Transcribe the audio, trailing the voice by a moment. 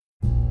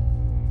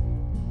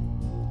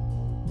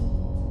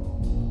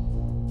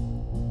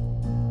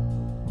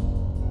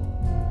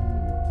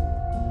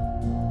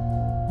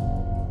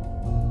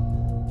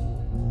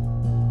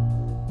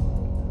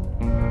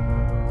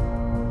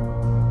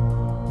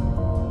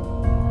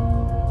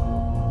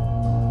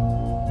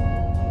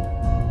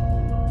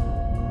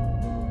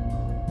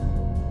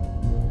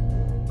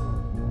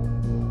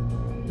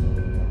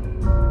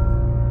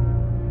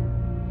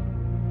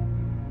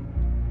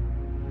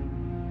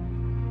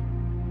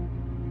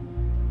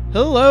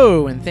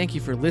Hello, and thank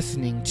you for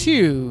listening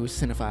to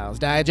Cinephiles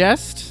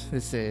Digest.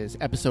 This is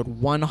episode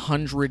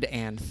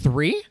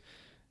 103.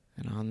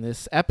 And on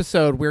this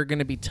episode, we're going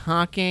to be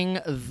talking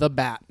The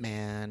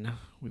Batman.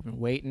 We've been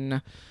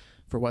waiting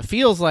for what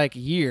feels like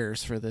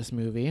years for this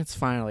movie. It's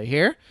finally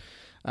here.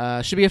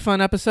 Should be a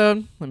fun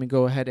episode. Let me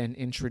go ahead and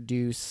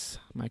introduce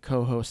my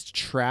co-host,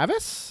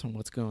 Travis.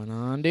 What's going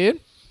on,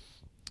 dude?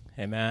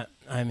 Hey, Matt.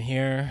 I'm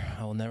here.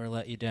 I will never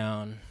let you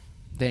down.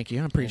 Thank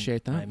you. I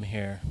appreciate that. I'm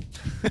here.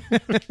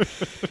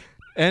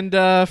 And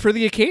for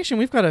the occasion,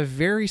 we've got a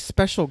very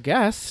special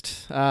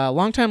guest,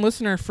 longtime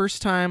listener,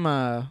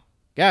 first-time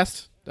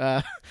guest,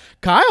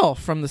 Kyle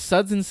from the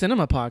Suds and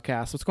Cinema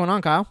podcast. What's going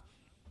on, Kyle?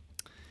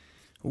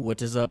 What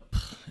is up?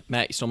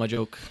 Matt, you stole my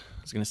joke.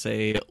 I was going to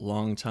say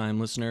long-time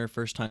listener,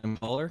 first-time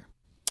caller.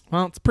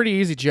 Well, it's a pretty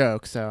easy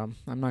joke, so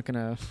I'm not going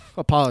to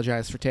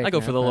apologize for taking it. I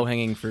go for the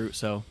low-hanging fruit,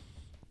 so.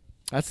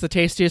 That's the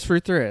tastiest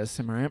fruit there is,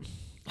 am I right?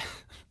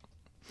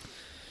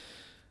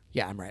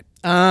 Yeah, I'm right.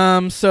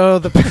 So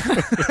the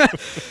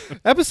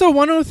episode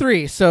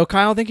 103. So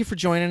Kyle, thank you for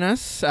joining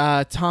us.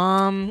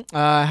 Tom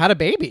had a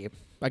baby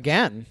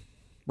again,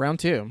 round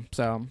 2.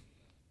 So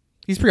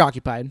he's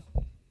preoccupied,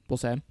 we'll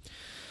say.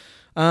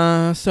 So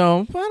I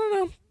don't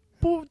know.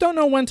 We don't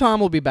know when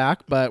Tom will be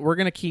back, but we're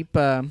gonna keep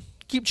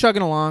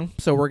chugging along.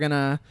 So we're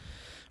gonna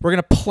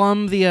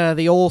plumb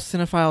the old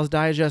Cinephiles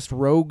Digest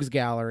Rogues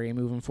Gallery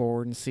moving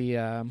forward and see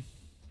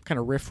kind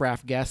of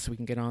riffraff guests we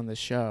can get on this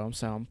show.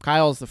 So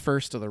Kyle's the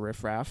first of the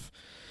riffraff.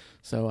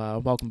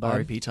 So welcome, bud.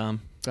 R.I.P.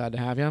 Tom. Glad to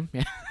have you.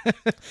 Yeah.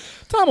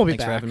 Tom will be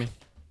Thanks back. for having me.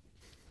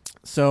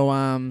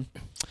 So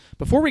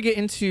before we get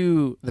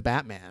into the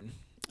Batman,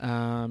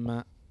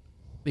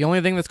 the only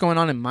thing that's going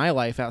on in my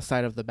life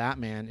outside of the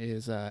Batman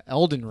is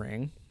Elden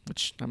Ring,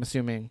 which I'm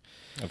assuming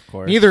Of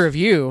course. neither of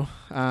you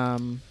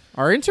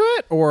are into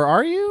it, or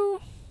are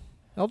you?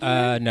 Elden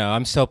Ring? No,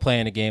 I'm still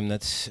playing a game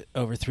that's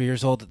over 3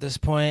 years old at this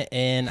point,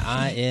 and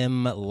I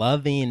am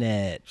loving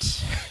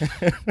it.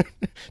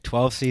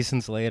 12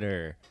 seasons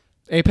later.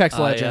 Apex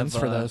I Legends,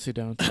 have, for those who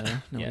don't know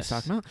what Yes. he's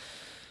talking about.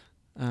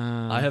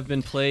 I have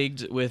been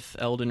plagued with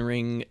Elden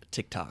Ring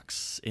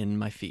TikToks in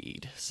my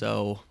feed,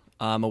 so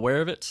I'm aware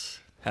of it.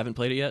 Haven't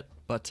played it yet,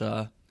 but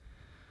I'm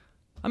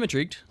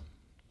intrigued.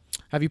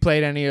 Have you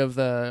played any of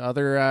the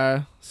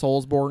other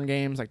Soulsborne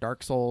games, like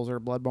Dark Souls or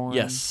Bloodborne?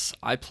 Yes,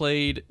 I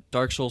played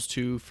Dark Souls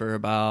 2 for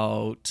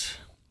about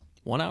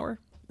 1 hour,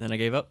 then I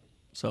gave up.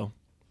 So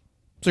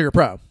you're a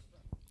pro.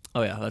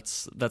 oh yeah,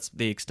 that's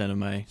the extent of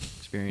my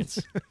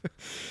experience.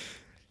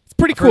 It's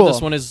pretty I've cool.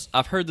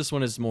 heard this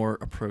one is more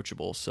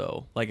approachable.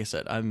 So, like I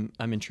said, I'm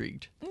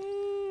intrigued.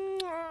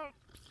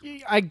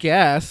 I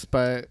guess,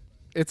 but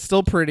it's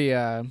still pretty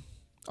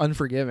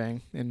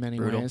unforgiving in many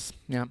Brutal. ways.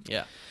 Yeah,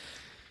 Yeah.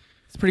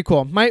 it's pretty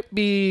cool. Might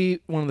be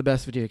one of the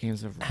best video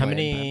games I've ever How played.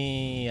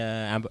 many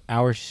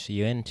hours are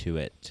you into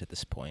it at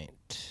this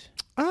point?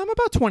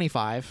 About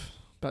 25.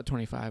 About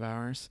 25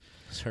 hours.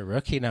 Those are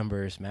rookie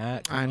numbers,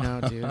 Matt. I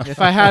know, dude. If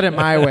I had it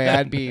my way,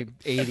 I'd be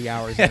 80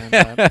 hours in.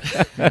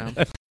 But, you know.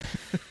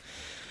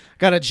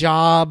 Got a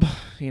job,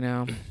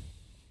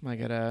 I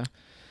gotta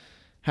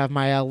have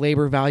my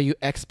labor value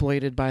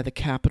exploited by the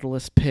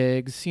capitalist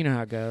pigs. You know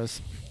how it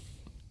goes.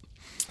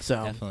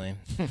 So Definitely.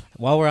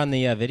 While we're on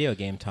the video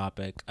game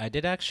topic, I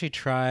did actually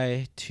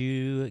try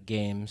 2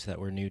 games that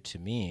were new to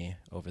me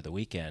over the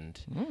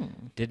weekend.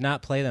 Did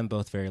not play them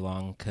both very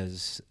long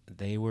because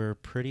they were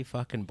pretty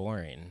fucking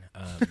boring.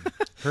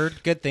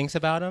 Heard good things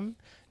about them,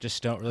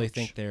 just don't really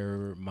think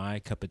they're my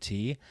cup of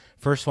tea.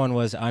 First one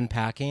was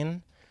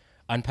Unpacking.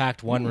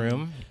 Unpacked one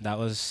room. That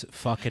was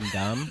fucking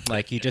dumb.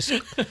 Like, you just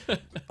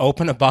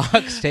open a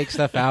box, take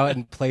stuff out,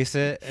 and place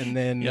it, and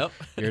then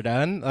you're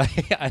done.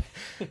 Like,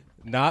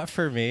 not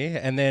for me.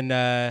 And then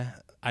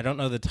I don't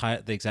know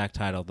the exact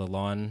title. The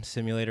lawn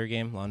simulator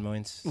game, lawn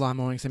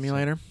mowing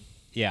simulator.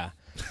 Yeah,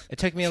 it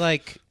took me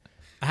like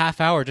a half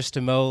hour just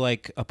to mow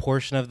like a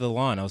portion of the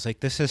lawn. I was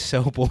like, this is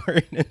so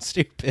boring and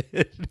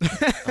stupid.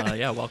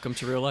 Yeah, welcome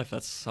to real life.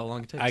 That's how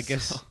long it takes.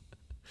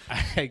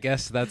 I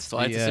guess that's So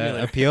it's a the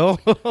simulator. appeal.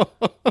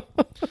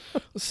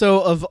 So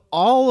of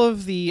all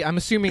of the, I'm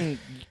assuming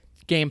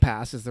Game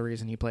Pass is the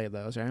reason you played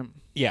those, right?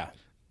 Yeah.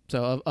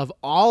 So of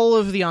all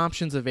of the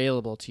options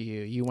available to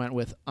you, you went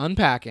with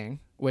Unpacking,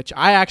 which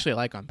I actually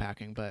like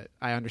Unpacking, but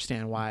I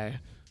understand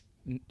why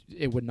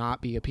it would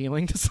not be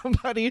appealing to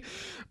somebody.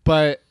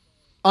 But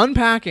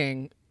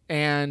Unpacking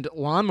and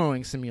Lawn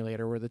Mowing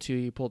Simulator were the 2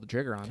 you pulled the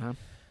trigger on, huh?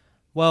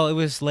 Well, it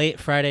was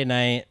late Friday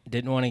night.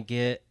 Didn't want to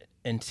get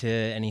into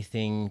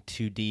anything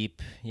too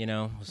deep,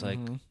 was like,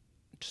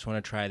 just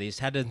want to try these.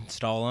 Had to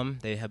install them.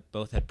 They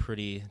both had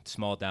pretty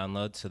small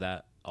downloads, so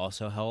that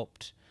also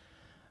helped.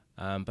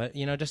 But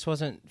just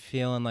wasn't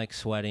feeling like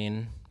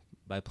sweating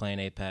by playing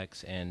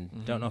Apex,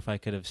 and don't know if I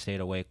could have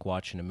stayed awake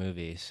watching a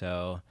movie.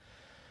 So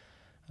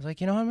I was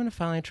like, I'm going to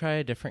finally try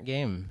a different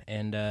game,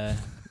 and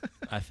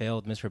I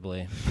failed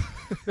miserably.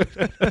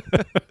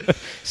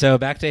 So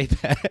back to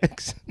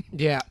Apex.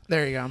 Yeah,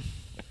 there you go.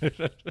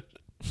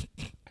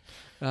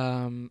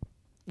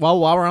 Well,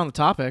 while we're on the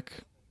topic,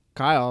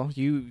 Kyle,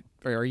 you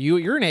are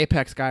you're an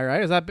Apex guy,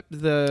 right? Is that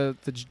the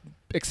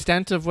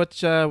extent of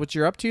what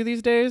you're up to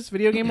these days,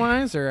 video game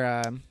wise,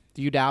 or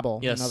do you dabble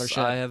in other Yes, shit?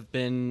 I have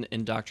been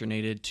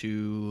indoctrinated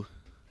to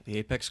the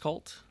Apex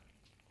cult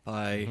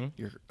by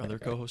your other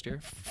co-host here.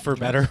 For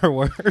better or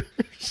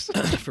worse.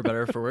 For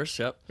better or for worse,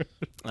 yep.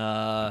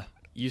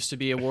 Used to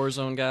be a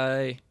Warzone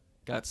guy,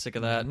 got sick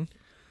of that,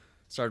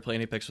 started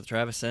playing Apex with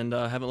Travis, and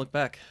haven't looked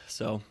back.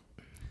 So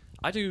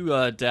I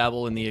do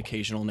dabble in the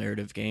occasional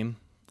narrative game.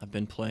 I've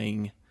been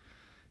playing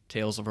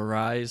Tales of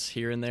Arise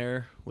here and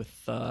there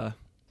with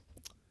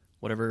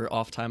whatever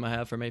off time I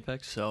have from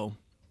Apex, so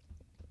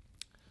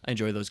I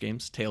enjoy those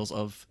games, Tales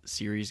of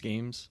series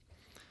games.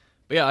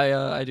 But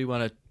yeah, I do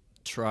want to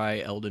try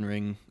Elden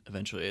Ring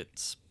eventually.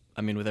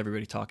 With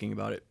everybody talking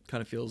about it,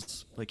 kind of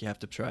feels like you have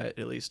to try it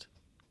at least.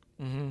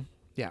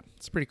 Yeah,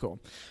 it's pretty cool.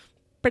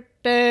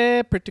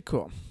 Pretty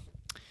cool.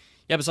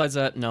 Yeah, besides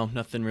that, no,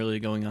 nothing really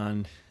going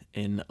on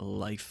in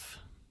life.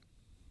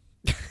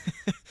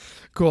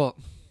 Cool.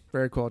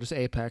 Very cool. Just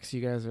Apex.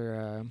 You guys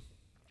are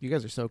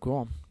so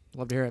cool.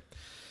 Love to hear it.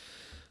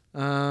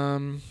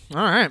 All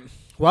right.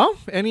 Well,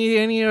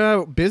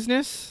 any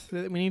business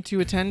that we need to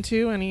attend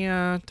to? Any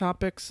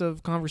topics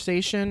of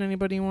conversation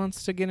anybody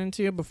wants to get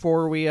into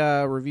before we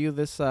review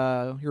this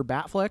your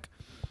bat flick?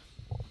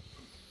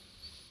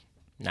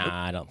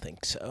 Nah, I don't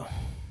think so.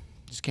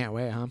 Just can't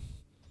wait, huh?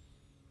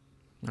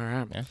 All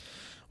right. Yeah.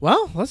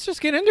 Well, let's just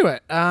get into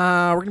it.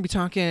 We're going to be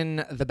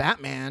talking The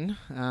Batman.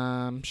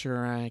 I'm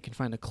sure I can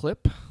find a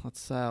clip.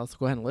 Let's go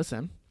ahead and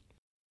listen.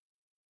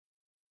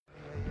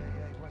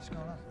 What's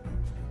going on?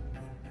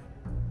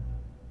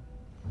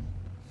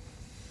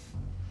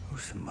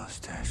 Who's the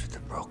mustache with the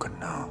broken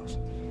nose?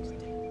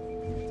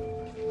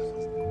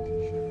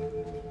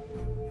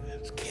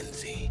 It's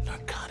Kinsey,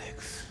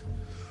 narcotics.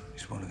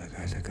 He's one of the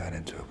guys that got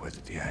into it with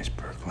at the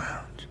Iceberg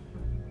Lounge.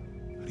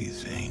 What do you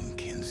think?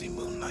 Kinsey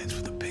moonlights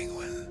for the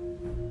Penguin.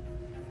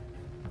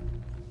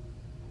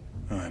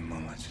 All right,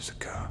 moonlights as a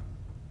cop.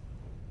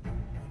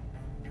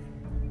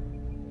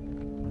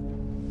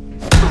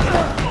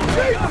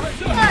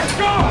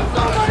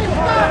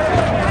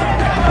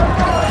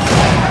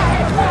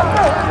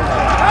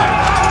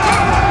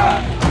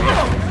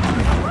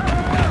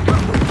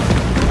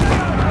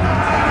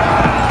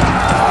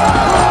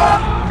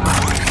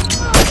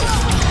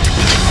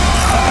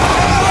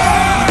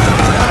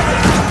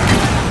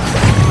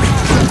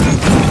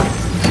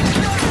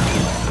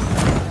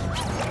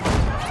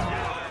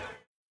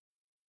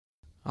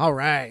 All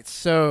right,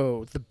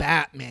 so The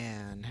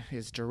Batman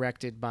is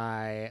directed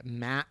by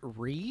Matt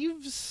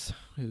Reeves,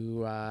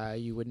 who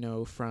you would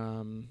know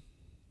from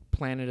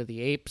Planet of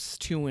the Apes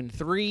 2 and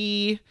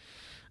 3,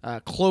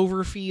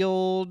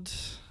 Cloverfield.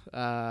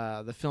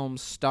 The film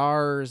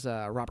stars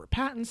Robert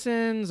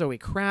Pattinson, Zoe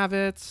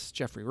Kravitz,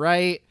 Jeffrey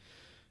Wright,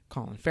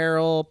 Colin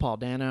Farrell, Paul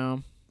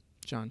Dano,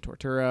 John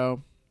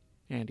Turturro,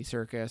 Andy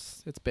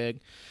Serkis. It's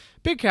big.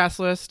 Big cast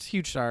list,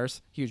 huge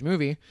stars, huge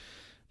movie.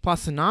 Plot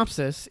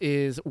synopsis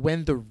is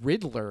when the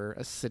Riddler,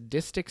 a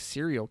sadistic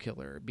serial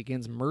killer,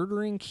 begins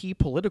murdering key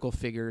political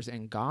figures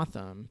in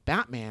Gotham,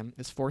 Batman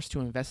is forced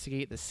to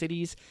investigate the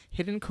city's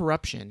hidden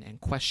corruption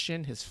and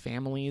question his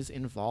family's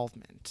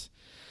involvement.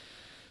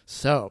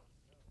 So,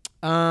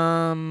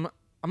 I'm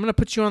going to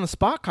put you on the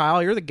spot,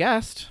 Kyle. You're the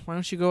guest. Why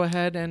don't you go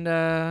ahead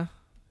and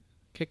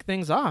kick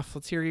things off?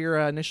 Let's hear your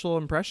initial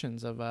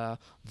impressions of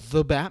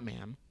The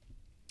Batman.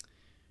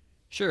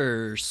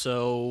 Sure,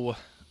 so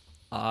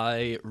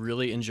I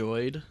really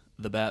enjoyed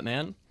The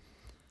Batman.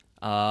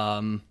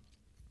 I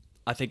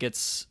think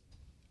it's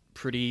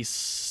pretty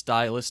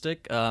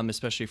stylistic,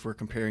 especially if we're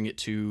comparing it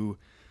to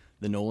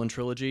the Nolan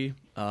trilogy.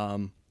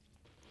 I'd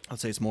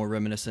say it's more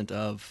reminiscent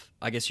of,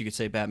 I guess you could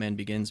say Batman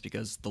Begins,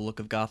 because the look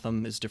of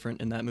Gotham is different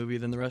in that movie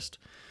than the rest,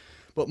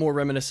 but more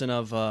reminiscent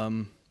of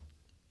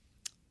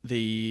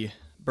the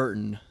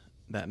Burton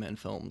Batman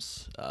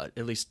films,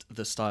 at least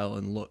the style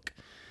and look.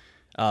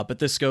 But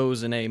this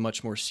goes in a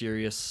much more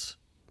serious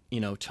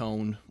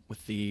tone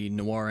with the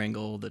noir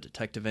angle, the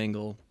detective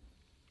angle,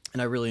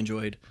 and I really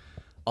enjoyed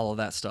all of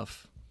that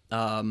stuff.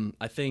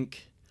 I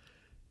think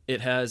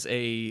it has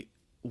a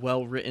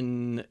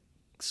well-written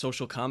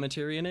social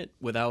commentary in it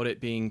without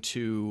it being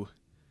too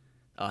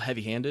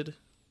heavy-handed,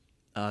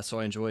 so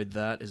I enjoyed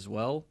that as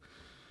well.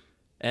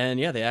 And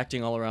yeah, the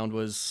acting all around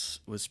was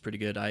pretty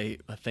good. I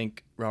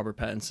think Robert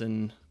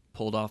Pattinson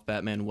pulled off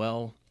Batman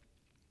well.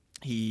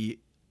 I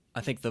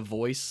think the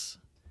voice,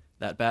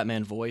 that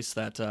Batman voice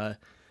that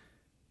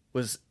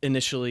was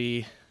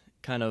initially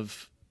kind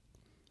of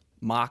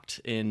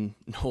mocked in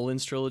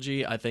Nolan's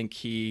trilogy, I think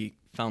he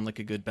found like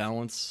a good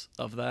balance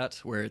of that,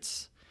 where it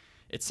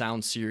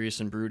sounds serious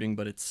and brooding,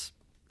 but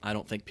I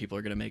don't think people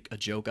are going to make a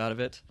joke out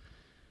of it.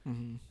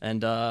 Mm-hmm.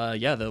 And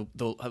yeah,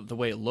 the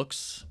way it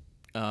looks,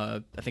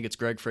 I think it's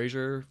Greg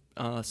Fraser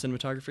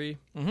cinematography.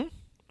 Mm-hmm.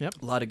 Yep.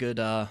 A lot of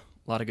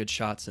good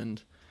shots,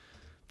 and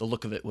the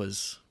look of it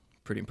was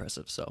pretty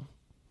impressive. So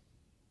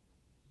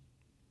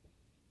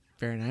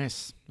very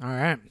nice. All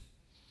right,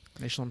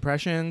 Initial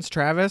impressions,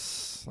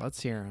 Travis.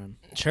 Let's hear them.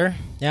 Sure.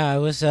 Yeah, I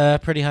was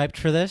pretty hyped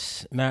for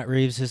this. Matt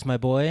Reeves is my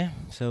boy.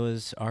 So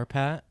is our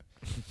Pat.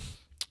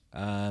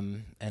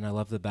 And I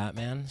love the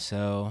Batman.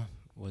 So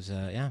was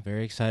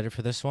very excited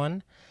for this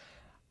one.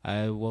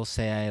 I will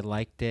say I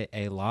liked it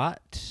a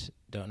lot.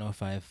 Don't know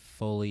if I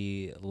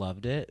fully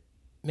loved it.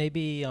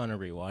 Maybe on a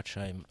rewatch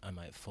I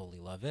might fully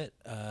love it.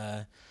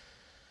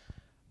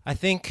 I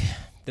think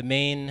the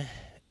main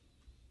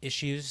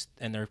issues,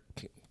 and they're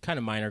kind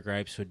of minor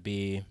gripes, would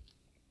be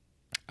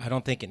I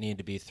don't think it needed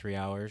to be 3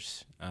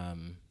 hours.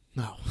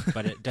 No.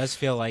 But it does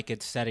feel like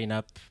it's setting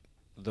up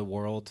the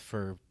world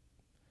for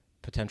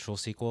potential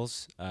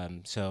sequels.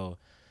 And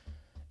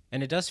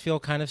it does feel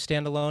kind of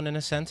standalone in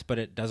a sense, but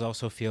it does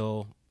also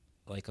feel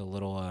like a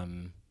little,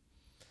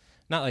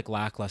 not like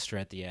lackluster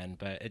at the end,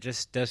 but it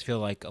just does feel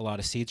like a lot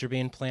of seeds are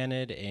being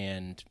planted.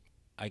 And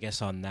I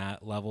guess on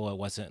that level, it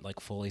wasn't like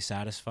fully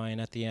satisfying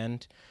at the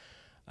end.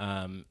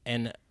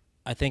 And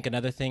I think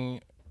another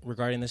thing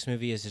regarding this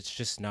movie is it's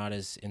just not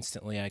as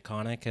instantly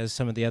iconic as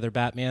some of the other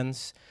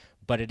Batmans,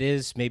 but it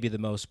is maybe the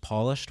most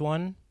polished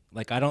one.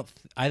 Like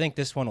I think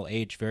this one will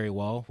age very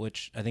well,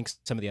 which I think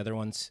some of the other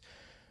ones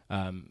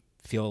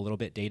feel a little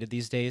bit dated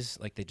these days.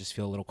 Like they just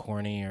feel a little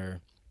corny, or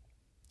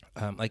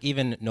like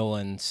even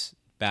Nolan's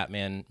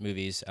Batman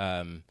movies,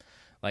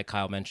 like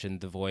Kyle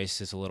mentioned, the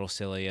voice is a little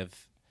silly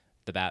of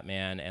the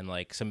Batman, and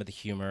like some of the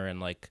humor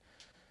and like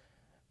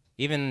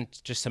even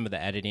just some of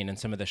the editing and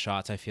some of the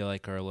shots I feel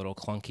like are a little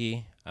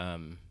clunky.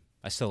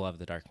 I still love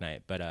The Dark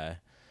Knight, but I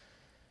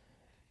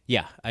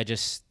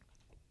just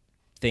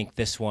think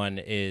this one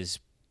is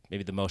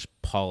maybe the most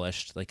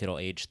polished, like it'll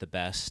age the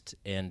best.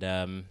 And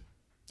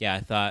I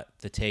thought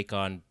the take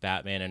on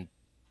Batman and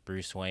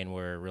Bruce Wayne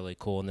were really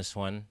cool in this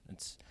one.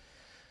 It's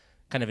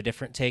kind of a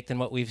different take than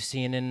what we've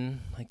seen in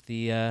like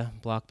the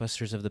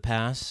blockbusters of the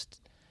past.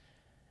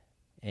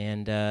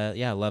 And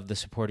I love the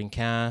supporting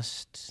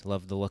cast,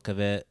 love the look of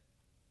it.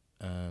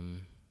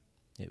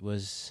 It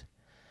was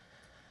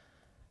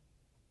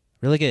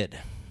really good.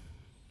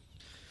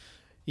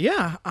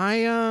 Yeah,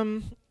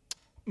 I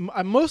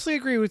mostly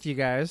agree with you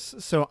guys.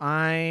 So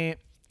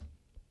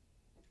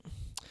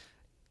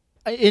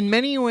in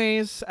many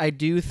ways, I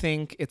do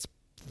think it's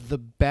the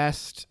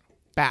best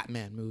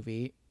Batman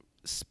movie.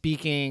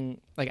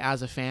 Speaking like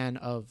as a fan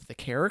of the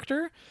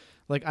character,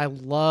 like I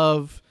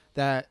love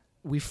that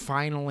we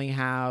finally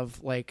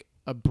have like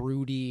a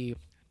broody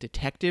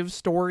detective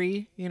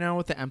story,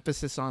 with the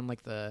emphasis on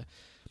like the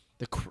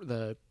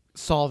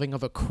solving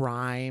of a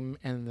crime,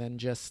 and then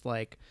just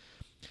like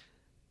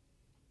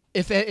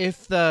if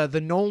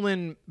the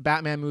Nolan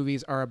Batman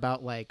movies are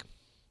about like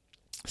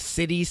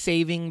city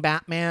saving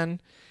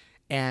Batman,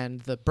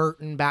 and the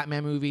Burton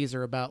Batman movies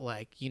are about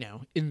like,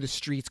 in the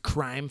streets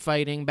crime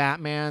fighting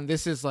Batman,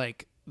 this is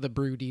like the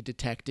broody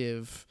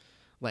detective,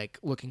 like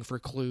looking for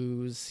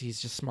clues.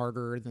 He's just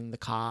smarter than the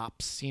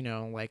cops,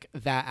 like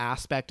that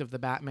aspect of the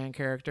Batman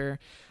character.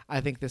 I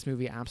think this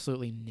movie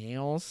absolutely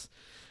nails.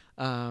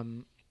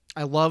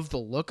 I love the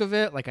look of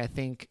it. Like, I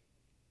think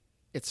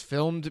it's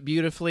filmed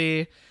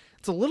beautifully.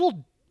 It's a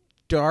little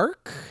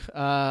dark.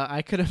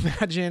 I could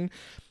imagine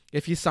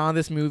if you saw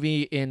this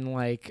movie in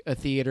like a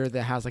theater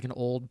that has like an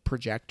old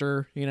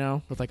projector,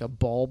 with like a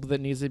bulb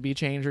that needs to be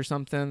changed or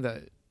something,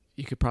 that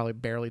you could probably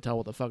barely tell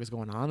what the fuck is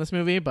going on in this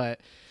movie, but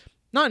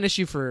not an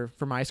issue for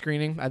my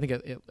screening. I think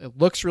it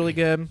looks really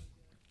good.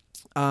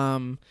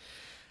 Having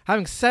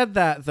said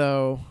that,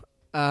 though,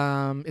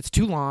 it's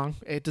too long.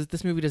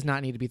 This movie does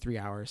not need to be 3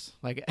 hours.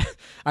 Like,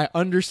 I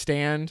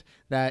understand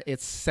that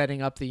it's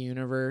setting up the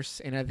universe,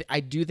 and I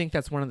do think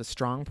that's one of the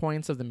strong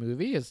points of the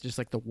movie, is just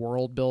like the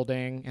world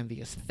building and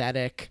the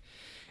aesthetic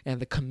and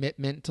the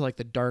commitment to like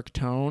the dark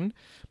tone.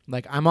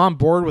 Like, I'm on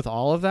board with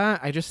all of that.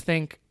 I just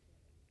think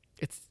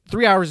it's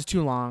 3 hours is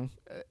too long.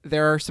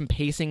 There are some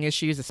pacing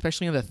issues,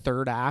 especially in the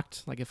third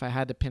act. Like, if I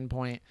had to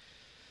pinpoint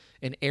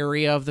an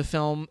area of the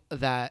film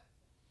that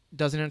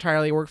doesn't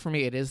entirely work for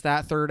me, it is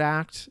that third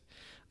act.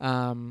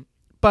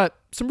 But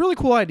some really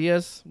cool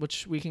ideas,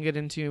 which we can get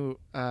into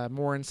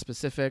more in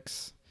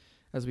specifics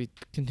as we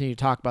continue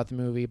to talk about the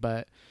movie.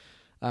 But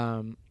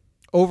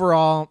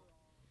overall,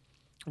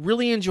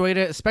 really enjoyed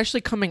it,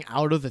 especially coming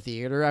out of the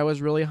theater. I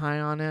was really high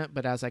on it,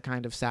 but as I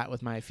kind of sat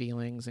with my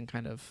feelings and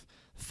kind of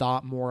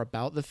thought more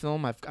about the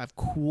film, I've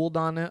cooled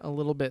on it a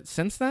little bit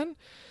since then.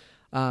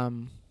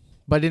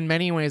 But in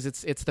many ways,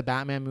 it's the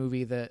Batman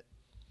movie that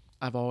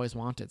I've always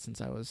wanted since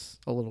I was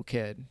a little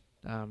kid.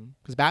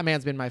 Because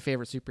Batman's been my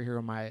favorite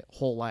superhero my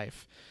whole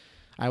life.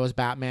 I was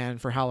Batman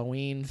for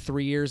Halloween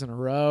 3 years in a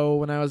row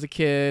when I was a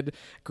kid.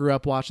 Grew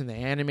up watching the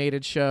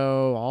animated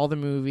show, all the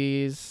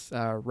movies,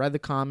 read the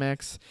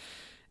comics.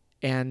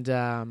 And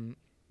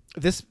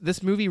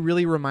this movie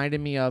really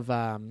reminded me of...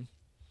 I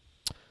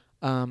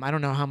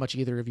don't know how much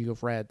either of you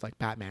have read like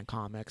Batman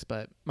comics,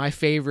 but my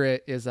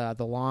favorite is The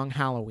Long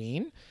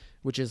Halloween,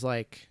 which is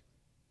like...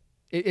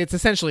 It's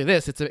essentially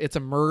this. It's a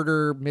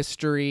murder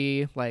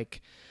mystery,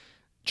 like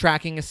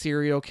tracking a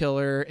serial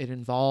killer. It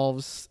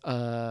involves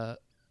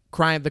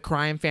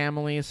crime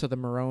family, so the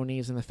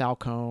Maronis and the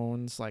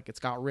Falcones. Like, it's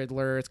got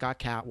Riddler, it's got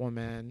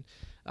Catwoman.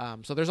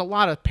 So there's a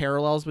lot of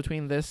parallels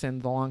between this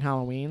and The Long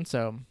Halloween.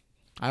 So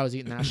I was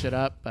eating that shit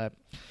up, but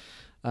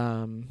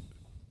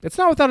it's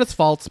not without its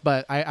faults.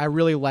 But I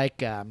really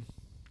like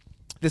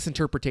this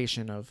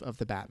interpretation of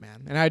the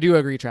Batman, and I do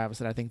agree, Travis,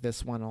 that I think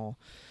this one will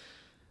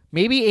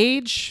maybe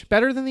age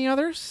better than the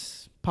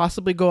others.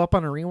 Possibly go up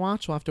on a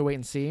rewatch. We'll have to wait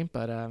and see.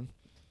 But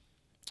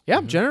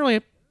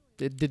generally,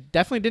 it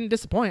definitely didn't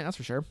disappoint. That's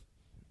for sure.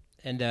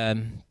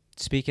 And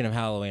speaking of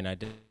Halloween, I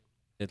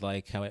did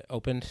like how it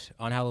opened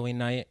on Halloween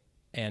night,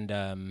 and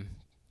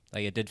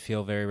like it did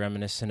feel very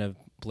reminiscent of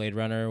Blade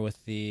Runner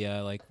with the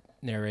like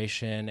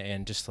narration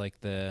and just like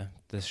the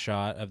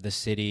shot of the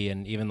city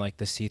and even like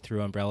the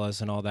see-through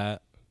umbrellas and all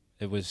that.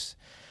 It was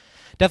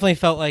definitely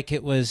felt like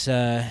it was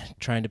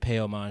trying to pay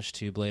homage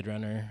to Blade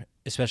Runner,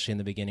 especially in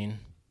the beginning.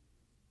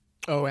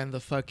 Oh, and the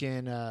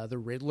fucking the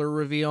Riddler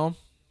reveal,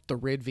 the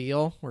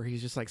Ridveal, where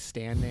he's just like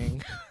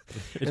standing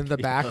in the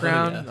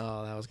background.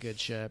 Oh, that was good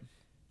shit.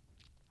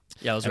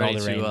 Yeah, I was And all ready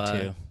the rain,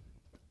 to too.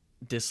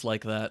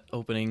 dislike that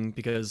opening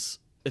because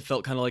it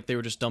felt kind of like they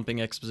were just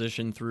dumping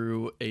exposition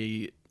through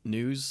a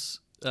news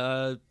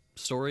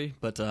story.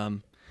 But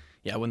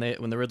yeah, when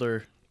the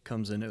Riddler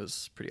comes in, it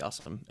was pretty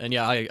awesome. And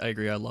yeah, I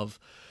agree. I love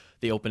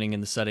the opening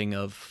and the setting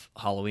of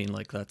Halloween.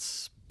 Like,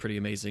 that's pretty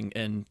amazing.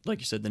 And like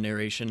you said, the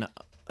narration,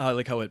 I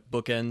like how it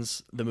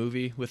bookends the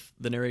movie with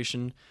the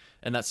narration,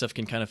 and that stuff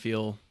can kind of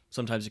feel,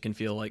 sometimes it can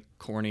feel like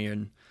corny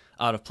and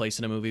out of place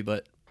in a movie,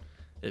 but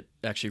it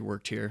actually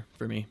worked here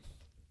for me.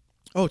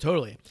 Oh,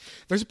 totally.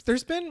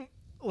 There's been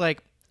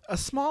like a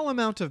small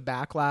amount of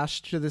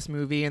backlash to this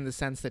movie in the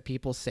sense that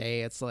people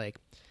say it's like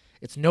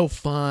it's no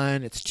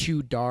fun, it's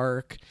too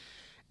dark.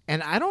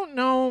 And I don't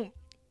know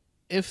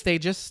if they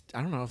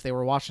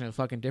were watching a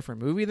fucking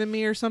different movie than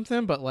me or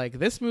something, but like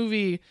this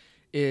movie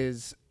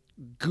is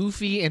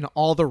goofy in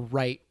all the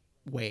right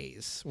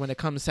ways when it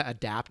comes to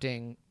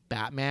adapting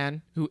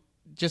Batman, who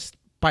just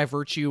by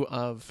virtue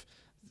of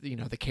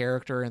the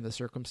character and the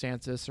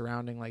circumstances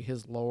surrounding like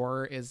his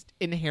lore is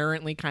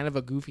inherently kind of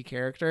a goofy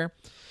character.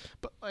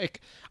 But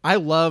like I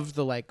love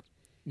the like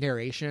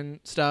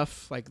narration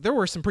stuff. Like there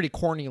were some pretty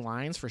corny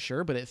lines for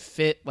sure, but it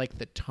fit like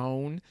the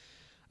tone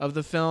of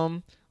the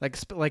film,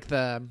 like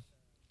the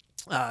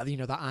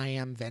the I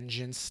am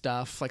vengeance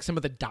stuff, like some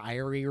of the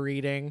diary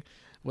reading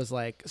was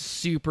like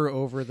super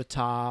over the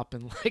top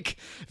and like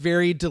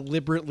very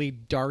deliberately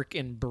dark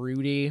and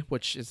broody,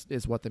 which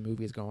is what the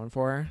movie is going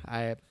for.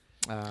 I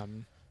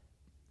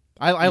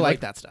like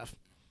that stuff.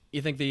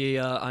 You think the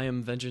I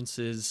am vengeance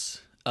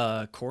is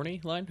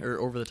corny line or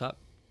over the top?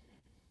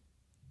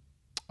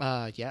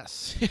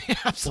 Yes.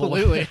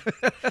 Absolutely.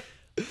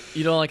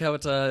 You don't like how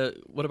it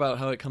what about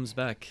how it comes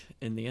back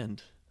in the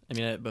end? I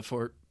mean,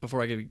 before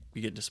we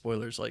get into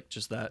spoilers, like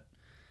just that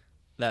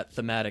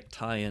thematic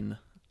tie-in.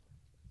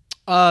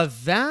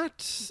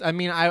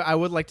 I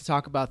would like to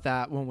talk about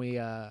that when we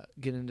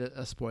get into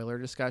a spoiler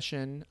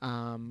discussion.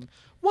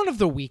 One of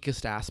the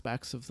weakest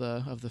aspects of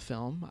the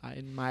film,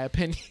 in my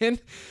opinion,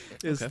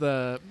 is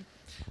the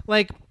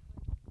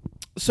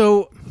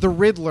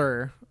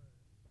Riddler.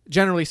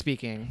 Generally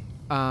speaking,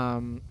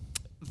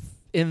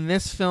 in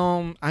this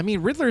film, I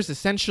mean, Riddler is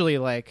essentially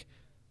like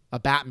a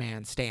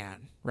Batman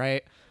stan,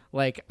 right?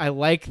 Like, I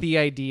like the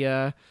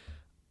idea.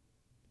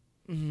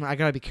 I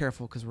gotta be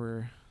careful because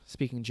we're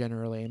speaking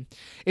generally.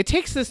 It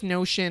takes this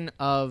notion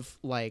of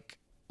like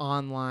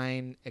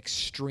online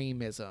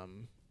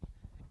extremism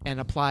and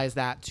applies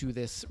that to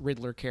this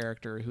Riddler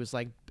character who's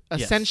like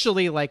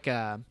essentially like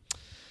a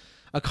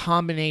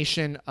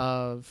combination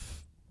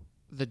of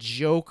the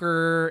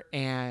Joker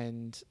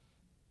and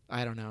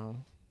I don't know,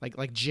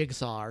 like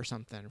Jigsaw or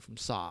something from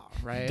Saw,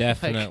 right?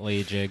 Definitely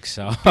like,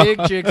 Jigsaw.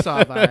 Big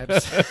Jigsaw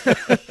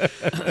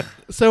vibes.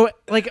 So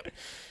like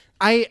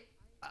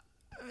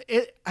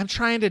I'm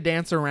trying to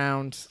dance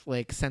around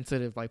like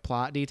sensitive like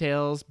plot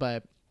details,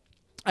 but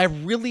I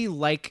really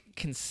like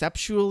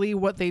conceptually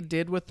what they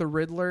did with the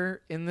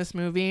Riddler in this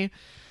movie.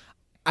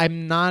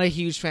 I'm not a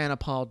huge fan of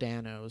Paul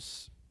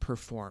Dano's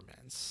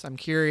performance. I'm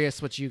curious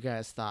what you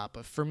guys thought,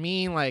 but for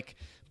me, like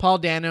Paul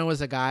Dano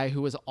is a guy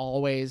who was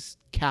always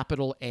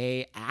capital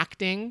A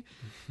acting,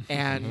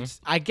 and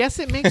I guess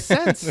it makes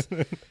sense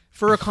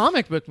for a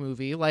comic book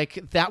movie.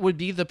 Like that would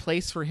be the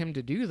place for him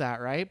to do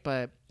that, right?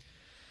 But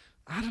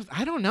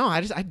I don't know.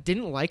 I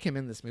didn't like him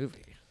in this movie.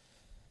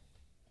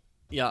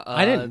 Yeah,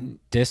 I didn't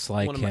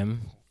dislike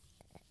him.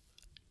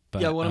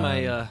 But, one of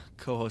my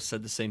co-hosts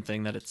said the same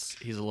thing, that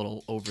he's a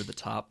little over the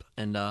top,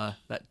 and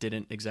that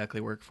didn't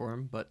exactly work for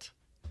him. But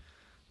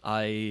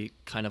I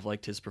kind of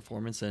liked his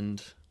performance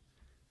and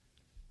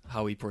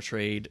how he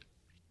portrayed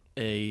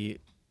a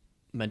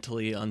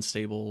mentally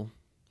unstable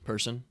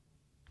person.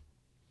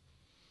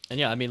 And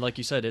yeah, I mean, like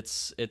you said,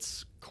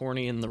 it's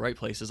corny in the right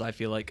places. I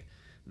feel like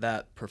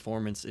that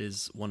performance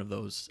is one of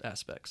those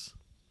aspects.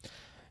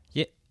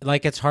 Yeah,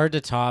 like it's hard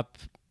to top,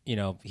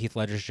 Heath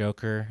Ledger's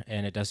Joker,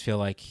 and it does feel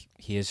like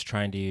he is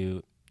trying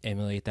to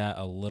emulate that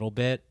a little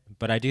bit.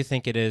 But I do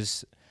think it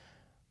is.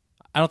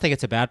 I don't think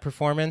it's a bad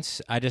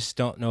performance. I just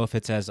don't know if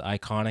it's as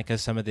iconic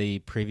as some of the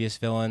previous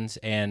villains.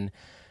 And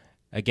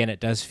again, it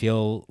does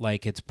feel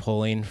like it's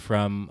pulling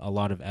from a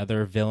lot of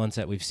other villains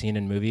that we've seen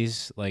in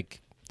movies,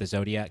 like the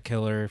Zodiac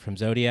Killer from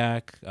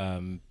Zodiac,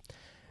 and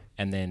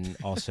then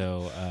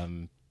also,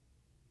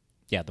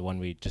 the one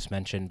we just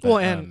mentioned. But,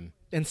 Well,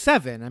 and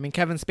Seven. I mean,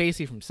 Kevin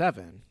Spacey from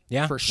Seven.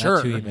 yeah, for that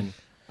sure. too even.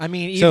 I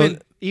mean, So-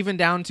 even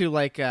down to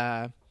like,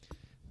 that's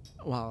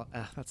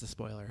a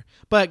spoiler.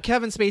 But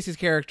Kevin Spacey's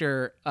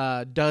character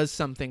does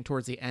something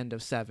towards the end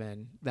of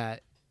Seven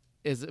that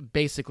is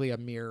basically a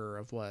mirror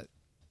of what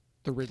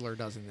the Riddler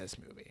does in this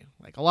movie.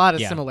 Like a lot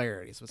of Yeah.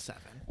 similarities with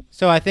Seven.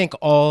 So I think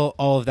all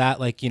of that,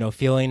 like,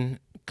 feeling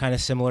kind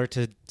of similar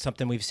to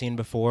something we've seen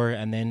before,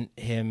 and then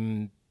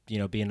him,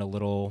 being a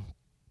little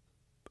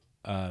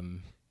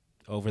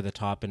over the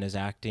top in his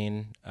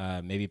acting,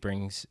 maybe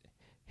brings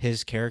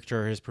his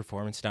character or his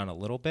performance down a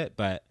little bit,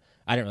 but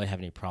I didn't really have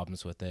any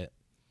problems with it.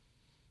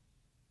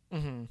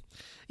 Mm-hmm.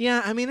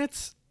 Yeah, I mean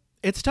it's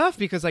tough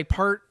because like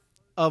part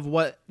of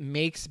what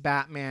makes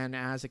Batman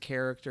as a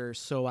character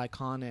so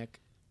iconic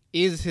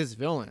is his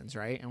villains,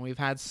 right? And we've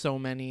had so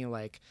many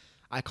like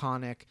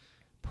iconic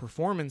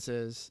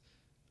performances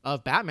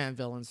of Batman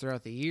villains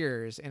throughout the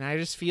years, and I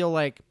just feel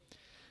like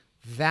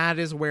that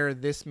is where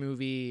this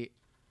movie,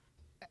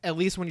 at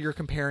least when you're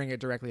comparing it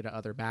directly to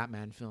other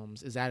Batman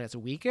films, is at its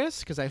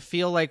weakest, because I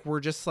feel like we're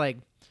just like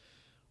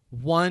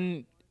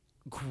one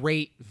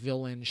great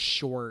villain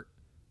short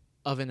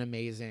of an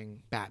amazing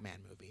Batman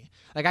movie.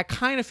 Like I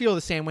kind of feel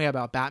the same way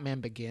about Batman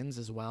Begins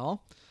as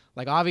well.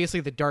 Like obviously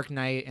The Dark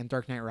Knight and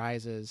Dark Knight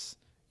Rises,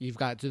 you've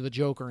got the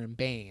Joker and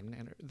Bane,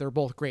 and they're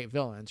both great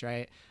villains,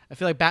 right? I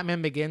feel like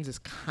Batman Begins is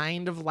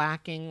kind of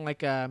lacking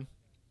like an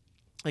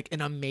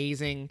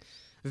amazing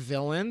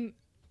villain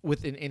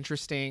with an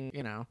interesting,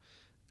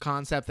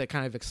 concept that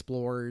kind of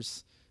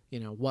explores,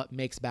 what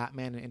makes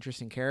Batman an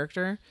interesting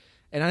character.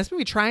 And this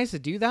movie tries to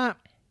do that,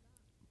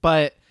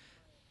 but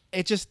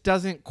it just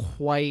doesn't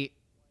quite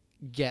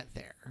get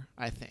there,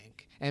 I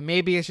think. And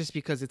maybe it's just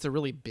because it's a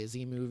really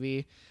busy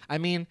movie. I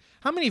mean,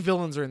 how many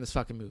villains are in this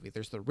fucking movie?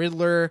 There's the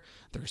Riddler,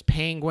 there's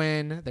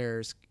Penguin,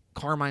 there's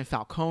Carmine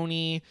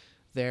Falcone,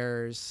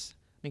 there's...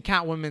 I mean,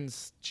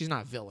 Catwoman's... She's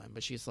not a villain,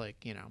 but she's like,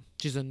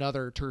 she's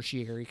another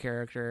tertiary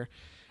character.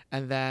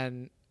 And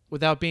then,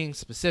 without being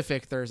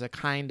specific, there's a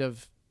kind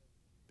of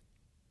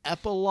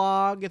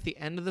epilogue at the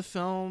end of the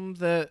film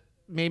that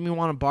made me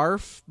want to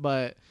barf,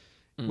 but...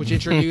 which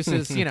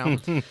introduces,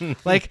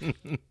 like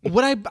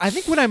I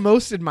think what I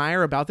most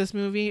admire about this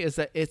movie is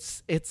that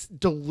it's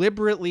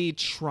deliberately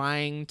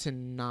trying to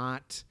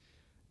not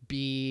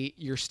be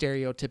your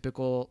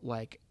stereotypical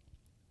like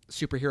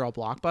superhero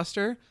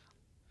blockbuster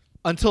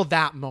until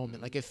that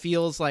moment. Like it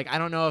feels like, I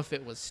don't know if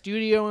it was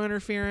studio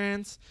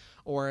interference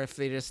or if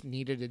they just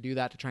needed to do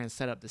that to try and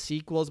set up the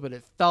sequels, but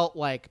it felt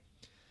like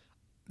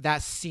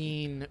that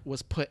scene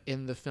was put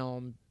in the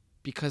film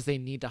because they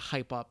need to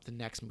hype up the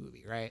next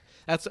movie, right?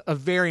 That's a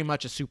very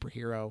much a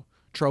superhero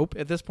trope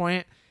at this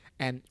point,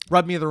 and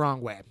rubbed me the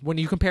wrong way when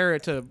you compare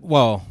it to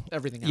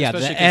everything else. Yeah,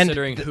 Especially the end,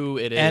 considering who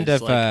it is. End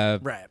of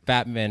Right.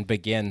 Batman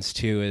Begins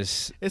too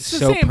is It's the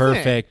so same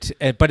perfect,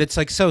 but it's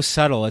like so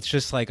subtle. It's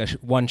just like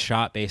one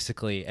shot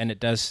basically, and it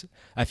does.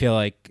 I feel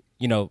like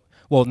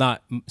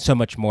not so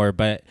much more,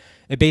 but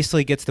it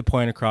basically gets the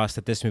point across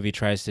that this movie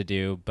tries to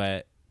do,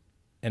 but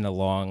in a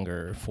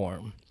longer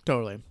form.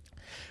 Totally.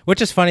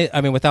 Which is funny. I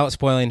mean, without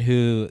spoiling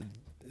who.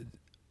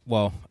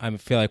 Well, I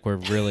feel like we're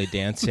really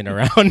dancing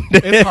around.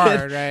 It's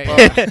hard, right?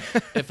 Well,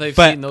 if they've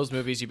But- seen those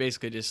movies, you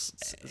basically just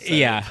said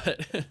Yeah.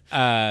 it.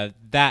 That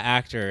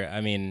actor,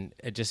 I mean,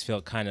 it just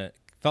felt kind of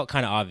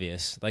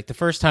obvious. Like the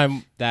first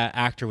time that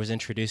actor was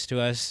introduced to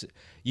us,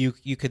 you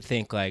could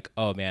think like,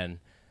 oh man,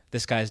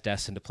 this guy's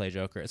destined to play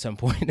Joker at some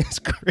point in his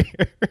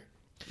career.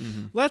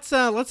 Let's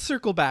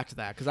circle back to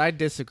that because I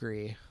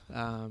disagree.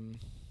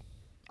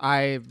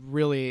 I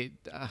really,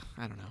 I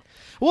don't know.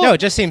 Well, No, it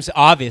just seems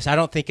obvious. I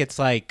don't think it's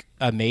like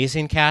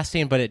amazing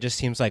casting, but it just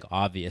seems like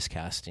obvious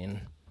casting.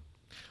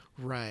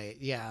 right?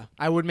 Yeah,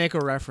 I would make a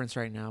reference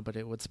right now, but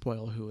it would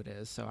spoil who it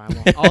is, so I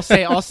won't.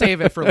 I'll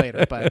save it for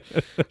later. But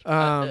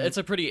It's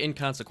a pretty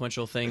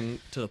inconsequential thing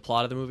to the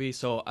plot of the movie.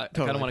 So I kind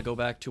Totally. of want to go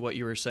back to what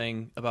you were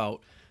saying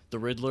about the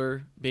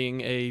Riddler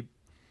being a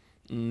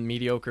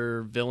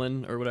mediocre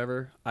villain or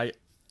whatever. I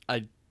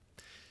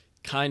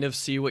kind of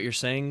see what you're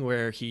saying,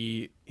 where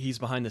he's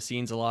behind the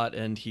scenes a lot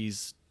and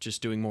he's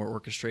just doing more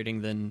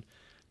orchestrating than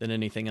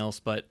anything else.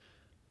 But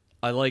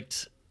I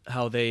liked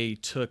how they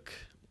took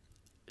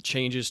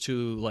changes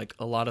to like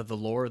a lot of the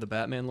lore, the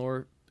Batman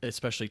lore,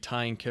 especially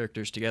tying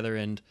characters together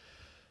and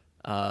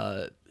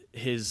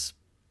his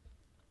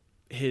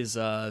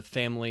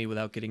family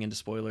without getting into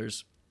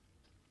spoilers.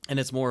 And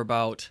it's more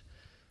about,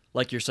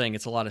 like you're saying,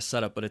 it's a lot of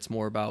setup, but it's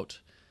more about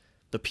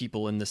the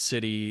people in the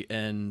city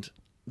and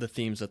the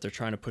themes that they're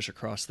trying to push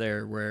across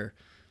there, where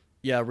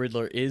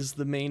Riddler is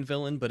the main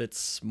villain, but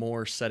it's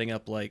more setting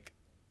up like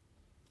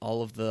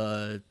all of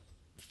the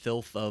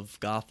filth of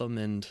Gotham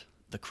and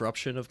the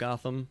corruption of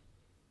Gotham.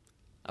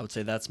 I would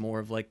say that's more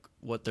of like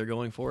what they're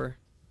going for.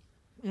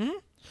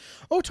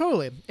 Oh,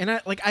 totally. And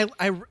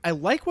I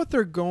like what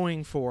they're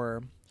going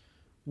for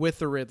with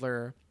the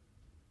Riddler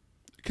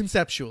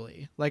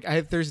conceptually.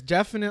 Like there's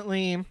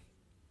definitely,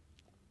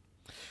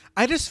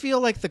 I just feel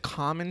like the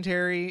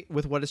commentary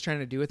with what it's trying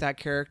to do with that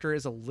character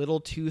is a little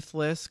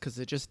toothless because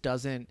it just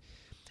doesn't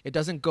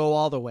go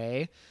all the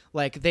way.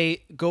 Like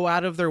they go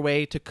out of their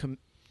way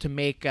to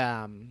make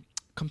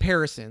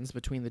comparisons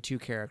between the two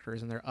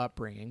characters and their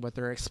upbringing, but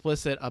they're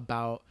explicit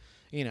about,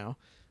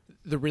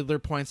 the Riddler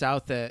points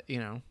out that,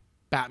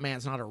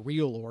 Batman's not a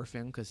real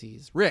orphan because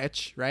he's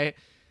rich, right?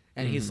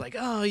 And he's like,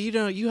 oh,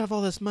 you have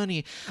all this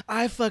money.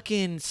 I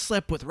fucking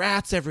slept with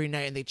rats every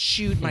night and they'd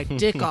shoot my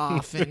dick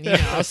off. And,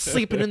 I was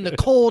sleeping in the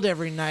cold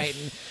every night.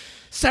 And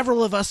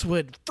several of us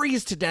would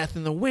freeze to death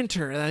in the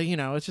winter.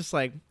 It's just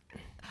like,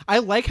 I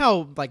like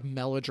how like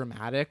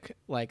melodramatic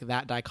like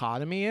that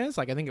dichotomy is.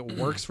 Like, I think it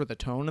works for the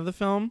tone of the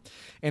film.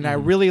 And I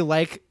really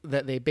like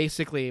that they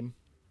basically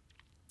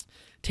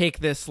take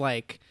this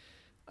like,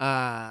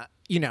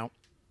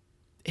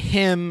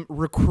 him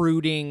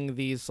recruiting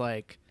these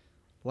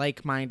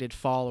like-minded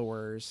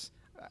followers.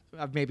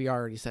 I've maybe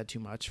already said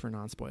too much for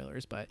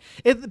non-spoilers, but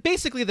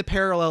basically the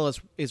parallel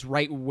is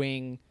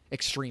right-wing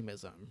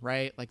extremism,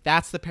 right? Like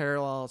that's the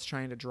parallel it's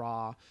trying to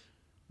draw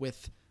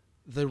with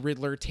the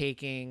Riddler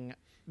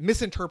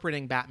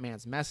misinterpreting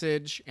Batman's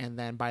message, and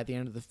then by the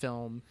end of the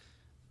film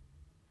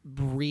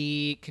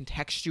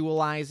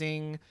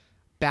recontextualizing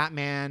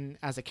Batman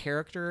as a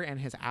character and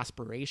his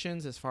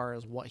aspirations as far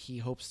as what he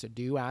hopes to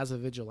do as a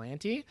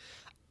vigilante.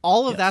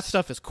 All of that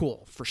stuff is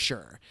cool for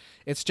sure.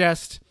 It's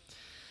just,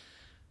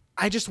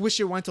 I just wish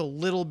it went a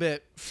little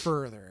bit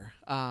further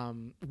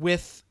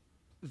with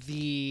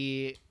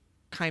the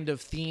kind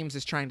of themes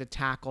it's trying to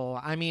tackle.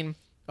 I mean,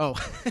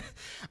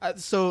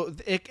 so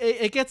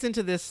it gets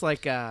into this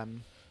like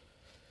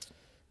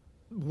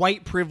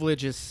white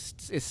privilege is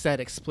said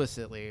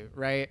explicitly,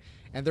 right?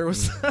 And there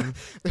was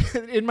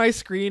in my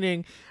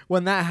screening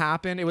when that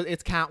happened,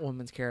 it's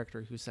Catwoman's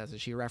character who says it.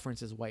 She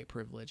references white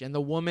privilege, and the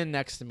woman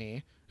next to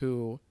me,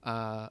 who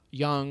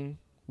young,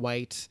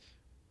 white.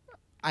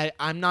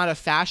 I'm not a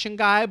fashion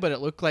guy, but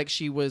it looked like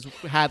she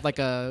had like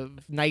a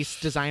nice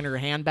designer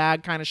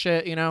handbag kind of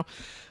shit,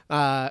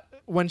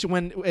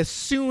 When as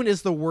soon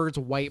as the words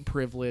white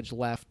privilege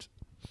left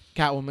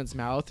Catwoman's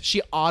mouth,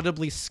 she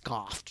audibly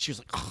scoffed. She was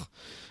like,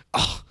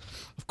 "Oh,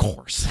 of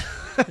course."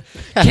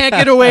 Can't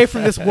get away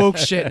from this woke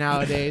shit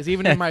nowadays,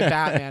 even in my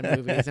Batman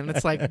movies. And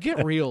it's like,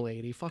 get real,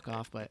 lady. Fuck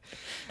off. But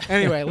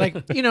anyway,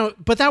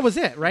 but that was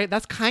it, right?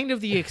 That's kind of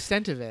the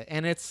extent of it.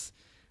 And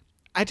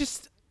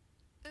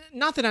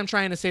not that I'm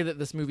trying to say that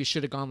this movie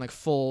should have gone like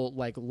full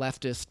like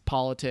leftist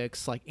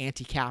politics, like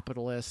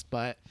anti-capitalist,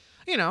 but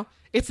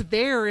it's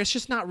there. It's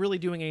just not really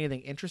doing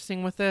anything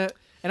interesting with it.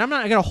 And I'm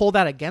not going to hold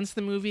that against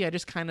the movie. I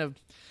just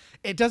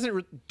it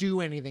doesn't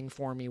do anything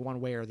for me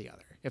one way or the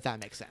other, if that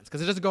makes sense,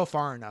 because it doesn't go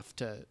far enough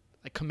to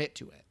like commit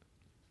to it.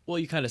 Well,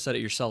 you kind of said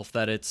it yourself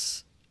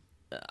that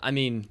I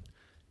mean,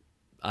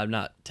 I'm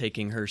not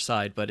taking her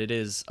side, but it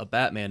is a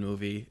Batman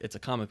movie. It's a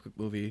comic book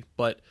movie,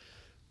 but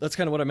that's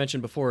kind of what I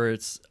mentioned before.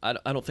 I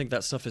don't think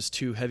that stuff is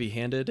too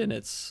heavy-handed, and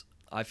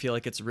I feel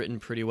like it's written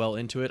pretty well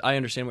into it. I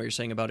understand what you're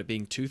saying about it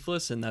being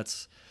toothless, and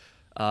that's,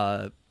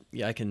 I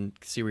can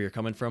see where you're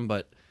coming from,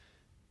 but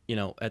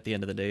at the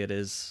end of the day, it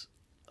is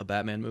a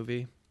Batman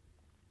movie.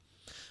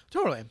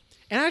 Totally.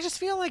 And I just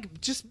feel like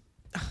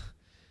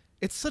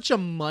it's such a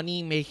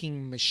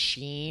money-making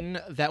machine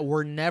that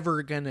we're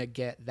never going to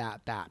get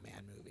that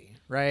Batman movie,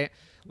 right?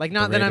 Like,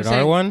 not that I'm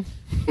saying... one?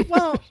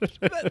 Well,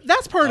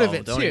 that's part of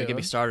it, don't too. Even get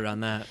me started on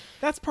that.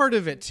 That's part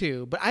of it,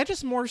 too. But I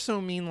just more so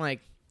mean,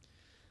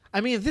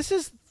 this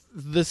is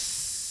the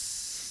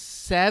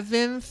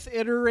 7th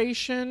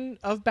iteration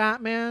of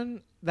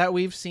Batman that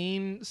we've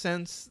seen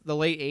since the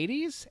late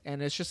 80s.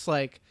 And it's just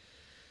like,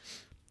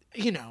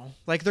 they're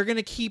going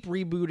to keep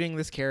rebooting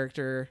this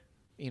character,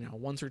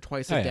 once or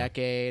twice a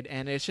decade.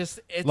 And it's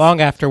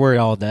long after we're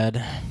all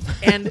dead.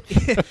 And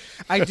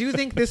I do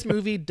think this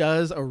movie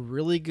does a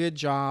really good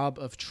job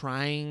of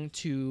trying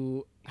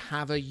to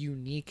have a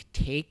unique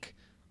take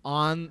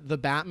on the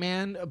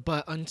Batman,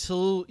 but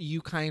until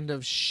you kind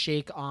of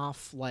shake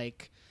off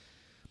like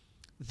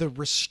the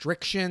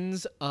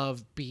restrictions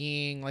of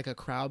being like a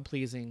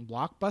crowd-pleasing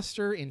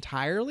blockbuster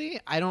entirely,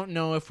 I don't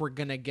know if we're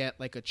gonna get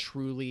like a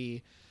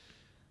truly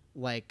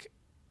like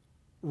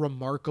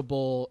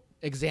remarkable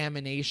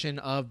examination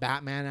of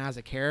Batman as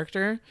a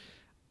character.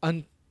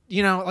 I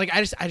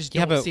just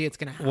don't see it's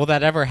gonna happen. Will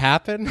that ever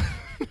happen?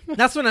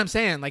 That's what I'm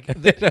saying. Like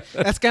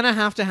that's gonna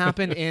have to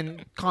happen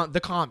in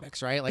the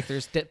comics, right? Like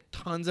there's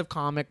tons of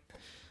comic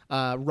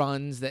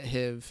runs that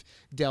have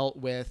dealt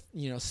with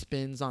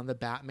spins on the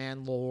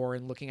Batman lore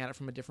and looking at it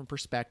from a different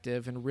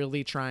perspective and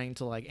really trying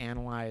to like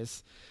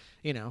analyze,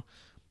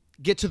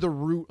 get to the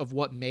root of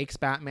what makes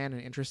Batman an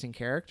interesting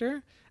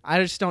character. I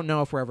just don't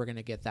know if we're ever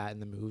gonna get that in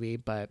the movie,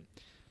 but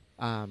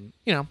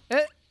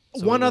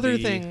one other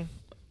thing.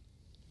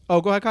 Oh,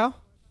 go ahead, Kyle.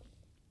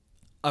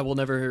 I will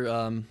never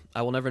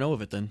know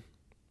of it then,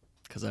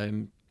 because I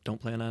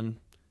don't plan on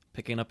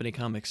picking up any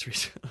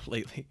comics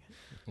lately.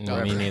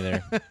 No, me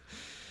neither.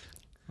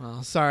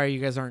 Well, sorry,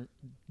 you guys aren't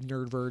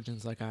nerd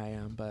virgins like I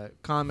am, but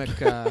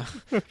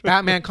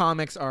Batman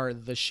comics are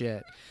the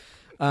shit.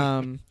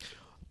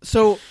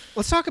 So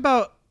let's talk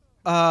about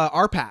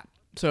our Pat.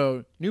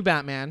 So new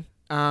Batman.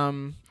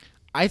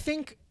 I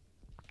think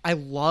I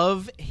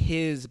love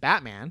his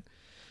Batman,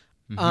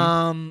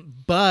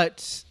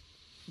 but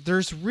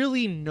there's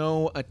really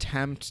no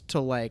attempt to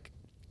like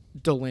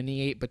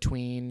delineate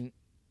between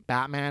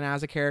Batman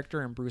as a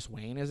character and Bruce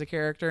Wayne as a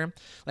character.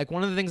 Like,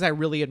 one of the things I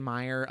really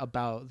admire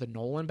about the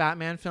Nolan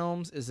Batman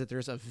films is that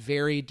there's a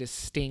very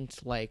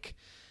distinct, like,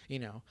 you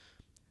know,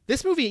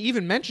 this movie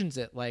even mentions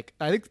it. Like,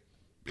 I think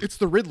it's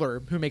the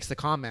Riddler who makes the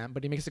comment,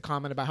 but he makes a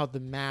comment about how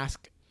the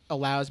mask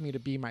allows me to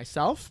be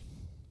myself.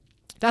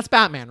 That's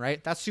Batman,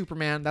 right? That's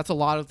Superman. That's a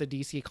lot of the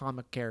DC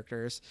comic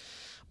characters.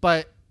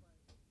 But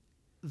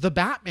the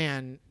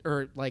Batman,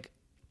 or like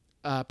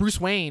Bruce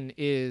Wayne,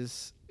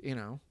 is, you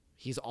know,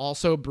 he's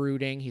also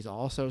brooding. He's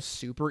also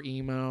super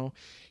emo.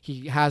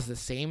 He has the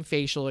same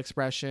facial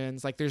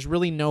expressions. Like, there's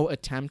really no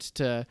attempt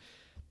to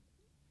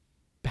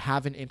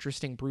have an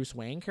interesting Bruce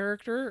Wayne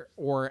character,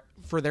 or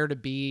for there to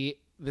be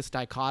this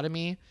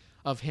dichotomy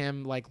of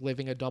him like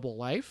living a double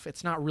life.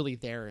 It's not really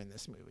there in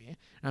this movie. And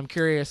I'm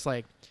curious,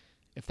 like,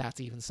 if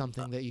that's even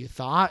something that you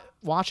thought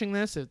watching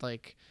this. It,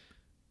 like,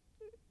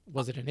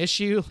 was it an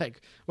issue?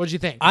 Like, what did you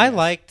think? I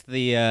liked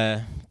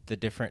the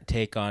different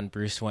take on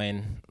Bruce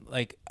Wayne.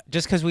 Like,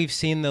 just because we've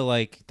seen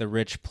the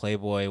rich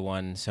playboy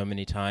one so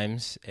many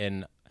times,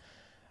 and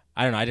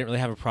I don't know, I didn't really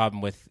have a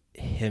problem with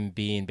him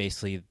being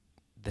basically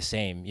the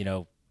same, you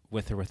know,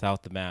 with or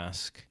without the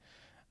mask.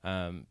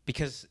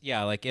 Because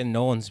yeah, like in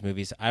Nolan's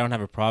movies, I don't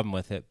have a problem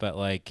with it, but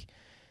like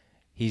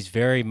he's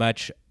very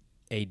much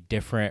a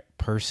different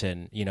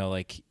person, you know,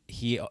 like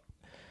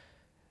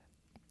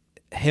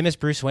him as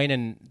Bruce Wayne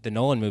in the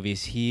Nolan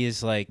movies, he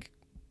is like,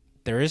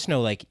 there is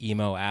no like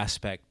emo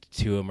aspect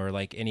to him, or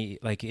like any,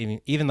 like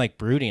even like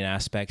brooding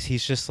aspects.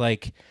 He's just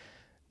like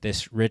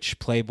this rich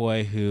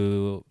playboy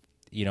who,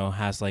 you know,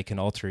 has like an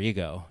alter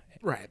ego.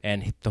 Right.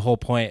 And the whole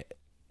point,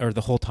 or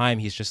the whole time,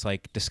 he's just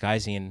like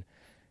disguising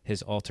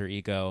his alter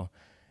ego.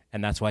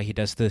 And that's why he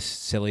does this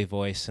silly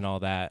voice and all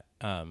that.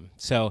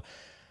 So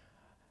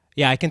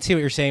yeah, I can see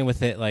what you're saying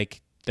with it.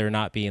 Like, there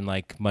not being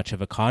like much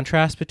of a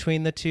contrast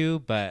between the two,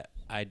 but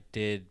I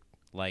did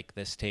like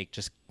this take,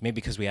 just maybe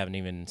because we haven't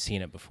even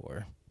seen it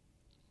before.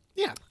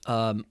 Yeah.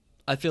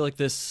 I feel like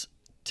this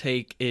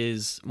take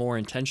is more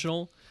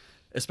intentional,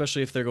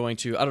 especially if they're going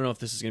to, I don't know if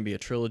this is going to be a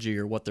trilogy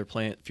or what their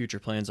future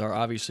plans are.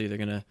 Obviously, they're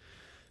going to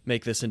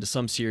make this into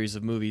some series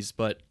of movies,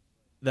 but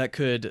that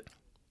could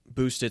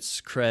boost its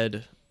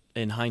cred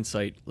in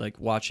hindsight, like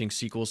watching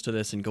sequels to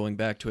this and going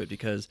back to it,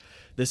 because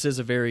this is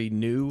a very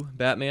new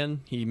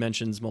Batman. He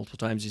mentions multiple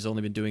times he's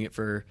only been doing it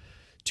for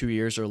 2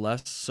 years or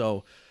less.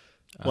 So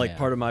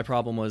part of my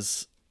problem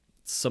was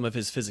some of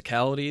his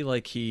physicality.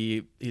 Like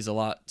he's a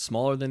lot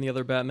smaller than the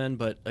other Batmen,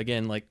 but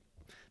again, like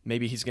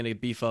maybe he's going to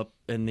beef up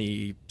in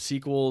the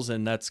sequels,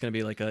 and that's going to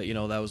be like a, you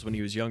know, that was when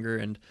he was younger.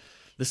 And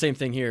the same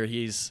thing here.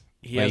 You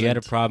had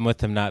a problem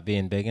with him not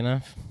being big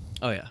enough?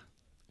 Oh yeah.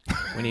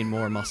 We need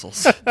more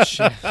muscles.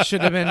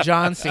 Should have been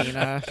John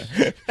Cena.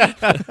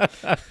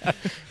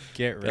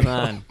 Get rid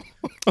Come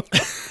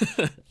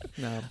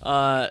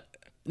on.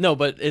 No,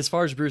 but as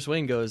far as Bruce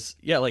Wayne goes,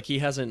 yeah, like he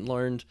hasn't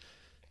learned.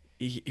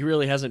 He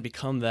really hasn't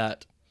become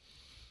that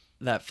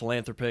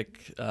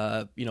philanthropic,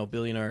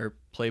 billionaire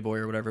playboy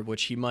or whatever,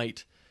 which he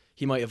might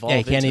evolve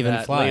he can't into even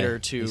that fly. later.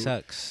 To he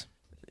sucks.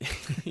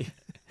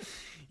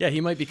 Yeah,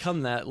 he might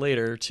become that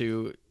later.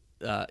 To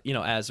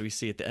as we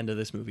see at the end of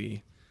this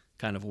movie,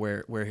 kind of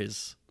where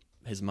his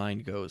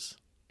mind goes.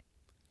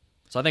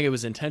 So I think it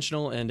was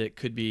intentional, and it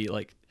could be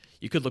like,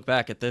 you could look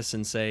back at this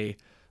and say,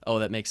 oh,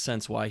 that makes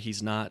sense why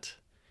he's not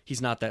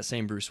that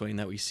same Bruce Wayne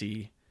that we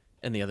see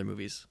in the other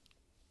movies.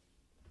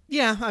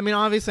 Yeah, I mean,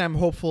 obviously I'm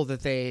hopeful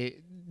that they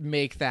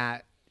make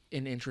that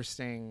an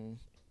interesting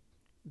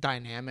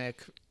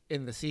dynamic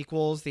in the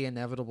sequels, the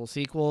inevitable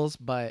sequels,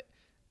 but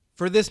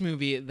for this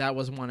movie, that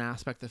was one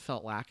aspect that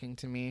felt lacking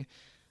to me.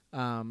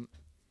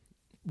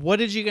 What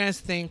did you guys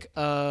think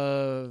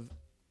of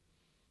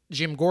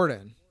Jim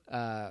Gordon,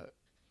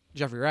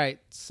 Jeffrey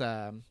Wright's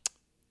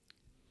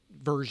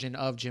version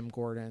of Jim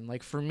Gordon?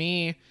 Like, for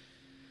me,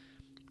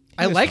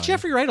 I like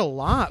Jeffrey Wright a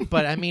lot,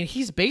 but I mean,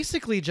 he's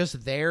basically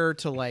just there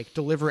to like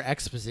deliver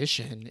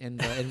exposition in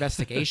the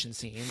investigation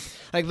scenes.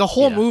 Like the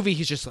whole movie,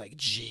 he's just like,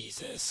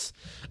 Jesus,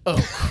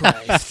 oh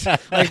Christ.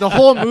 Like the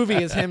whole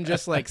movie is him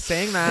just like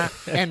saying that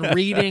and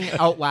reading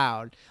out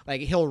loud.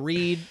 Like he'll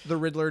read the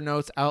Riddler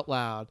notes out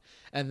loud,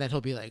 and then he'll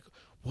be like,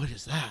 what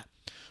is that?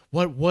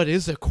 What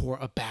is a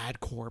bad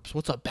corpse?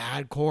 What's a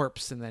bad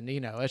corpse? And then,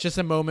 it's just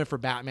a moment for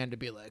Batman to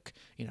be like,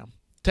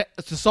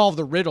 to solve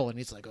the riddle, and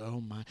he's like,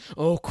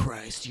 oh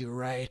Christ, you're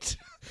right.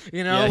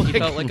 Yeah, he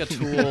felt like a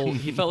tool.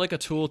 He felt like a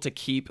tool to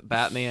keep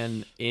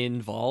Batman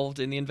involved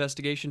in the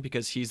investigation,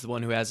 because he's the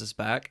one who has his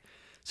back.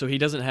 So he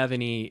doesn't have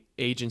any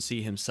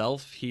agency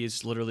himself. He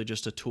is literally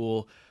just a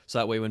tool. So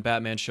that way, when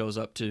Batman shows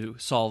up to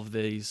solve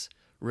these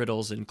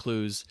riddles and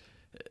clues,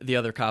 the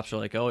other cops are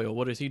like, "Oh,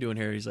 what is he doing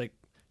here?" He's like,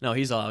 "No,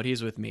 he's out.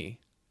 He's with me."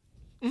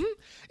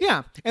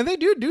 Yeah, and they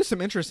do some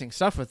interesting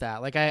stuff with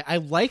that. Like I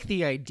like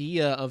the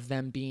idea of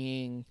them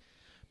being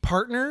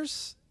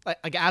partners,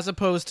 like as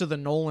opposed to the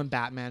Nolan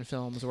Batman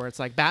films where it's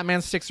like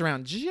Batman sticks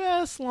around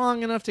just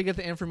long enough to get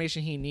the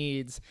information he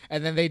needs,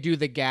 and then they do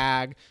the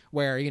gag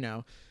where, you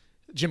know,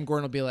 Jim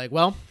Gordon will be like,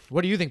 "Well,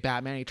 what do you think,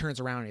 Batman?" And he turns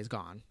around and he's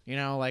gone. You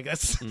know, like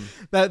that's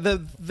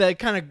that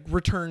kind of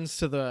returns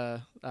to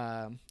the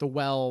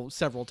well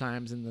several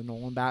times in the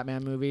Nolan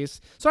Batman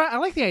movies. So I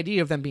like the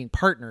idea of them being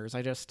partners.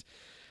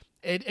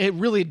 It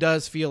really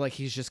does feel like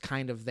he's just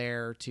kind of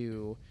there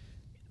to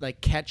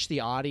like catch the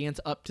audience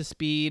up to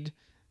speed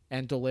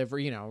and deliver,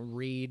 you know,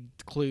 read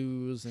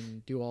clues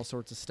and do all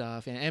sorts of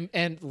stuff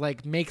and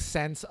like make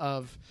sense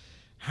of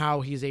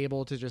how he's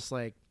able to just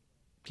like,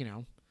 you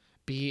know,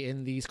 be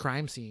in these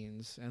crime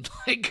scenes and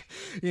like,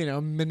 you know,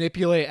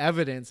 manipulate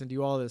evidence and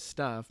do all this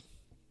stuff.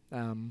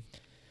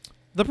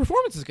 The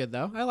performance is good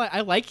though.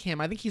 I like him.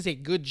 I think he's a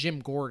good Jim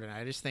Gordon.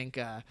 I just think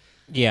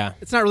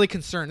it's not really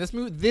concerned.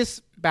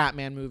 This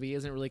Batman movie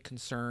isn't really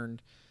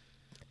concerned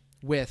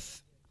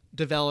with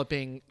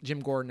developing Jim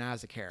Gordon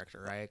as a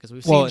character, right? Because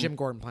we've seen Jim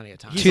Gordon plenty of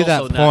times. He's To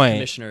that also not point-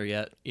 commissioner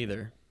yet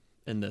either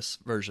in this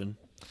version.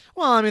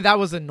 Well, I mean, that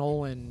was a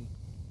Nolan.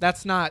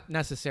 That's not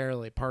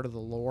necessarily part of the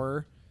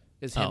lore.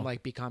 Is him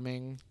like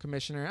becoming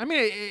commissioner? I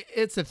mean,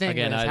 it's a thing.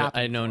 Again, that has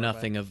happened I know before,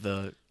 nothing of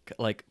the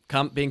like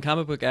being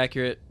comic book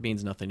accurate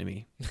means nothing to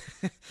me.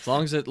 As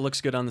long as it looks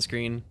good on the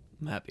screen,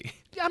 I'm happy.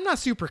 Yeah, I'm not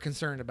super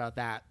concerned about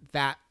that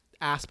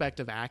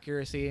aspect of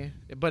accuracy,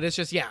 but it's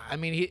just, yeah, I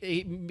mean,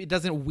 he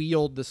doesn't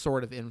wield the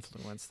sort of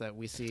influence that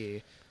we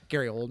see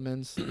Gary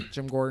Oldman's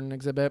Jim Gordon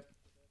exhibit.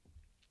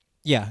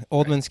 Yeah,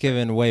 Oldman's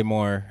given way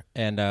more,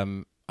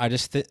 and I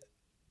just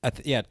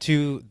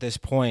to this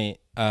point,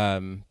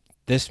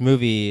 this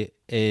movie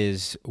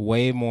is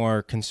way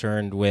more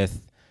concerned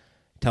with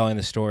telling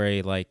the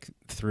story like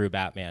through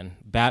Batman.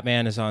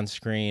 Batman is on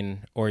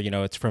screen, or you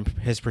know, it's from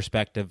his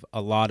perspective.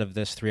 A lot of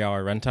this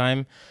 3-hour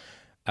runtime.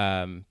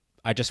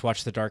 I just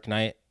watched The Dark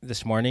Knight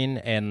this morning,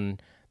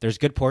 and there's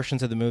good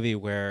portions of the movie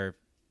where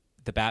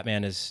the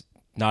Batman is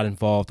not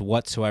involved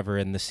whatsoever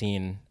in the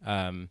scene.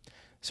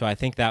 So I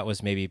think that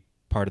was maybe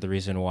part of the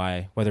reason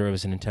why, whether it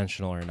was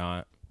intentional or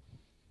not.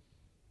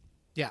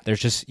 Yeah. There's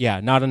just,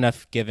 not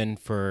enough given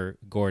for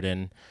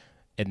Gordon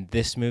in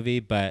this movie,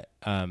 but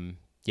to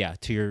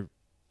your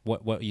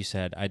what you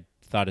said, I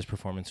thought his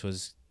performance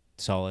was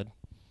solid.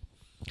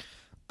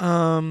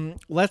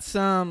 Let's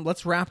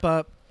wrap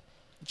up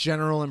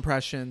general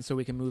impressions so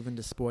we can move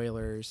into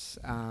spoilers.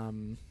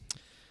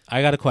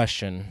 I got a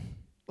question.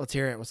 Let's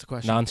hear it. What's the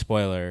question?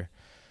 Non-spoiler.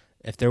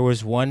 If there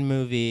was one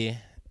movie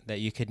that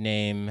you could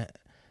name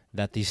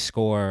that the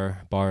score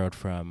borrowed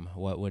from,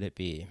 what would it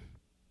be?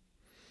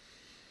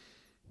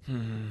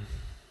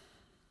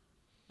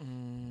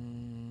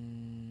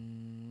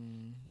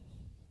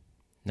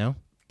 No?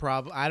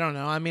 I don't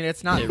know. I mean,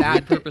 it's not It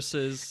that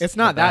repurposes. It's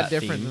not the that Bat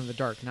different theme. than The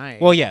Dark Knight.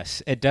 Well,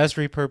 yes, it does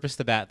repurpose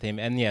the Bat theme,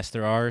 and yes,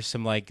 there are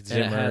some like it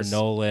Zimmer, has-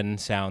 Nolan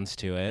sounds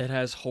to It it.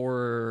 has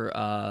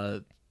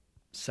horror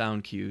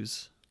sound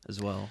cues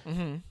as well.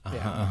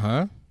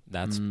 Uh-huh.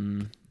 That's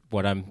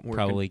what I'm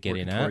probably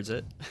getting working at. towards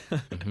it.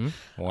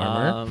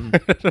 Warmer.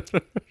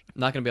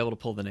 Not gonna be able to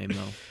pull the name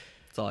though.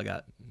 That's all I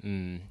got.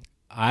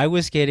 I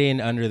was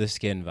getting Under the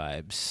Skin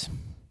vibes.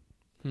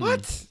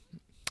 What?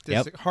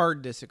 Yep.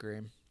 Hard disagree.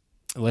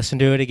 Listen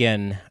to it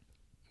again.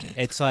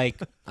 It's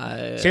like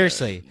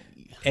seriously,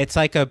 it's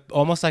like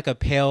almost like a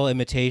pale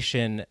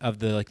imitation of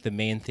the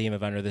main theme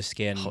of Under the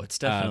Skin. Oh, it's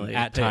definitely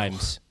at pale.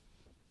 times.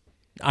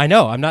 I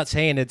know. I'm not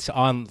saying it's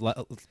on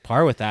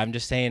par with that. I'm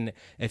just saying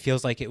it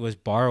feels like it was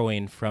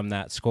borrowing from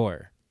that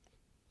score.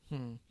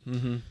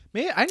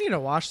 Maybe I need to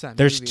watch that.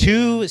 There's movie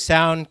two again.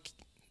 sounds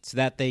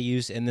that they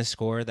use in the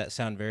score that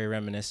sound very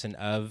reminiscent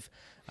of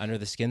Under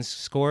the Skin's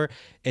score.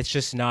 It's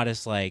just not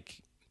as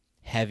like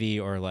heavy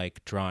or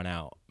like drawn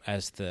out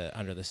as the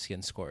Under the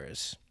Skin score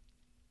is.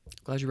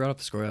 Glad you brought up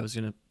the score. I was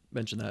gonna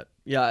mention that.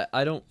 Yeah,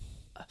 I don't.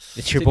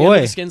 It's your The Under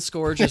boy. the Skin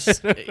score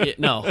just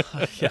no.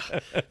 Yeah,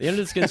 the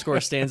Under the Skin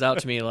score stands out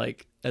to me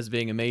like as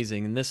being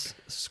amazing, and this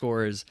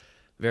score is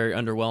very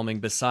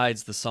underwhelming.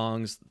 Besides the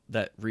songs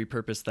that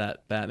repurpose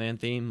that Batman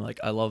theme,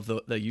 like I love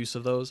the use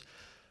of those.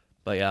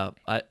 But yeah,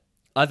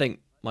 I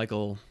think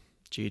Michael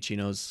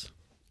Giacchino's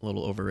a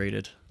little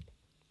overrated.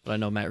 But I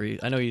know Matt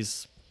Reeves. I know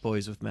he's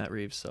boys with Matt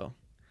Reeves, so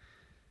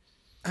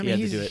I he mean,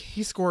 had to do it.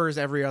 he scores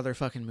every other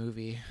fucking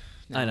movie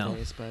I know.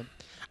 nowadays, but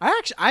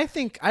I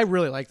think I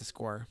really like the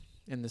score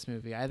in this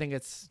movie. I think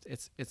it's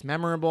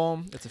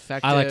memorable. It's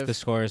effective. I like the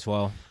score as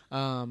well.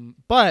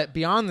 But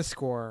beyond the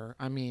score,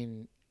 I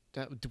mean,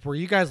 were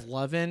you guys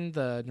loving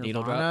the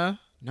Needle Nirvana?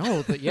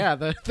 No,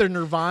 the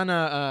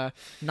Nirvana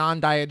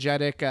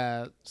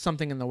non-diegetic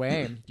something in the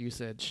way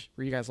usage.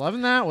 Were you guys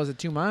loving that? Was it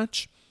too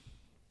much?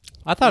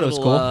 I thought it was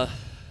cool.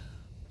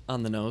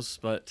 On the nose,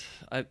 but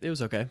it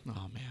was okay.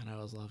 Oh man, I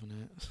was loving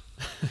it.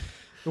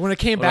 When it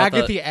came What about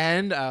back at the- the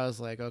end, I was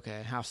like,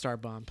 okay, half star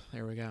bump.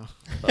 There we go.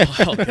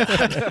 Oh,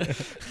 God.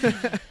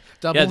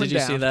 Doubling Yeah, did you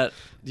down. see that?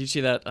 Did you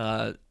see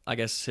that? I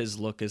guess his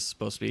look is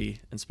supposed to be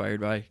inspired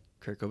by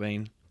Kurt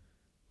Cobain.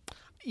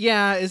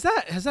 Yeah, has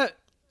that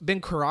been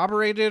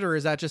corroborated, or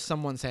is that just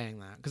someone saying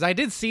that? Because I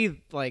did see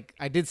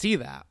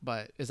that,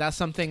 but is that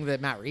something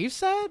that Matt Reeves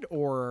said,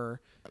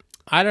 or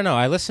I don't know.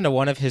 I listened to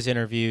one of his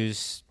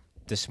interviews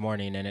this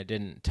morning, and it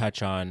didn't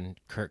touch on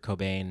Kurt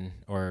Cobain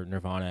or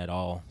Nirvana at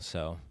all.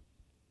 So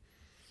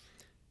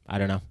I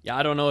don't know. Yeah,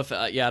 I don't know if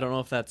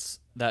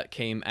that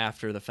came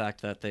after the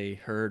fact that they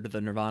heard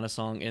the Nirvana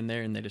song in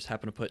there and they just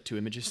happened to put two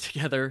images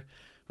together.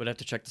 Would have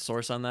to check the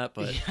source on that,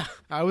 but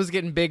I was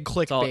getting big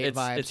clickbait it's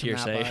vibes it's from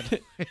that,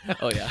 hearsay. bud.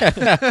 Oh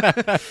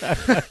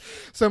yeah.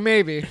 So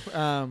maybe,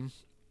 but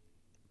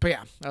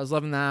yeah, I was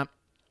loving that.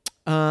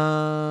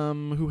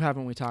 Who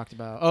haven't we talked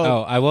about?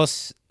 Oh, I will.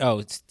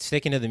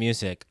 Sticking to the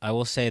music, I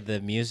will say the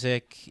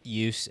music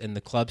use in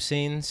the club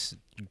scenes,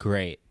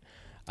 great.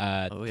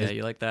 Oh yeah,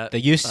 you like that? The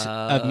use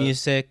of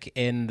music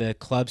in the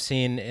club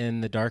scene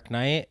in The Dark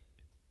Knight,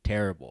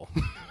 terrible.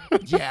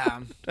 yeah,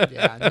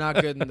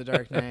 not good in The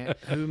Dark Knight.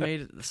 Who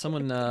made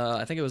someone?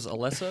 I think it was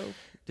Alesso.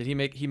 Did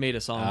he made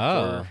a song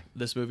Oh. for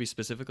this movie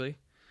specifically?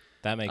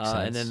 That makes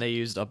sense. And then they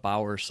used a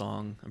Bauer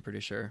song. I'm pretty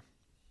sure.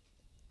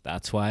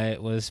 That's why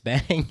it was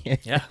banging.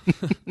 Yeah,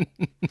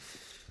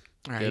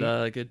 All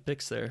right, good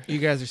picks there. you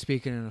guys are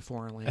speaking in a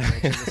foreign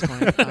language at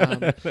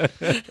this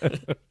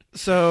point.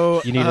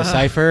 So You need a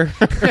cipher.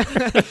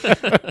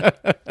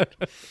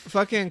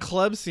 fucking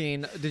club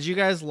scene. Did you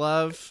guys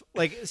love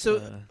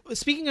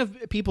speaking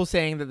of people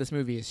saying that this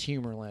movie is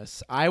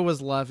humorless, I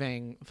was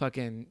loving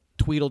fucking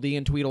Tweedledee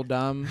and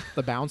Tweedledum,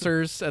 the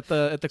bouncers at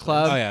the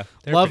club. Oh, yeah.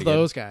 They're Love pretty good.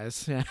 those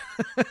guys. Yeah.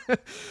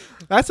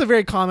 That's a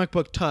very comic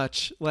book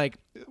touch. Like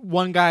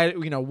one guy,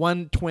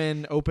 one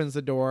twin opens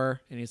the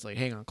door and he's like,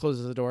 hang on,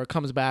 closes the door,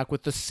 comes back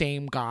with the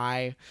same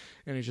guy,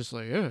 and he's just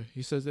like, yeah,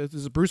 he says this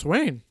is Bruce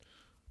Wayne.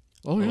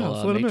 Oh yeah,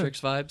 let's let him in. Matrix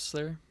vibes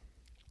there.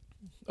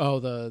 Oh,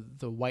 the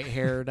white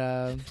haired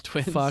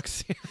Twins.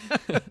 fucks.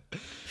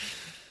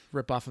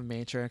 Rip off of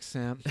Matrix.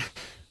 Yeah.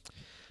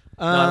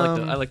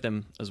 No, I like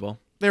them as well.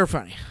 They were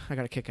funny. I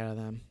got a kick out of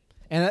them.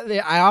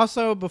 And I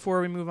also, before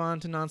we move on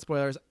to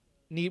non-spoilers,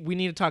 we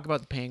need to talk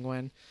about the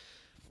Penguin.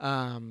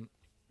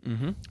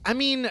 Mm-hmm. I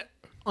mean,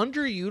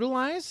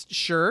 underutilized,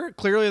 sure.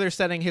 Clearly, they're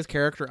setting his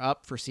character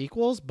up for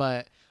sequels,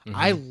 but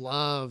I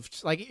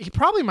loved,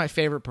 probably my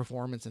favorite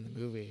performance in the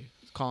movie,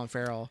 Colin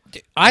Farrell.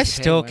 I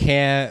still Penguin.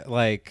 can't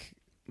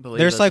Believe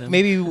There's that's him.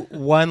 maybe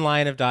one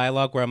line of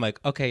dialogue where I'm like,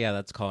 okay, yeah,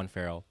 that's Colin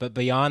Farrell. But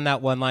beyond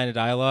that one line of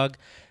dialogue,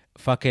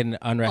 fucking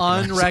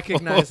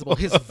Unrecognizable.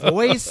 His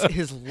voice,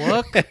 his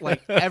look,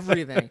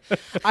 everything.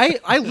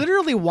 I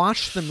literally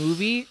watched the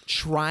movie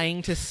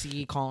trying to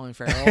see Colin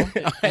Farrell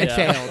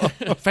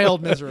and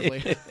failed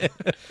miserably.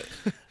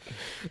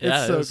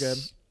 Yeah, so good.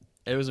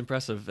 It was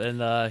impressive,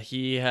 and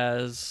he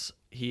is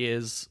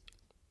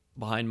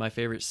behind my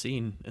favorite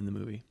scene in the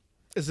movie.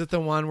 Is it the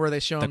one where they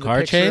show him the car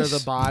picture chase? of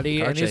the body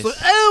Car and he's chase. like,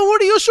 "Oh, what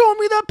are you showing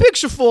me that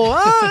picture for?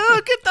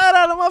 Get that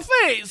out of my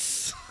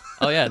face!"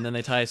 Oh yeah, and then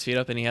they tie his feet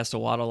up, and he has to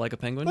waddle like a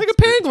penguin. Like a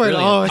penguin.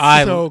 brilliant. Oh, it's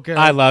I, so good.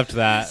 I loved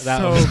that. That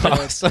So was good.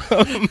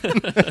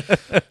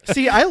 awesome.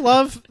 See, I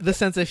love the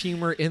sense of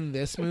humor in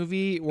this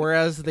movie,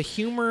 whereas the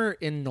humor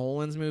in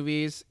Nolan's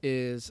movies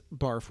is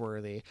barf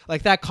worthy.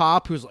 Like that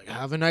cop who's like,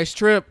 "Have a nice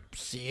trip.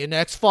 See you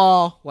next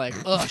fall." Like,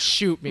 ugh,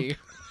 shoot me.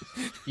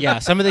 Yeah,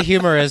 some of the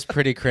humor is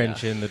pretty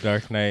cringe in The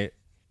Dark Knight.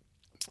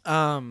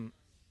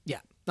 Yeah,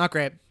 not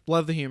great.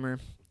 Love the humor.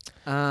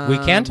 We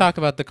can talk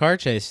about the car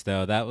chase,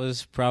 though. That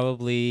was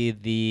probably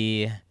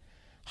the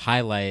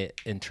highlight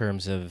in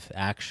terms of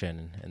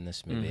action in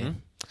this movie.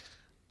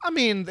 I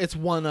mean, it's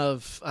one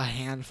of a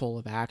handful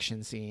of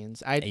action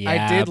scenes. I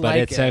Yeah, did but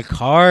like it's it. a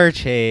car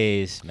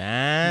chase,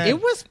 man.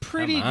 It was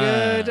pretty Come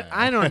good. on.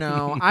 I don't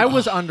know. I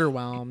was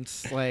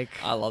underwhelmed. Like,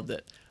 I loved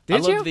it. Did I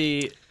love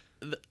you?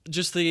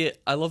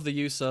 I love the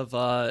use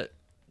of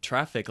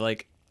traffic.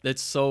 Like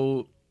it's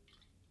so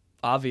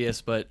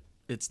obvious, but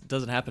it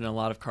doesn't happen in a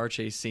lot of car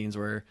chase scenes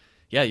where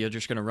you're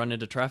just gonna run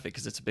into traffic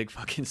because it's a big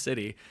fucking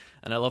city.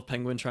 And I love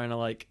Penguin trying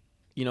to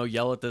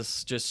yell at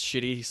this just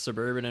shitty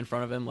suburban in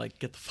front of him, like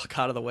get the fuck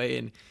out of the way,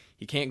 and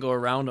he can't go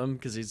around him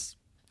because he's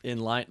in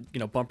line,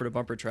 bumper to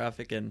bumper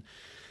traffic. And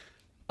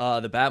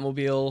the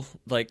Batmobile,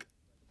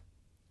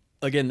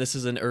 again, this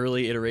is an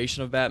early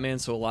iteration of Batman,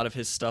 so a lot of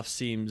his stuff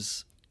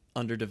seems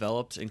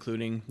underdeveloped,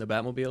 including the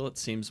Batmobile. It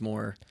seems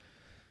more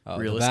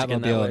realistic the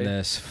in that Batmobile way. in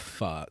this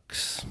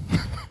fucks.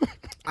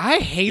 I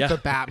hate Yeah. the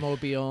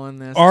Batmobile in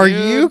this. Are dude.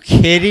 you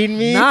kidding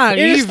me? Not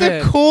It is even.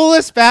 the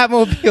coolest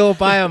Batmobile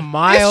by a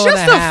mile It's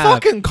just and a a half.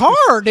 fucking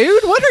car,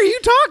 dude. What are you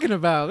talking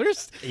about?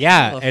 There's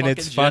Yeah, A and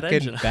it's fucking jet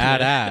fucking engine.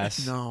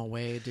 badass. no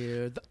way,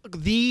 dude.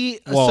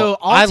 Well, So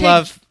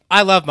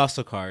I love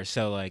muscle cars,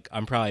 so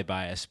I'm probably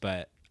biased,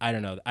 but I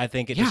don't know. I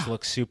think it just Yeah.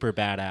 looks super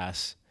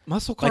badass.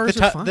 muscle Like cars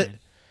the are tu- fine.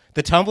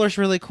 The Tumbler's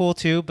really cool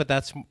too, but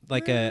that's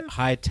like a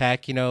high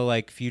tech,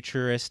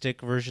 futuristic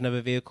version of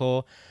a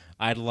vehicle.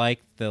 I'd like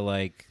the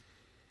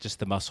just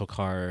the muscle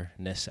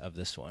car-ness of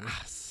this one.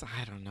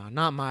 I don't know.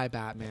 Not my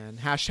Batman.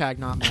 Hashtag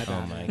not my Oh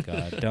Batman. my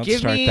god! Don't Give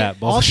start me, that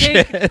I'll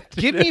bullshit.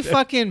 give me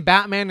fucking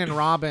Batman and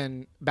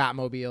Robin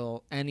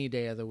Batmobile any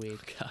day of the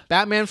week.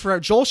 Batman for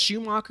Joel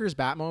Schumacher's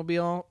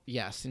Batmobile,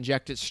 yes,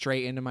 inject it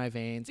straight into my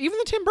veins. Even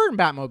the Tim Burton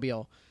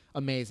Batmobile,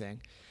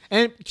 amazing.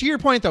 And to your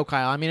point though,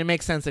 Kyle, I mean, it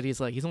makes sense that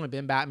he's only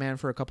been Batman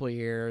for a couple of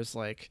years,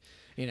 like.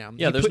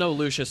 Yeah, there's no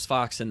Lucius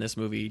Fox in this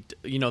movie.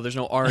 There's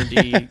no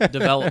R&D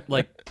develop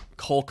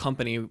whole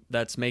company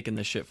that's making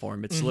this shit for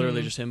him. It's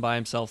literally just him by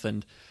himself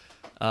and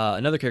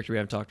another character we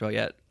haven't talked about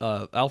yet,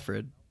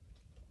 Alfred.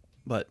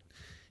 But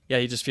yeah,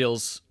 it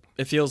feels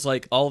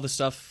like all the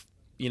stuff.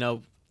 A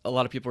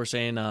lot of people are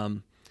saying,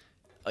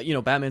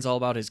 Batman's all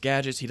about his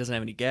gadgets. He doesn't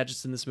have any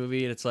gadgets in this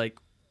movie, and it's like,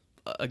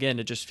 again,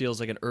 it just feels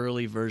like an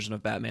early version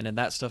of Batman, and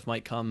that stuff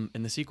might come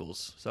in the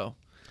sequels. So,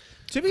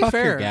 to be Fuck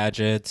fair, your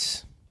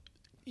gadgets.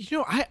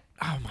 Oh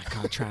my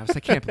God, Travis, I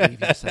can't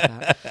believe you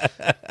said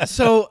that.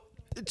 So,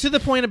 to the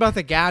point about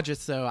the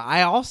gadgets, though,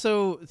 I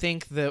also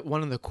think that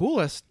one of the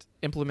coolest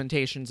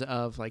implementations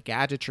of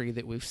gadgetry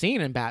that we've seen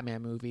in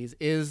Batman movies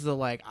is the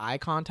eye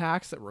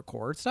contacts that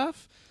record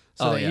stuff.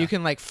 So that you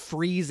can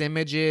freeze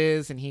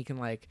images, and he can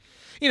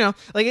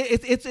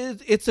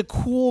it's a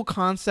cool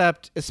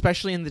concept,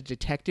 especially in the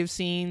detective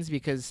scenes,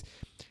 because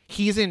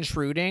he's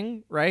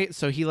intruding, right?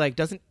 So he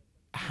doesn't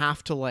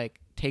have to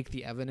take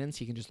the evidence.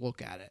 He can just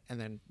look at it and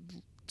then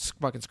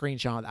fucking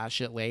screenshot that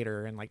shit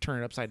later and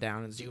turn it upside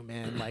down and zoom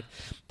in.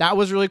 That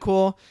was really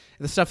cool.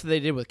 The stuff that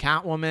they did with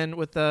Catwoman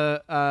with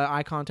the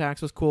eye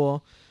contacts was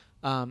cool.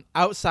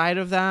 Outside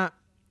of that,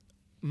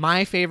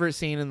 my favorite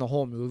scene in the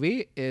whole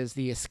movie is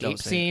the escape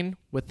scene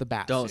with the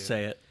bat Don't suit.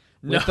 say it.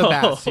 With the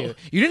bat suit.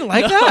 You didn't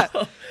like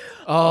that?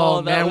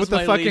 Oh, that man, was with the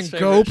my fucking least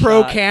favorite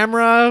GoPro shot.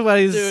 camera.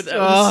 Dude, that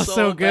was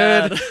so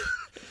good. bad.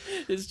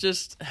 His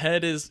just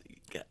head is.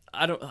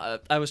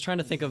 I was trying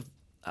to think of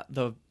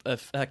the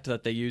effect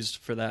that they used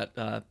for that,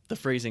 the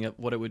phrasing of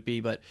what it would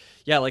be, but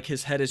yeah,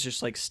 his head is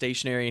just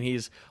stationary, and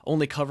he's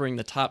only covering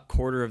the top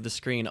quarter of the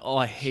screen. Oh,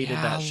 I hated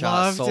that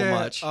shot so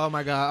much. Oh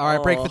my God! All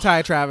right, break the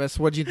tie, Travis.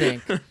 What'd you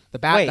think? The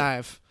bat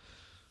dive.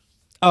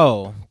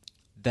 Oh,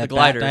 the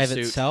glider bat dive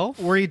suit. itself?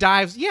 Where he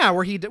dives,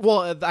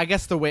 well, I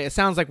guess the way it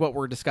sounds like what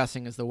we're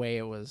discussing is the way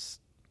it was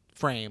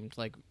framed,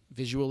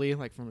 visually,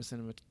 from a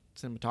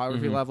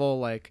cinematography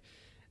level,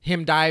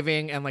 him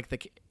diving and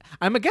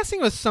I'm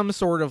guessing it was some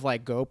sort of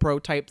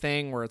GoPro type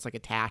thing where it's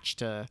attached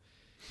to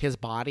his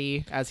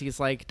body as he's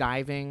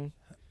diving.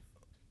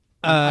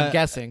 I'm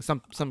guessing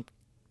some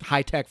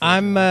high tech.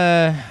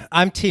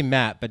 I'm Team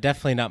Matt, but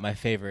definitely not my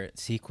favorite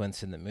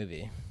sequence in the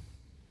movie.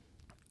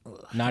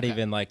 Not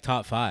even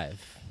top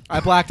 5. I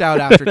blacked out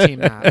after Team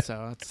Matt,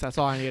 so that's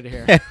all I needed to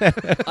hear.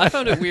 I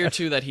found it weird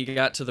too that he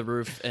got to the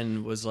roof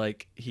and was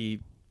he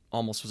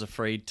almost was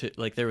afraid to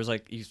there was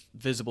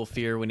visible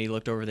fear when he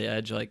looked over the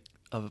edge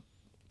of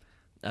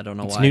I don't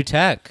know It's why. new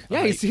tech.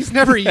 Yeah, he's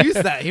never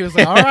used that. He was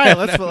all right,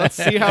 let's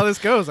see how this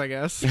goes, I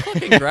guess. He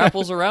fucking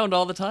grapples around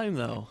all the time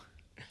though.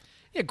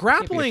 Yeah, Can't be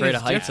grappling afraid is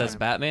of heights different. as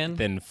Batman.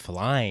 Then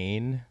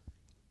flying.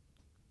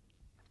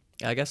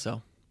 Yeah, I guess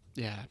so.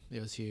 Yeah,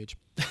 it was huge.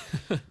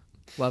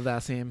 Love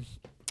that scene.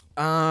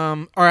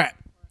 All right,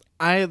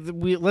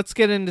 let's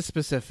get into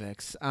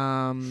specifics.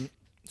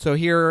 So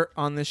here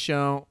on this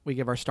show, we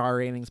give our star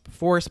ratings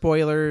before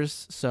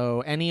spoilers.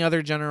 So any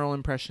other general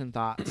impression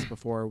thoughts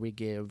before we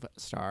give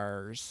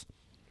stars?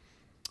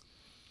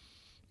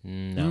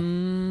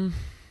 No.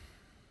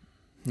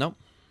 Nope.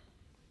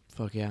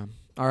 Fuck yeah.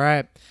 All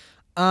right.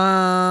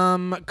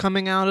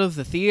 Coming out of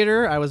the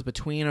theater, I was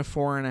between a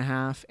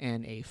 4.5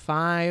 and a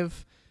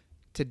 5.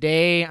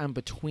 Today, I'm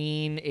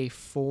between a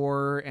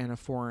 4 and a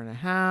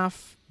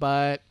 4.5,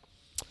 but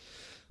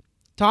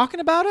talking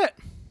about it,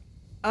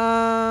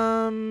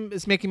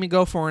 it's making me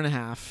go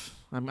 4.5.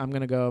 I'm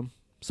gonna go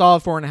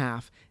solid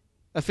 4.5.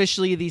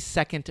 Officially, the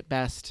second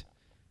best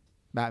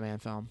Batman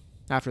film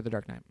after The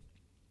Dark Knight.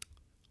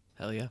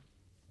 Hell yeah.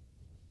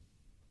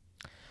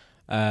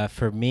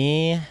 For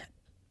me,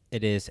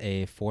 it is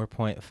a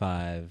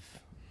 4.5.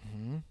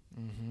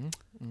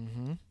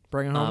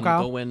 Bring it home, I'm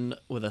Kyle. going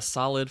with a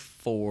solid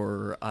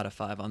 4 out of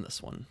 5 on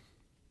this one.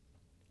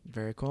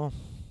 Very cool.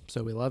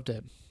 So we loved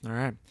it. All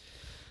right.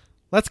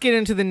 Let's get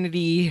into the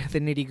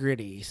nitty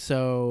gritty.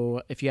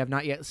 So if you have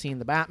not yet seen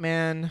The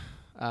Batman,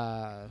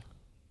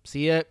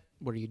 see it.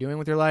 What are you doing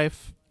with your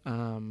life?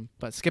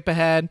 But skip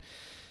ahead.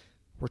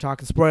 We're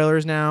talking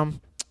spoilers now.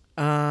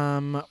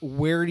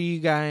 Where do you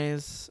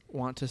guys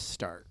want to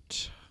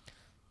start?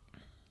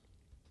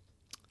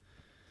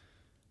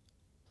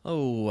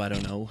 Oh, I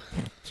don't know.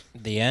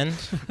 The end?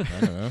 I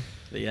don't know.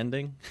 The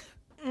ending?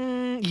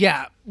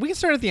 Yeah, we can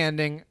start at the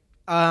ending.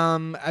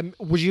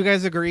 Would you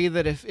guys agree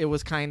that if it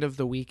was kind of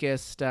the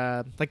weakest,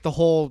 the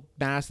whole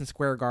Madison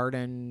Square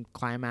Garden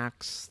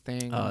climax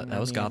thing?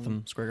 That was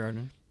Gotham Square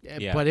Garden.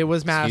 Yeah. But it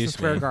was Madison Excuse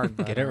Square me. Garden.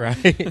 Get it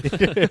right.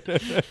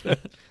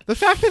 The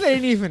fact that they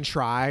didn't even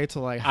try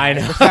to I hide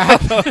know.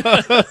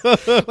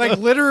 the fact,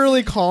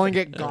 literally calling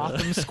it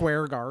Gotham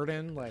Square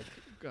Garden,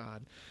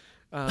 God.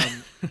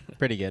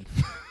 Pretty good.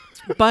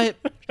 But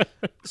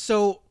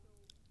so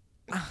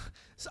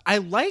I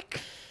like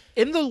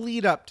in the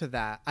lead up to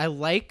that, I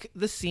like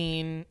the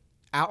scene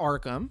at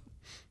Arkham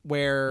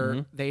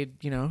where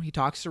he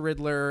talks to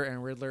Riddler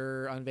and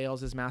Riddler unveils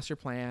his master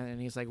plan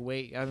and he's like,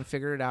 wait, I haven't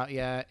figured it out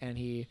yet. And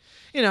he,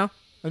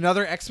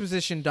 another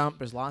exposition dump.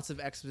 There's lots of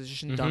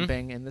exposition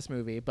dumping in this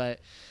movie, but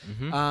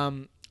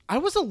I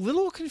was a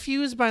little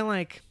confused by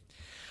like,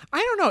 I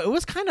don't know. It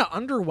was kind of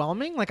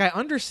underwhelming. Like I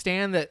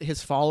understand that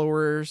his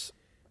followers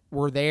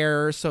were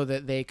there so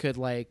that they could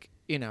like,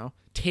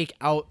 take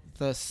out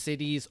the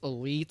city's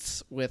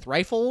elites with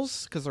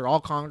rifles because they're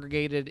all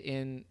congregated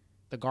in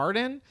the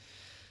garden.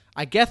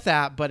 I get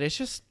that, but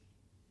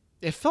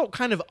it felt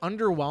kind of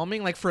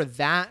underwhelming. Like for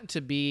that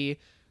to be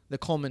the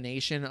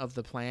culmination of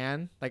the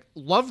plan, like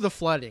love the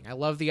flooding. I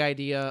love the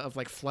idea of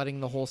like flooding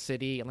the whole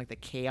city and like the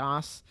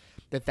chaos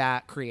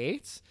that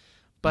creates.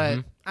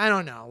 But I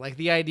don't know, like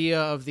the idea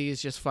of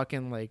these just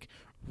fucking like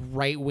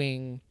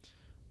right-wing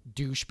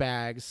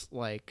douchebags,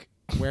 like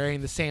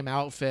wearing the same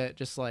outfit,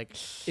 just like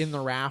in the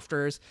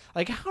rafters.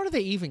 Like, how do they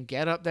even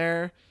get up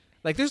there?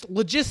 Like, there's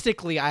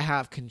logistically, I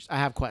have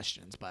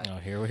questions. But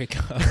here we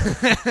go.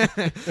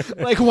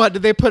 Like, what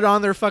did they put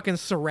on their fucking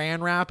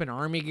Saran wrap and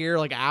army gear?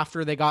 Like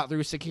after they got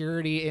through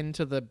security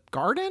into the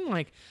garden,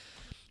 like.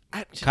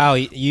 Kyle,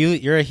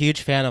 you're a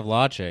huge fan of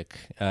logic.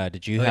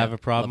 Did you have a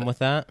problem with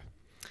that?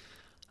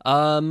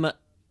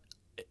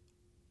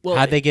 Well,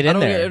 how'd they get in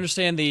there? I don't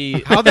understand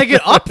how'd they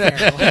get up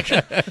there? Like,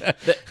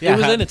 it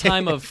was in a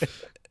time of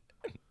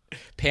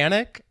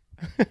panic,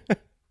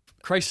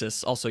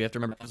 crisis. Also, you have to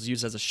remember it was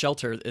used as a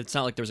shelter. It's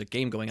not like there was a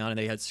game going on and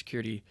they had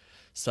security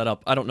set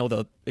up. I don't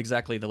know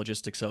exactly the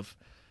logistics of,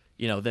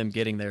 them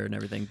getting there and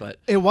everything, but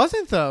it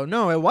wasn't though.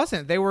 No, it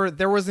wasn't. There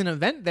was an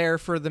event there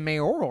for the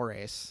mayoral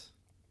race.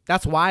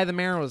 That's why the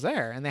mayor was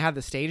there, and they had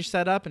the stage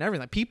set up and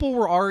everything. People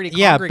were already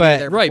congregated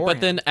there right. beforehand.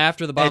 But then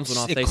after the bombs went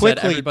off, they quickly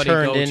said everybody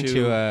turned go into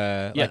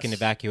to like an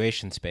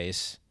evacuation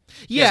space.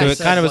 Yeah, so it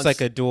kind of was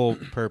like a dual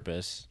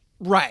purpose.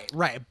 Right.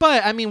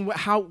 But I mean,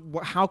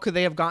 how could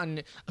they have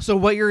gotten? So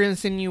what you're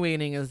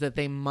insinuating is that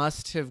they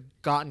must have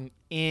gotten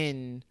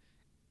in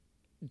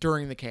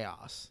during the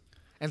chaos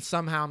and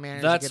somehow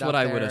managed. That's to get what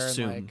up I there would and,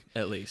 assume, like,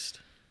 at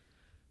least.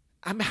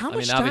 I mean,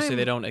 obviously time,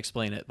 they don't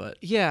explain it, but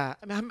yeah.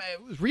 I mean,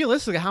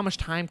 realistically, how much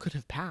time could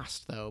have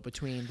passed though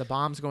between the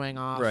bombs going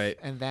off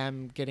and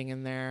them getting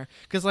in there?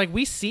 Because like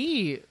we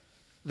see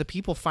the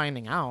people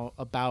finding out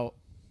about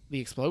the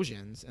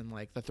explosions and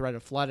like the threat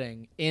of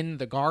flooding in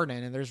the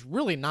garden, and there's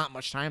really not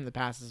much time that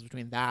passes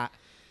between that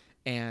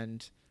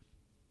and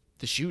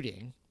the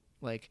shooting.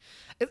 Like,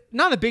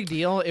 not a big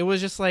deal. It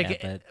was just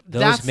like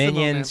those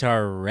minions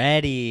are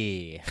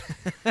ready,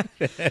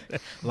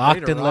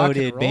 locked and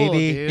loaded,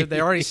 baby. Dude.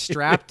 They're already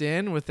strapped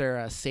in with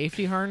their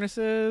safety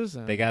harnesses.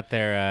 And they got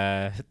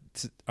their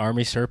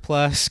army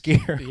surplus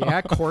gear.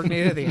 Yeah,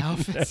 coordinated the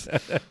outfits.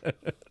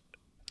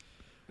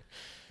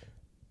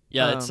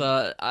 Yeah, it's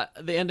the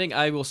ending.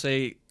 I will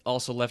say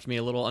also left me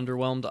a little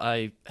underwhelmed.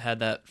 I had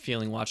that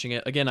feeling watching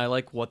it. Again, I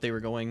like what they were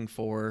going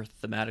for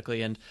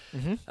thematically, and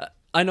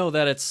I know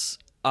that it's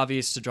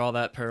obvious to draw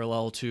that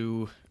parallel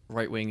to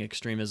right-wing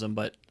extremism,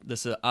 but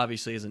this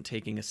obviously isn't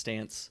taking a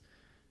stance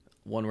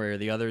one way or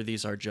the other.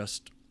 These are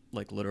just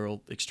like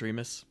literal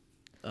extremists.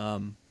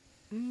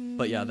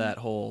 But yeah, that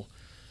whole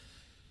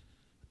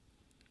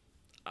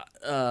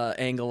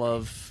angle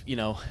of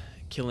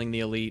killing the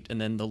elite and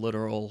then the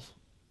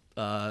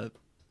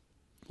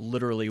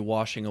literally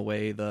washing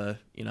away that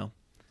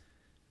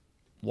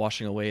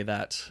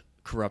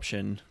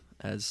corruption,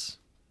 as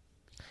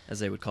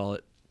they would call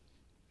it.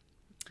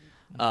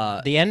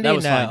 The ending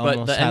was fine, but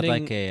almost the had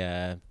ending, like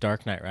a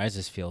Dark Knight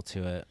Rises feel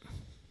to it,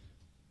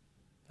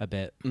 a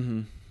bit.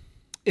 Mm-hmm.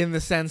 In the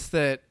sense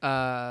that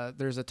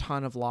there's a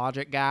ton of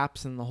logic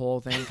gaps and the whole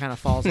thing kind of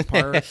falls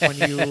apart when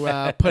you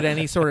put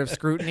any sort of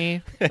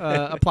scrutiny,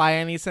 apply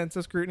any sense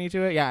of scrutiny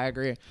to it. Yeah, I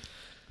agree.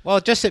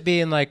 Well, just it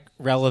being like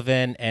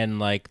relevant and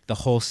like the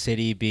whole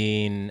city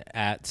being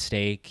at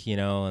stake,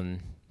 and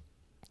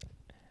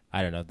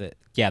I don't know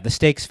the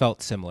stakes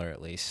felt similar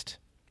at least.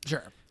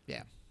 Sure.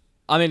 Yeah.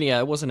 I mean, yeah,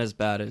 it wasn't as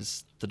bad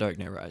as The Dark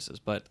Knight Rises,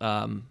 but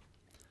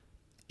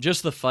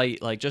just the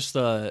fight, like just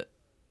the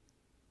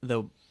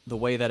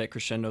way that it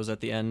crescendos at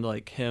the end,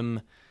 like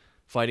him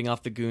fighting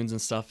off the goons and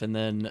stuff, and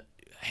then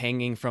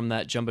hanging from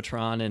that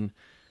jumbotron and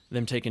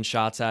them taking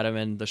shots at him,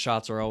 and the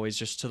shots are always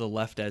just to the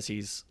left as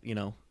he's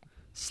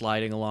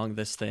sliding along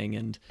this thing,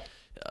 and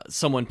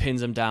someone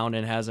pins him down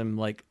and has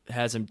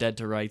him dead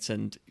to rights,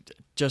 and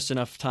just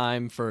enough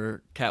time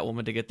for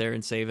Catwoman to get there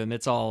and save him.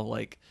 It's all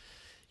like.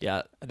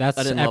 Yeah, that's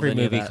every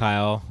movie,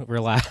 Kyle.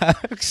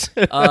 Relax.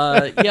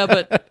 Yeah,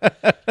 but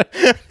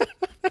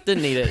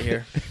didn't need it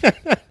here.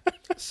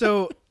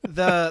 So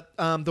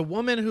the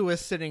woman who was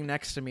sitting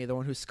next to me, the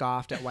one who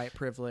scoffed at white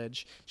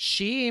privilege,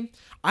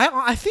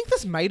 I think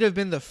this might have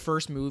been the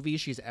first movie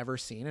she's ever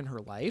seen in her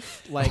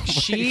life. Like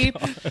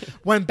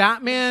when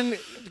Batman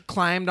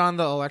climbed on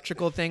the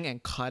electrical thing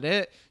and cut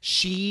it,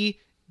 she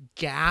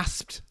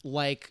gasped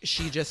like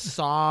she just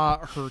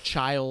saw her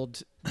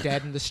child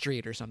dead in the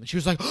street or something. She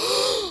was like,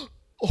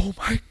 oh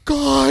my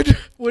God.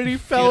 When he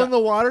fell Dude, in the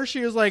water,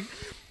 she was like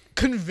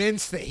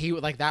convinced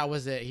that that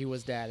was it. He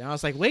was dead. And I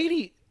was like,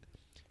 lady,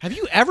 have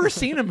you ever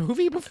seen a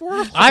movie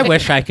before? I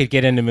wish I could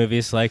get into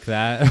movies like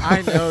that.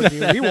 I know,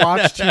 dude. We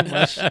watched too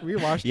much. We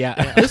watched.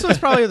 Yeah. This was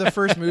probably the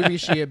first movie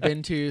she had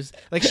been to.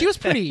 Like, she was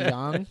pretty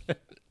young.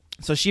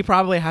 So she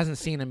probably hasn't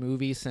seen a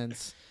movie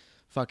since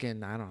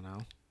fucking, I don't know,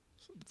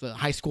 the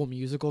High School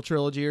Musical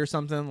trilogy or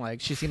something. Like,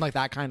 she seemed like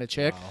that kind of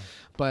chick. Wow.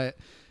 But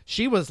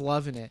she was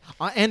loving it.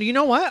 And you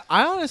know what?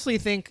 I honestly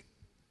think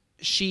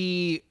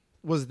she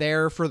was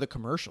there for the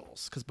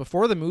commercials. Because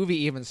before the movie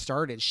even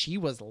started, she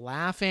was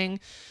laughing.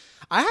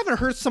 I haven't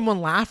heard someone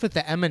laugh at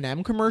the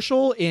M&M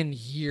commercial in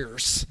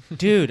years.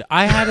 Dude,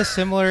 I had a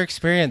similar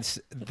experience.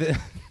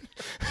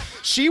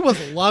 She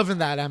was loving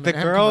that M&M The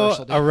girl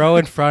commercial. Dude. a row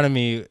in front of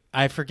me,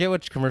 I forget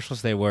which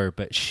commercials they were,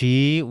 but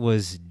she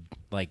was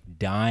like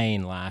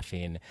dying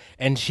laughing.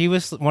 And she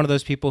was one of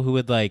those people who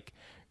would like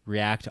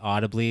react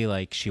audibly,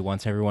 like she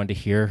wants everyone to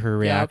hear her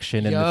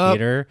reaction in the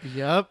theater.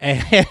 Yep.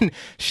 And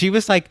she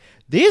was like,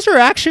 these are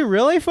actually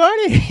really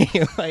funny.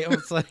 Like, I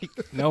was like,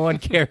 no one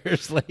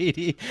cares,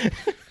 lady.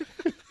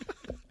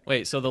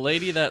 Wait, so the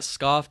lady that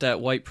scoffed at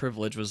white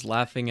privilege was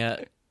laughing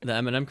at the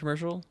M&M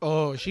commercial?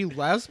 Oh,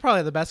 that's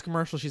probably the best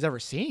commercial she's ever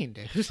seen,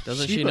 dude.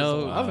 Doesn't she she was know?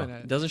 loving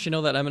it. Doesn't she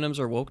know that M&Ms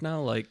are woke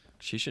now? Like,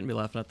 she shouldn't be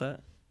laughing at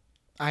that.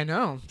 I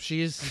know.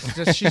 She's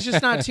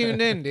just not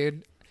tuned in,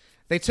 dude.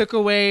 They took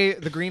away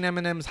the green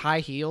M&M's high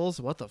heels.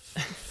 What the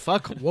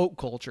fuck, woke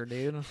culture,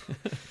 dude.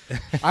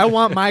 I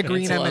want my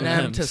green Cancel M&M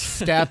M&Ms. to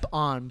step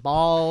on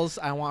balls.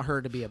 I want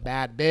her to be a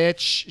bad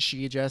bitch.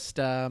 She just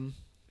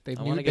they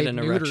I want to get an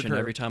erection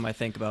every time I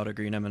think about a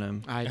green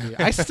M&M. I do.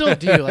 I still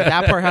do. Like,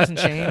 that part hasn't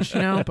changed,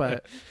 you know.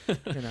 But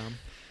you know,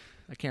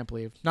 I can't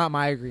believe not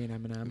my green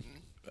M&M.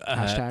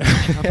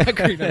 Hashtag not my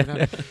green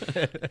M&M.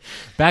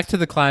 Back to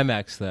the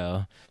climax,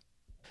 though.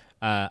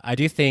 I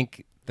do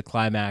think the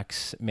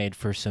climax made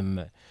for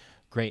some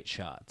great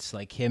shots.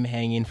 Like him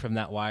hanging from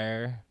that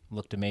wire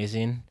looked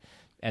amazing.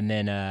 And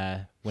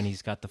then when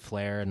he's got the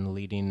flare and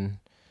leading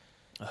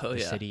the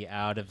city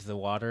out of the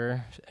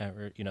water,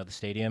 or, you know, the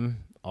stadium,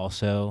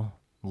 also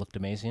looked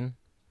amazing.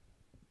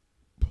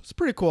 It's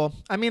pretty cool.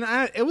 I mean,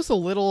 it was a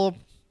little,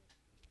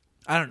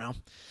 I don't know.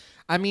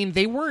 I mean,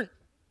 they weren't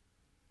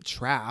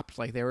trapped.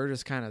 Like, they were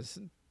just kind of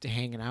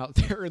hanging out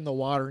there in the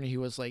water, and he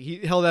was like, he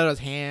held out his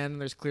hand,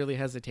 and there's clearly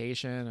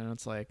hesitation, and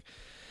it's like,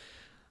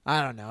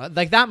 I don't know.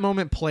 Like, that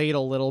moment played a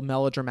little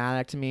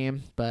melodramatic to me,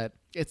 but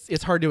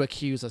it's hard to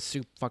accuse a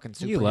fucking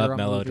superhero You love movie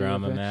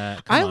melodrama, of it.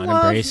 Matt. Come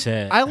on, embrace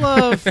it. I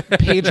love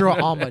Pedro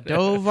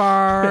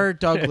Almodovar,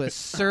 Douglas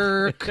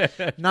Sirk,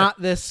 not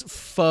this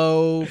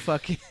faux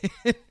fucking.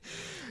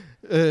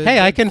 Hey,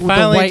 I can with the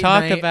finally White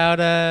talk Knight.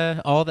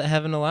 about All That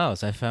Heaven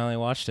Allows. I finally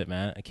watched it,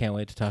 Matt. I can't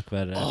wait to talk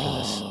about it after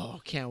this. Oh,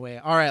 can't wait!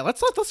 All right,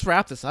 let's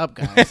wrap this up,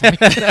 guys.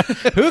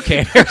 Who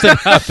cares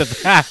about the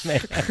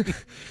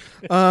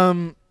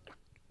Batman?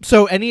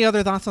 So, any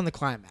other thoughts on the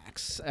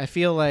climax? I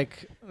feel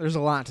like there's a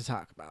lot to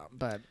talk about,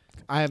 but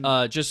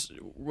I'm Just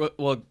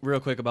real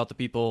quick about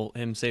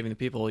him saving the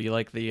people. You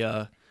like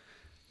the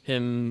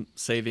him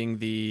saving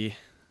the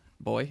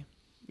boy?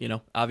 You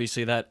know,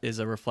 obviously that is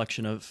a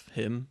reflection of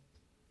him.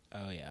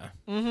 Oh, yeah.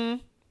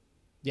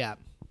 yeah,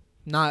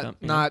 not Yeah.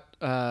 not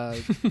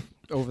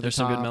over the There's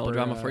top. some good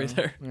melodrama or, for you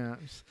there. Yeah,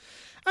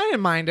 I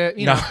didn't mind it.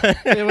 You No. know,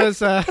 it was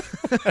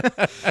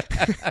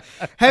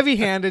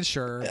heavy-handed,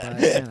 sure,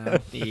 but you know.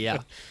 Yeah,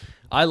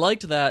 I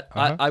liked that.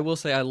 Uh-huh. I will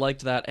say I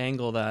liked that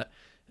angle that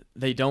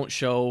they don't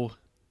show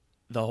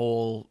the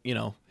whole, you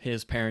know,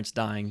 his parents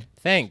dying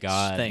Thank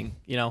God. thing.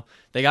 You know,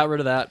 they got rid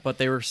of that, but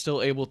they were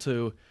still able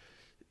to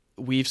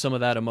weave some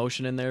of that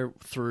emotion in there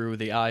through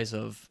the eyes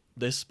of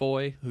this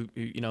boy who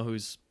you know,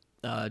 whose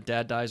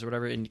dad dies or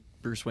whatever, and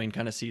Bruce Wayne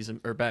kind of sees him,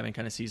 or Batman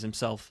kind of sees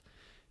himself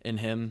in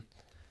him,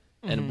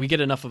 and we get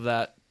enough of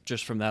that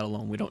just from that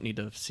alone. We don't need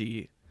to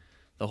see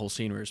the whole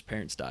scene where his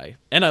parents die.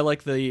 And I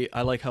like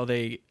how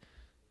they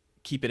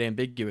keep it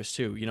ambiguous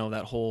too. You know,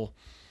 the whole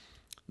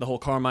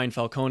Carmine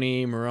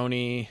Falcone,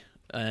 Maroni,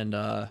 and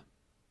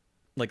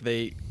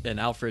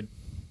Alfred,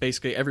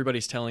 basically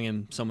everybody's telling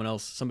him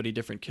somebody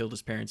different killed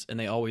his parents, and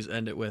they always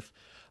end it with,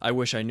 "I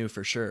wish I knew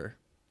for sure."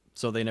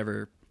 So they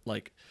never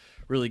like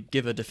really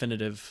give a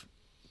definitive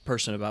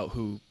person about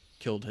who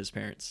killed his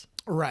parents.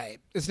 Right.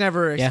 It's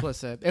never Yeah.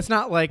 explicit. It's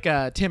not like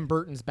Tim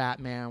Burton's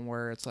Batman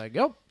where it's like,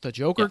 yep, the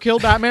Joker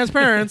killed Batman's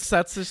parents.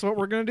 That's just what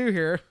we're going to do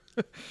here.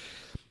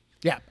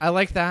 Yeah, I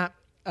like that.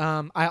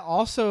 I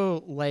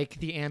also like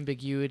the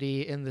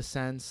ambiguity in the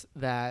sense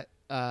that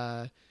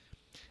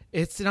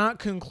it's not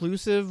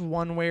conclusive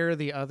one way or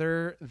the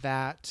other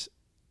that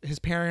his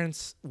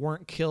parents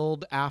weren't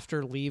killed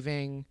after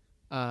leaving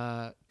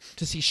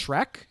to see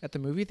Shrek at the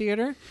movie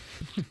theater.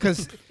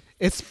 Because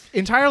it's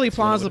entirely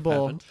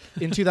plausible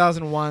in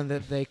 2001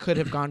 that they could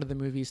have gone to the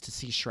movies to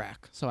see Shrek.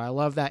 So I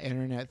love that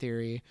internet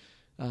theory.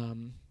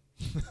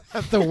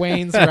 At the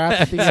Wayne's were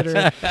at the theater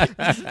to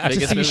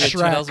Biggest see movie of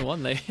Shrek.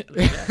 2001.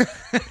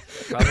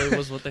 Probably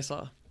was what they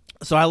saw.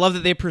 So I love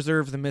that they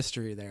preserve the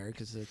mystery there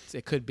because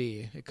it could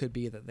be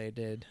that they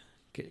did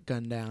get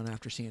gunned down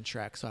after seeing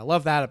Shrek. So I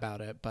love that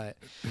about it. But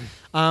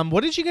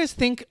what did you guys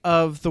think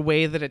of the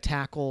way that it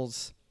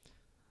tackles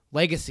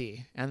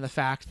legacy and the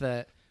fact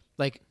that,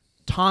 like,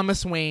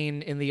 Thomas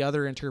Wayne in the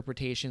other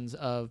interpretations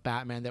of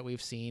Batman that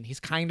we've seen, he's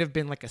kind of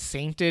been like a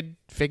sainted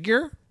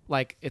figure.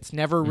 Like, it's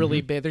never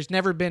really been, there's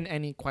never been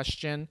any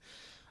question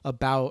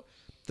about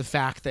the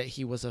fact that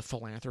he was a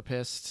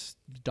philanthropist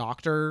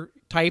doctor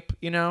type,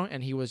 you know,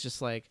 and he was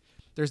just like,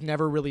 there's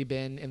never really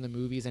been in the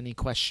movies any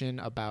question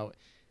about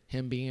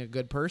him being a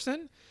good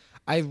person.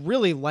 I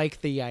really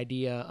like the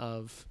idea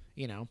of,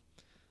 you know,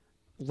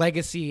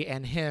 legacy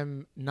and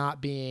him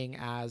not being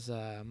as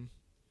a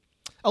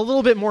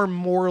little bit more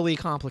morally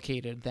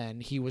complicated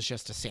than he was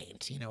just a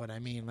saint. You know what I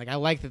mean? Like, I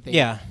like that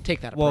they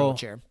take that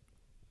approach here.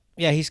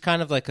 Yeah, he's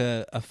kind of like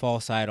a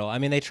false idol. I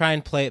mean, they try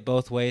and play it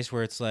both ways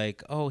where it's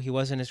like, oh, he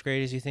wasn't as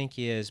great as you think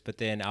he is, but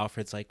then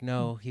Alfred's like,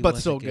 no, he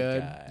was so a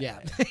good. guy.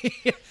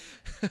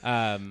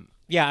 Yeah.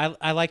 Yeah,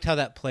 I liked how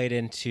that played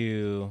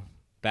into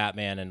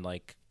Batman and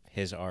like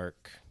his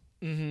arc.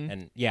 Mm-hmm.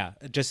 And yeah,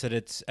 just that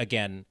it's,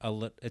 again,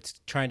 it's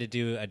trying to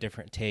do a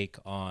different take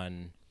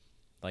on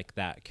like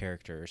that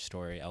character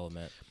story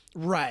element.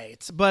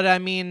 Right. But I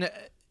mean,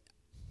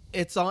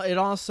 it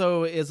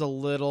also is a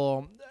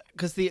little,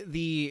 because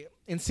the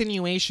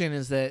insinuation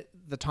is that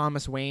the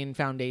Thomas Wayne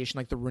Foundation,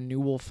 like the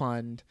renewal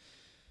fund,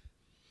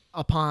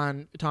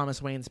 upon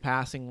Thomas Wayne's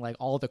passing, like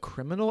all the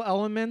criminal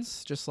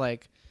elements, just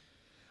like,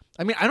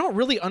 I mean, I don't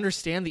really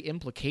understand the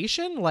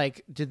implication.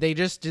 Like, did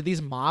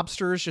these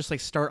mobsters just like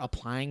start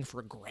applying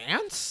for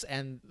grants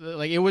and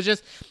like it was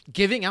just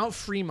giving out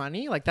free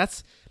money? Like,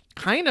 that's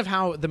kind of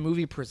how the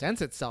movie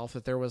presents itself,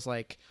 that there was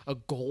like a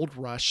gold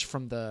rush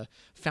from the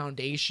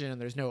foundation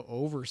and there's no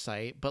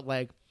oversight, but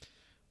like,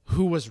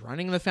 who was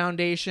running the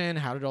foundation?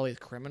 How did all these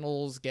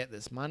criminals get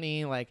this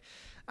money? Like,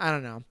 I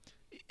don't know.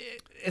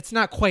 It's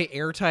not quite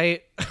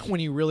airtight when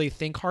you really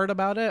think hard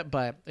about it,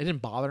 but it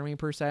didn't bother me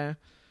per se.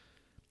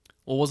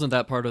 Well, wasn't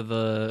that part of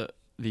the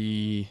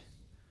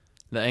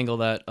angle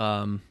that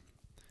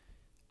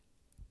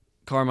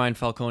Carmine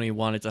Falcone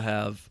wanted to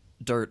have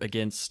dirt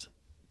against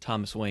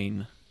Thomas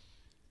Wayne?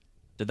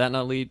 Did that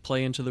not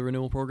play into the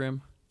renewal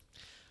program?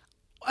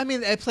 I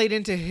mean, it played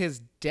into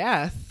his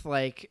death.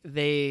 Like,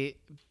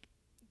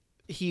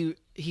 he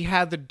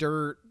had the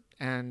dirt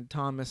and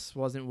Thomas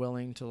wasn't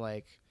willing to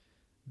like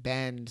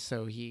bend,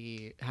 so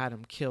he had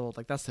him killed.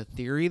 Like, that's the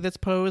theory that's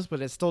posed,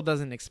 but it still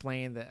doesn't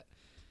explain that,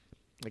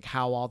 like,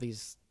 how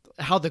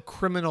the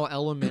criminal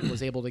element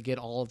was able to get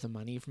all of the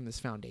money from this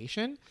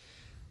foundation.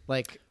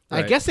 Like,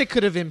 right. I guess it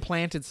could have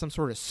implanted some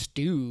sort of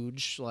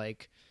stooge,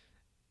 like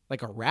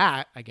a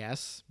rat, I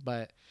guess,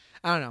 but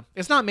I don't know.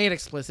 It's not made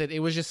explicit. It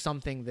was just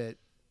something that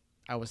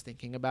I was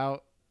thinking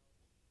about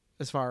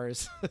as far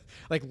as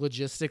like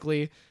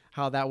logistically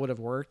how that would have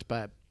worked,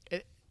 but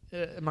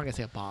I'm not gonna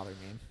say it bothered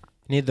me.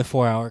 Need the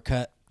 4-hour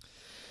cut.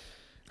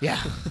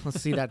 Yeah, let's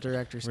see that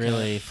director's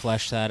really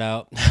flesh that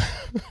out.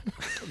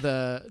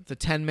 The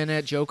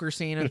 10-minute Joker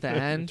scene at the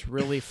end,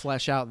 really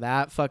flesh out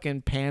that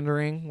fucking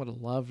pandering. Would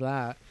have loved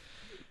that.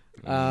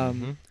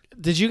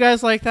 Did you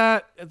guys like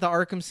that, the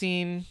Arkham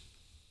scene?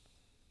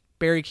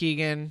 Barry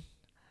Keoghan.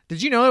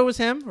 Did you know it was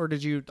him, or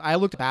did you? I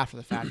looked up after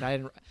the fact.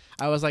 I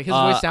was like, his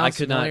voice sounds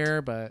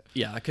familiar, but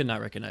yeah, I could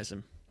not recognize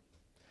him.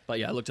 But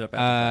yeah, I looked it up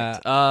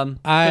after the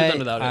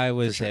fact. I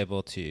was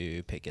able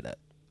to pick it up.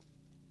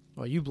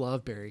 Well, you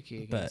love Barry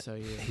Keoghan, but so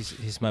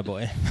he's my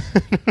boy.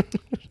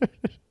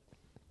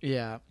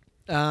 Yeah,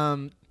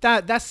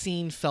 that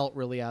scene felt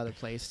really out of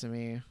place to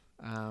me.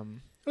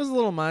 It was a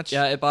little much.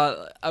 Yeah,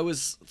 I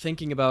was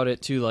thinking about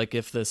it too, like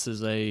if this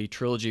is a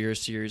trilogy or a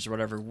series or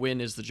whatever, when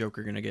is the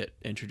Joker going to get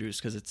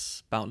introduced? Because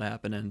it's bound to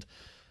happen, and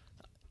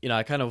you know,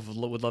 I kind of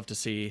would love to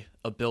see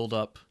a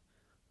build-up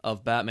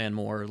of Batman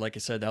more. Like I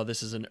said, now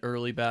this is an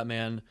early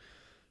Batman,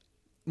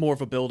 more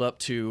of a build-up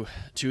to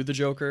the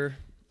Joker,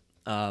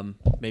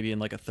 maybe in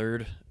like a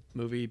third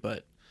movie,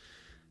 but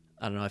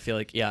I don't know. I feel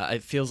like, yeah,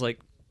 it feels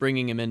like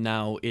bringing him in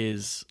now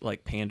is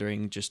like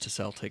pandering just to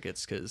sell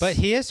tickets. But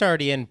he is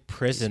already in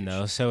prison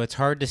though, so it's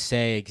hard to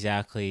say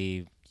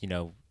exactly, you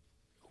know,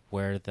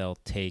 where they'll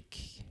take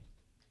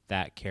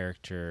that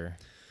character,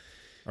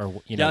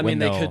 or you know, yeah, I mean, when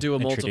they could do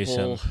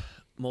a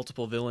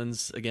multiple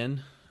villains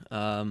again,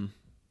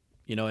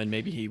 you know, and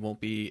maybe he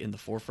won't be in the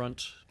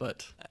forefront,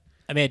 but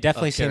I mean, it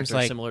definitely seems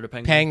like similar to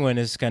Penguin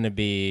is going to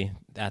be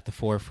at the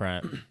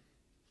forefront.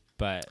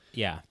 But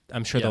yeah,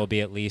 I'm sure there'll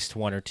be at least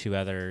one or two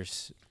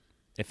others,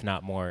 if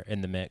not more,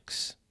 in the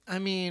mix. I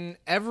mean,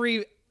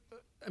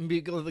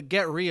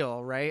 get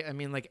real, right? I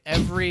mean, like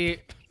every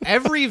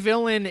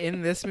villain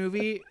in this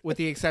movie, with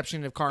the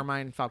exception of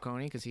Carmine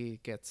Falcone, because he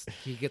gets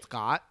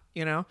got,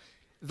 you know,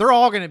 they're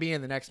all going to be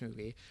in the next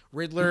movie.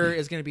 Riddler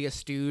is going to be a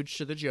stooge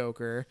to the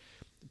Joker.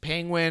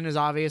 Penguin is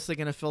obviously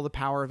going to fill the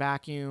power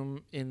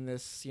vacuum in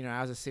this, you know,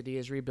 as the city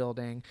is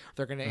rebuilding.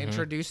 They're going to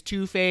introduce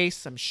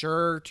Two-Face. I'm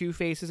sure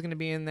Two-Face is going to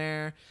be in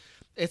there.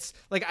 It's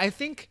like, I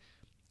think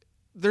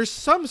there's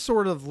some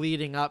sort of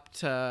leading up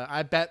to,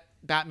 I bet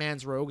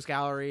Batman's Rogues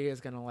Gallery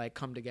is going to like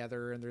come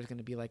together, and there's going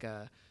to be like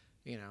a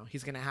you know,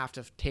 he's going to have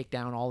to take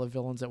down all the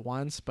villains at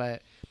once.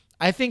 But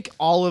I think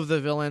all of the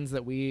villains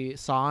that we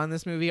saw in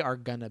this movie are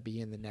going to be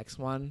in the next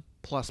one,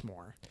 plus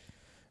more.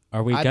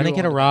 Are we I'd going to be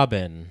get a willing to-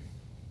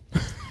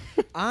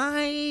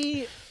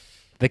 Robin?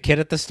 The kid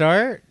at the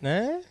start?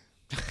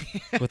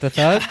 With the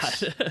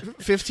thugs?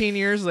 15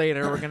 years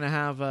later, we're going to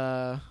have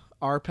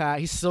our Pat.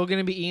 He's still going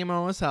to be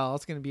emo as hell.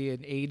 It's going to be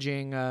an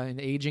aging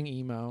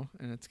emo.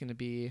 And it's going to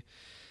be,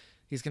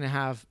 he's going to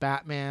have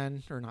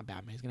Batman, or not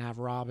Batman, he's going to have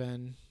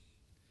Robin.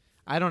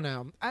 I don't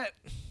know.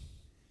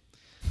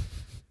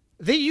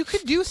 You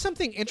could do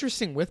something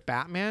interesting with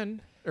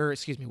Batman, or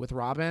excuse me, with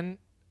Robin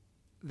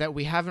that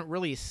we haven't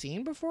really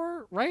seen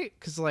before, right?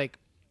 Because, like,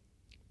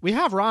 we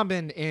have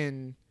Robin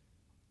in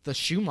the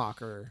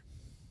Schumacher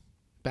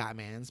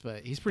Batmans,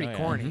 but he's pretty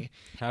corny.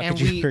 How And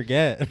could you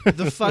forget?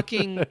 The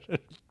fucking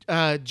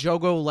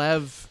Jogo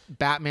Lev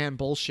Batman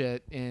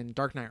bullshit in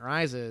Dark Knight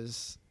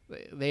Rises,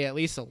 they at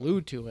least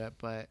allude to it,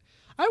 but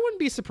I wouldn't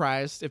be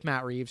surprised if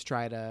Matt Reeves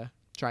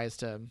tries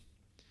to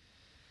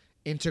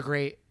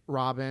integrate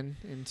Robin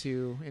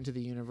into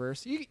the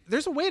universe.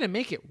 There's a way to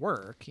make it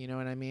work, you know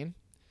what I mean?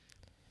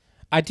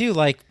 I do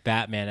like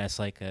Batman as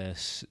like a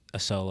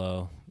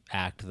solo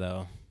act,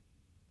 though.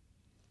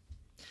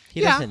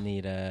 He doesn't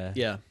need a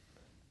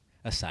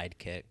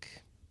sidekick.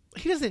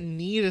 He doesn't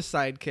need a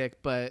sidekick,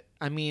 but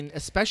I mean,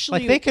 especially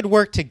Like, they could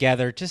work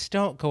together. Just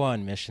don't go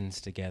on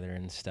missions together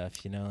and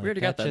stuff, you know? We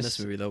already got that in this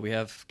movie, though. We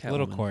have Catwoman. A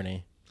little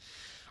corny.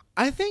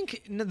 I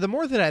think the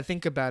more that I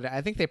think about it,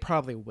 I think they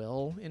probably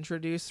will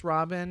introduce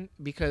Robin,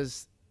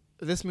 because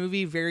this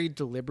movie very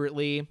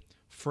deliberately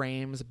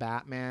frames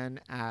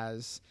Batman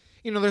as,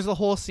 you know, there's a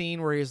whole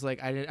scene where he's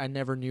like, I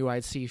never knew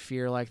I'd see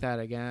fear like that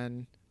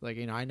again. Like,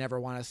 you know, I never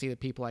want to see the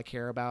people I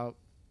care about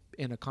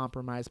in a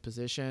compromised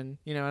position.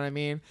 You know what I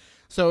mean?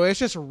 So it's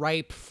just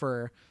ripe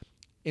for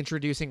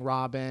introducing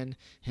Robin,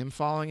 him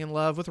falling in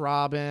love with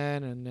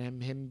Robin,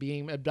 and him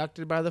being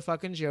abducted by the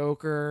fucking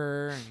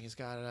Joker, and he's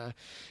got to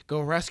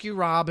go rescue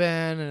Robin,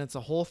 and it's a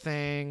whole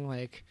thing.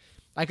 Like,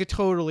 I could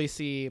totally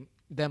see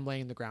them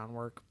laying the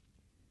groundwork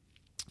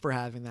for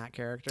having that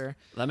character.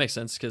 That makes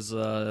sense, because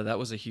that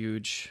was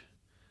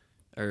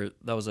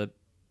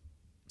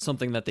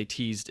something that they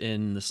teased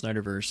in the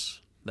Snyderverse,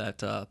 that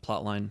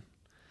plot line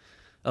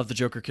of the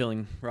Joker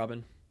killing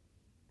Robin.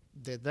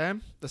 Did they?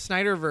 The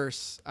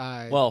Snyderverse,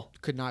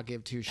 could not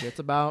give two shits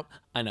about.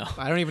 I know.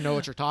 I don't even know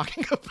what you're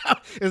talking about.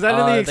 Is that in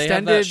the They have that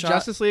extended shot-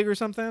 Justice League or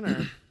something?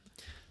 Or?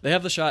 They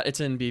have the shot, it's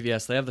in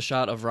BVS, they have the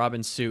shot of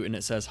Robin's suit, and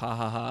it says ha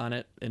ha ha on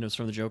it, and it was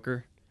from the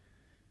Joker.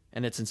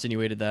 And it's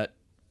insinuated that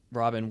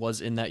Robin was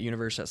in that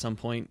universe at some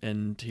point,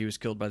 and he was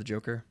killed by the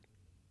Joker.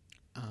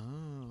 Oh,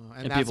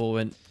 And people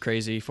went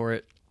crazy for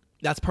it.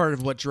 That's part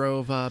of what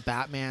drove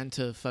Batman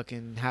to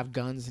fucking have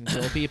guns and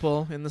kill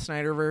people in the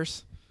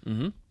Snyderverse.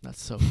 Mm-hmm.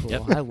 That's so cool.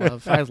 Yep. I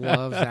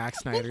love Zack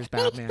Snyder's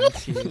Batman.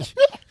 It's huge.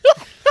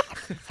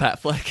 Pat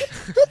Fleck.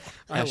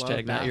 I love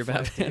Hashtag not your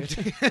Batfleck,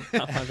 Batman.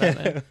 Not my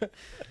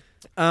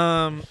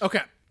Batman.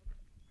 Okay.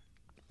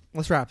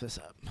 Let's wrap this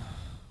up.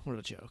 What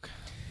a joke.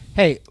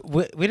 Hey,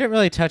 we didn't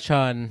really touch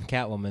on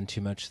Catwoman too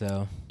much,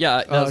 though. Yeah,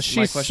 that Oh, was- my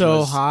she's question so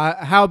was- hot.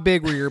 How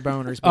big were your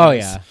boners? Oh,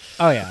 boys? yeah.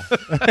 Oh, yeah.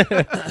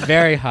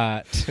 Very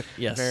hot.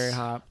 Yes. Very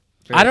hot.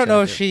 Very I don't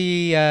know if attractive.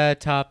 she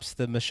tops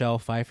the Michelle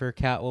Pfeiffer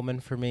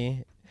Catwoman for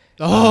me.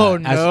 Oh,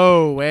 as-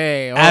 no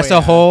way. Oh, as yeah.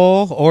 a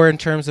whole, or in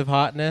terms of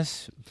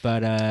hotness,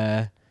 but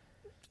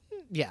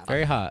Yeah.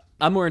 very hot.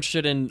 I'm more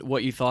interested in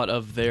what you thought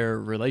of their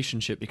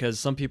relationship, because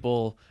some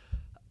people,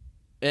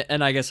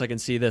 and I guess I can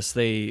see this,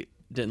 they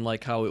didn't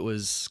like how it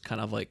was kind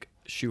of like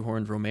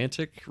shoehorned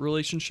romantic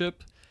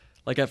relationship.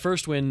 Like at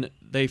first when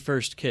they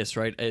first kissed,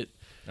 right?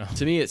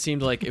 To me, it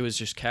seemed like it was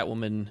just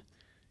Catwoman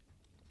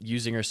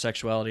using her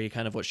sexuality,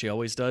 kind of what she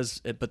always does.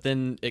 But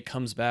then it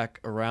comes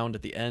back around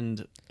at the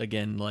end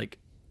again, like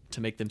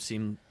to make them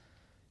seem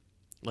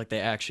like they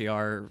actually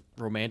are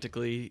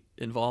romantically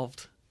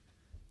involved.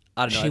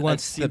 I don't know. She that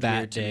wants seemed the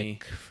weird bat to me.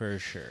 dick for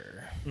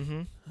sure.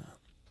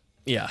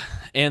 Yeah,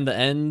 and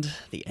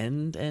the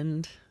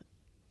end.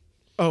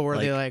 Oh, where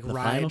they like the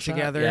ride final shot?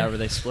 together? Yeah, where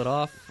they split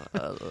off.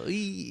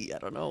 I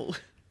don't know.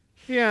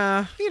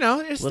 Yeah. You know,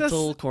 it's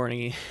Little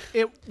corny.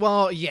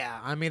 Well, yeah.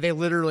 I mean, they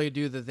literally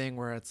do the thing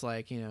where it's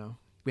like, you know,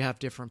 we have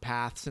different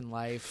paths in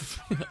life.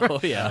 Oh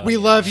yeah. We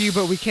love you,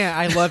 but we can't.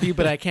 I love you,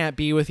 but I can't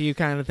be with you,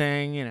 kind of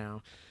thing. You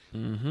know.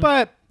 Mhm.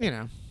 But you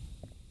know,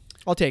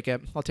 I'll take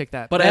it. I'll take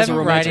that. But as a Them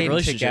romantic riding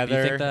relationship, you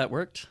together- think that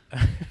worked?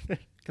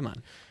 Come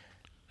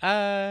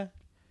on.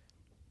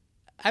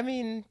 I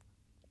mean,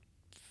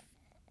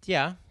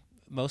 yeah,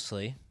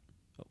 mostly.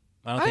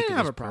 I don't I think didn't it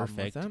have was a problem with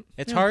perfect. that.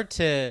 It's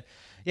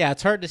Yeah.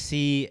 it's hard to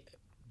see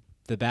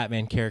the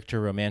Batman character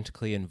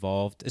romantically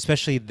involved,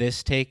 especially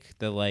this take,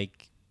 the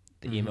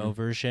emo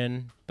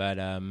version. But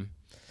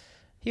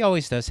he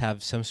always does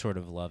have some sort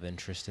of love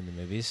interest in the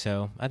movies,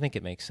 so I think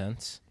it makes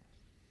sense.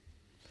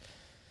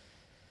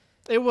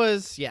 It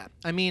was, yeah.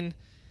 I mean,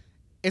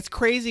 it's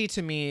crazy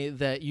to me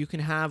that you can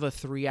have a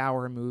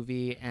 3-hour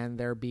movie and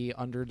there be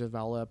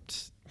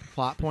underdeveloped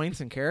plot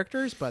points and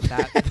characters, but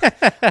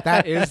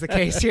that is the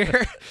case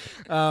here.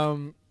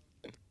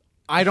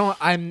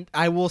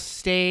 I will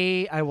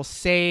say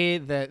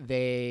that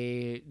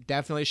they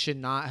definitely should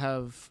not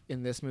have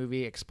in this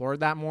movie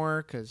explored that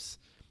more, because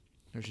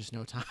there's just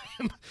no time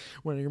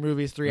when your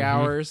movie is 3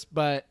 hours.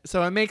 But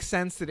so it makes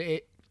sense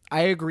that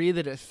I agree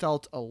that it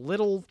felt a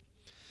little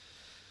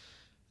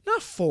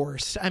not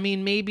forced. I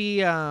mean, maybe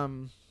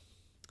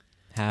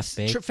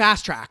half-baked.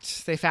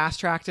 fast-tracked. They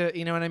fast-tracked it,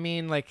 you know what I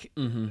mean? Like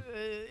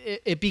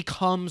it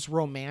becomes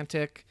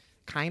romantic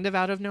kind of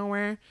out of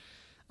nowhere.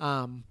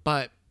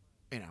 But,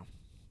 you know,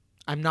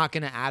 I'm not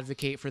going to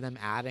advocate for them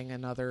adding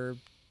another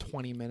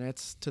 20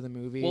 minutes to the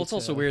movie. Well, it's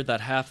also weird that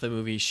half the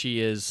movie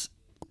she is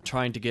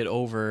trying to get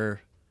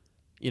over,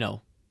 you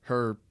know,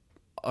 her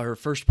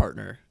first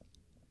partner.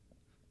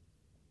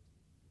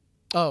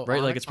 Oh,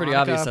 right. Like it's pretty Annika.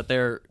 obvious that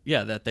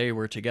that they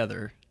were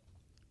together.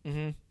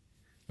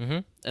 Mm-hmm.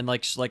 And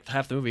like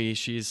half the movie,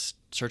 she's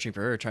searching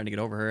for her, trying to get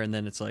over her, and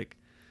then it's like,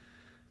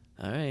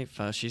 all right,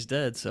 she's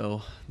dead.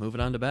 So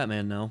moving on to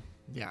Batman now.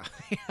 Yeah.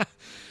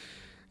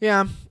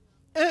 Yeah.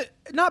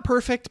 Not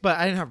perfect, but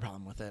I didn't have a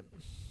problem with it.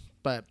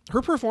 But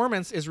her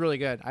performance is really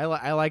good.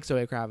 I like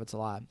Zoe Kravitz a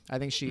lot. I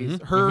think she's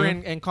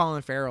and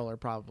Colin Farrell are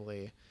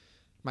probably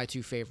my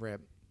two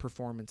favorite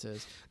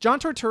performances. John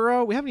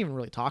Turturro, we haven't even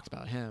really talked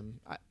about him.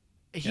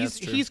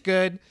 He's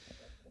good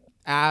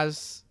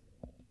as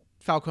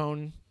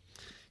Falcone.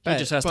 He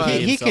just has to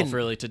be himself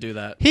really to do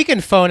that. He can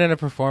phone in a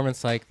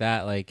performance like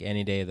that like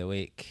any day of the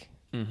week.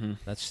 Mm-hmm.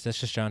 That's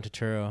just John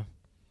Turturro.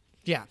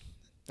 Yeah,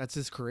 that's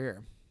his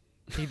career.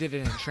 He did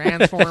it in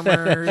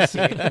Transformers.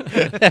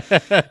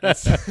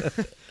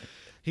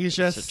 He's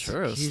just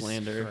Turturro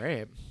slander.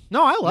 Great.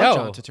 No, I love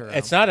John Turturro.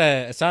 It's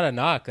not a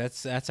knock.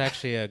 That's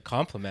actually a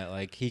compliment.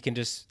 Like he can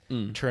just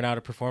turn out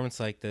a performance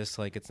like this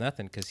like it's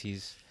nothing because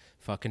he's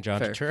fucking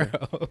John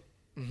Turturro.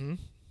 Mm-hmm.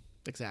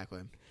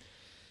 Exactly.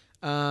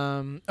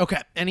 Okay.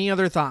 Any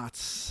other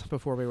thoughts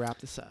before we wrap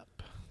this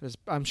up?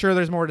 I'm sure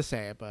there's more to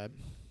say, but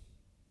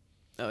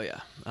oh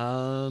yeah.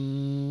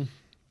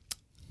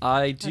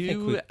 I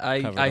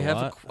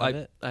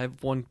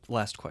have one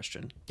last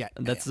question. Yeah.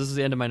 And this is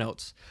the end of my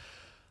notes.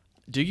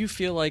 Do you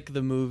feel like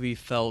the movie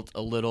felt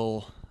a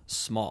little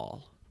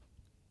small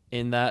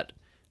in that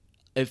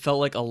it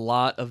felt like a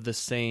lot of the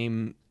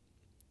same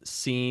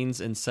scenes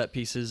and set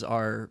pieces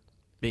are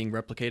being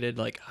replicated?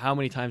 Like how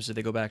many times did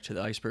they go back to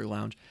the Iceberg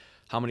Lounge?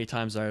 How many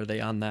times are they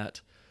on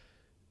that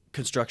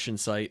construction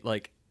site?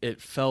 Like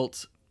it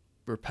felt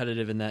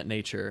repetitive in that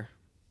nature.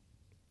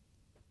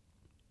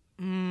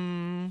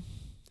 And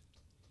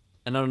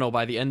I don't know,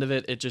 by the end of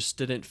it, it just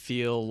didn't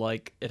feel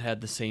like it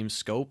had the same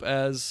scope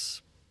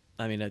as,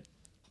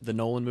 the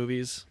Nolan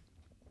movies.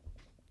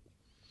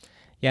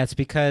 Yeah, it's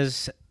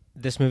because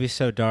this movie's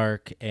so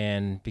dark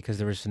and because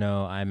there was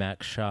no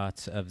IMAX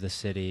shots of the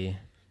city.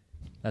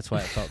 That's why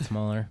it felt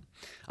smaller.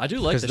 I do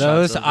like the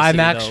those shots of the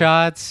IMAX city,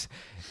 shots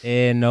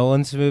in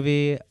Nolan's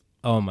movie,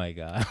 oh my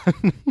God.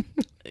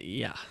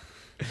 Yeah.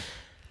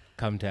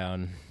 Come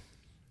down.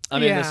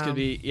 This could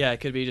be, it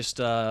could be just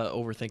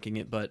overthinking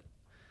it, but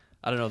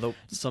I don't know, though.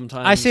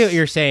 Sometimes I see what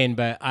you're saying,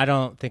 but I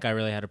don't think I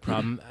really had a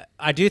problem.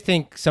 I do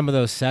think some of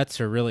those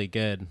sets are really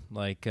good.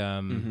 Like, I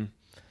don't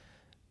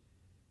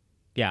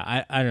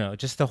know.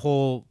 Just the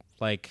whole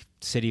like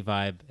city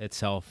vibe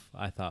itself,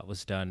 I thought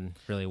was done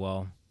really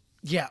well.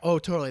 Yeah. Oh,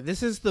 totally.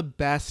 This is the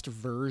best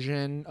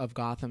version of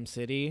Gotham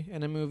City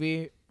in a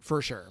movie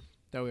for sure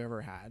that we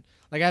ever had.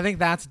 Like, I think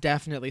that's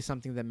definitely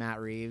something that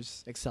Matt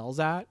Reeves excels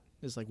at,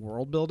 is like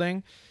world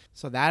building.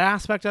 So that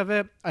aspect of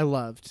it, I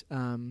loved.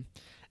 I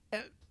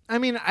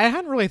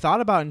hadn't really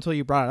thought about it until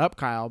you brought it up,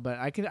 Kyle, but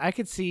I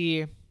could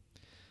see,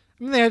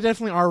 they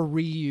definitely are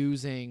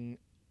reusing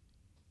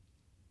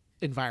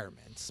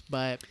environments,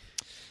 but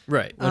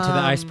right. Went to the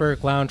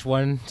Iceberg Lounge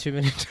one too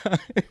many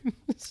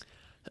times.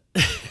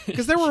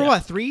 Because there were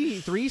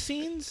three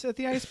scenes at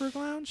the Iceberg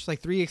Lounge, like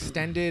 3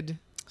 extended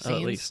scenes.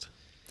 At least.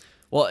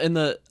 Well, am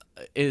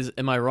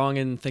I wrong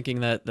in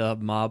thinking that the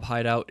mob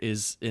hideout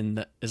isn't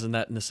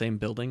that in the same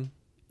building,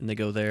 and they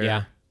go there?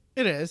 Yeah,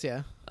 it is.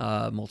 Yeah,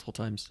 multiple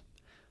times.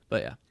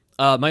 But yeah,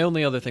 my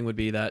only other thing would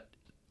be that,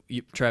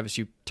 Travis,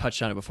 you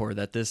touched on it before,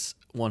 that this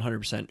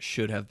 100%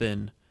 should have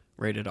been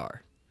rated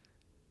R.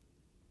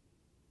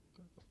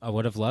 I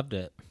would have loved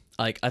it.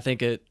 Like I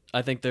think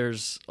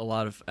there's a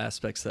lot of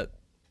aspects that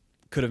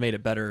could have made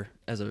it better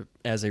as a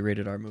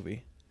rated R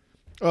movie.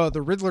 Oh,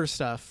 the Riddler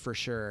stuff for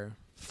sure.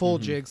 Full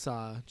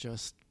Jigsaw,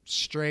 just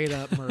straight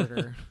up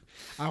murder.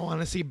 I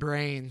want to see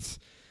brains.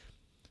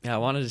 Yeah, I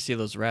wanted to see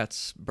those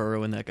rats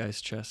burrow in that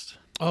guy's chest.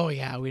 Oh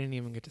yeah, we didn't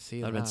even get to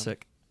see that. That'd been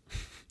sick.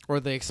 Or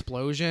the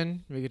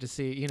explosion. We get to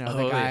see, the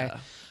guy. Yeah.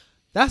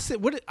 That's it.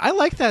 I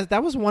like that.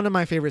 That was one of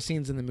my favorite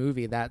scenes in the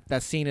movie.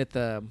 That scene at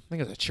I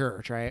think it was a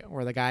church, right,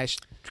 where the guy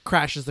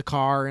crashes the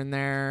car in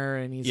there,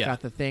 and he's got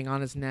the thing on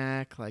his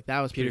neck. Like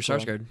that was Peter cool.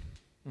 Sarsgaard.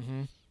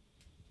 Mm-hmm.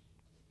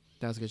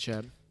 That was a good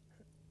shot.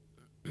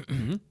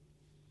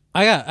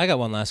 I got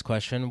one last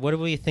question. What do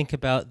we think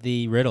about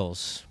the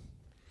riddles?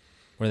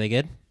 Were they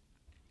good?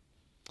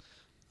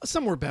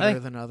 Some were better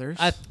than others.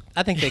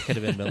 I think they could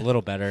have been a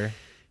little better.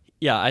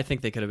 Yeah, I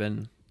think they could have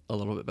been a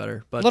little bit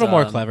better, but A little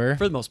more clever.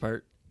 for the most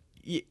part.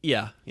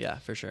 Yeah,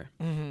 for sure.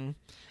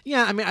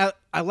 Yeah, I mean,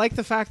 I like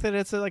the fact that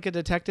it's like a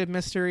detective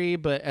mystery,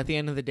 but at the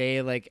end of the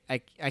day, like I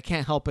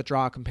can't help but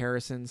draw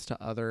comparisons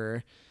to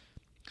other.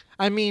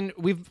 I mean,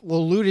 we've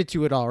alluded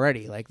to it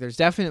already. Like, there's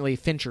definitely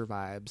Fincher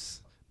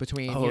vibes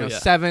between Oh, yeah.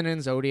 Seven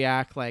and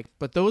Zodiac. Like,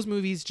 but those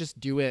movies just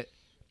do it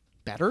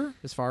better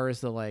as far as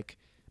the like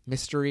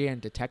mystery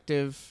and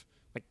detective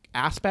like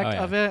aspect Oh,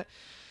 yeah. of it.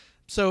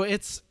 So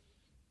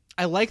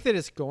I like that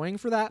it's going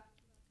for that,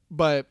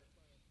 but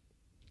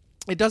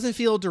it doesn't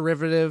feel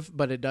derivative,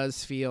 but it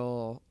does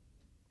feel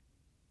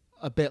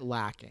a bit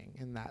lacking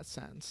in that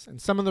sense.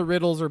 And some of the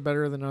riddles are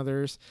better than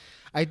others.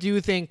 I do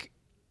think,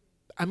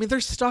 I mean, they're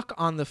stuck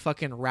on the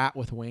fucking rat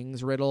with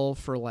wings riddle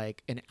for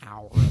like an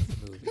hour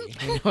of the movie.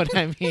 You know what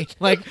I mean?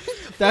 Like,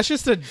 that's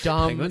just a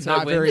dumb, Penguins not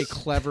have very wings.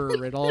 clever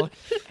riddle.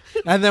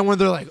 And then when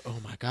they're like, oh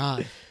my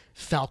God,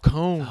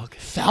 Falcon.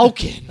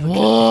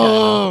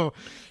 Whoa.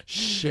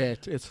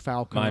 Shit, it's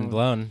Falcon. Mind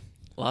blown.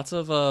 Lots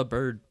of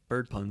bird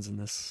puns in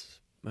this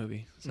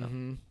movie. So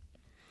Mhm.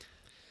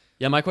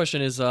 yeah, my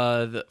question is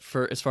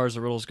for as far as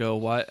the riddles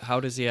go, how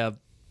does he have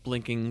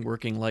blinking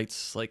working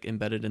lights like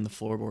embedded in the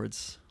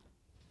floorboards?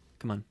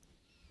 Come on.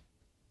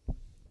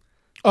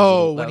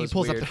 Oh, That when he was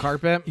pulls weird. up the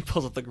carpet? He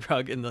pulls up the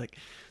rug and like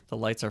the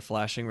lights are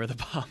flashing where the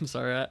bombs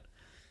are at.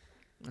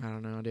 I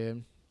don't know,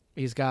 dude.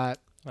 He's got,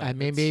 Like,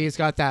 maybe he's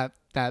got that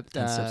 10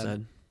 steps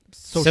ahead.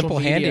 social Simple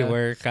media.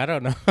 handiwork. I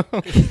don't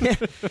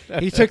know.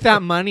 He took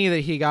that money that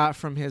he got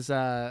from his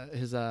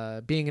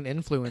being an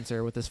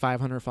influencer with his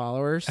 500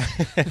 followers.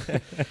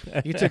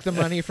 He took the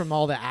money from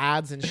all the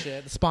ads and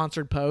shit, the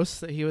sponsored posts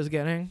that he was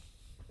getting.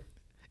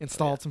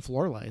 Installed some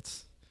floor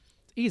lights.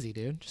 Easy,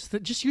 dude.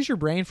 Just use your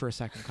brain for a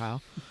second,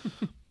 Kyle.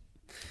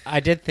 I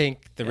did think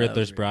the Yeah, that was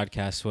Riddler's weird.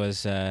 broadcast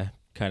was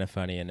kind of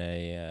funny in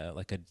a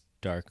like a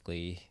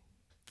darkly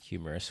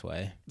humorous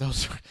way.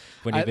 Those,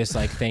 When he was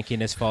like thanking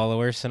his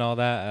followers and all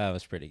that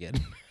was pretty good.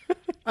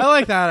 I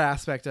like that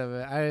aspect of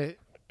it.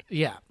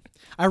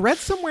 I read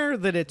somewhere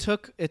that it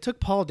took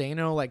Paul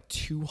Dano like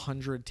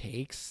 200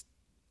 takes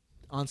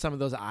on some of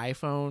those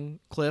iPhone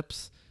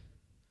clips.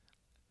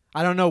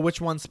 I don't know which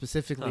one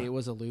specifically it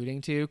was alluding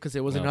to, because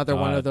it was Oh, another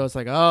one of God. those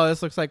like, oh,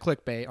 this looks like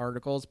clickbait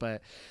articles,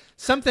 but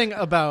something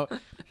about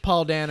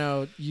Paul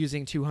Dano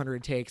using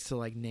 200 takes to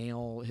like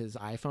nail his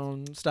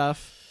iPhone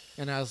stuff.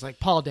 And I was like,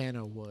 Paul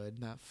Dano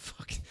would. That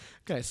fucking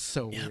guy's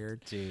so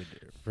weird. Dude,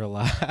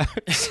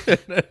 relax.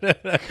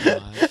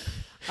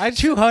 God.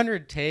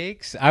 200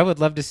 takes. I would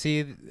love to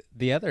see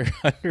the other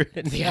 100.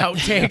 The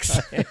outtakes.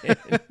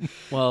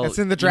 Well, It's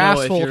in the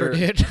drafts if folder,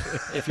 you're- dude.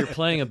 If you're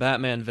playing a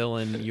Batman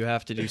villain, you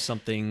have to do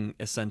something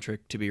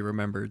eccentric to be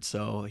remembered.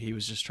 So he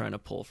was just trying to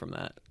pull from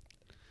that.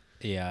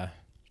 Yeah.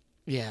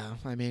 Yeah,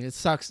 I mean, it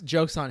sucks.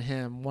 Joke's on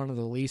him. One of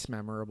the least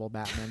memorable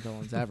Batman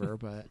villains ever,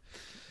 but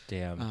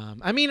Damn.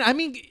 I mean,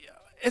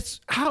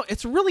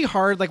 it's really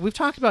hard. Like, we've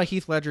talked about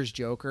Heath Ledger's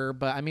Joker,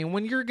 but I mean,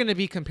 when you're going to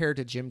be compared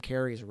to Jim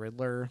Carrey's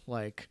Riddler,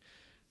 like,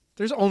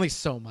 there's only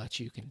so much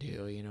you can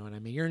do. You know what I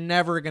mean? You're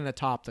never going to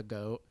top the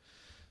GOAT.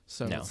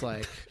 So No. it's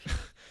like,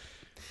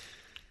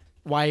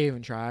 why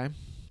even try?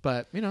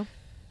 But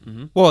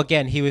Well,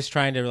 again, he was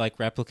trying to like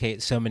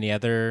replicate so many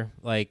other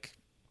like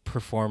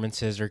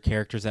performances or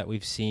characters that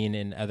we've seen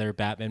in other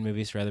Batman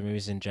movies or other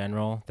movies in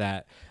general,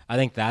 that I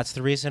think that's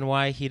the reason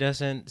why he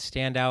doesn't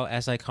stand out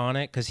as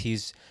iconic, because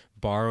he's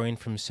borrowing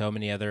from so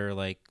many other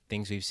like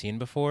things we've seen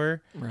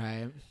before.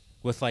 right.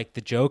 With like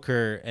the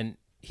Joker and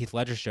Heath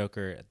Ledger's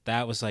Joker,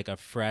 that was like a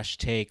fresh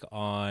take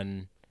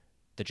on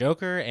the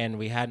Joker, and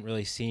we hadn't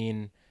really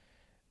seen,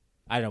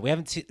 I don't know, we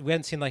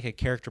haven't seen like a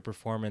character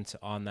performance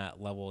on that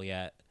level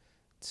yet.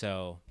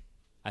 So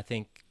I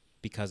think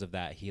because of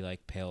that, he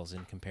like pales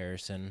in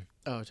comparison.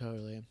 Oh,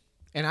 totally.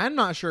 And I'm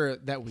not sure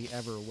that we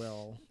ever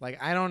will.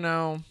 Like, I don't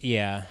know.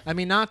 Yeah. I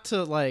mean, not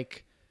to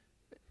like.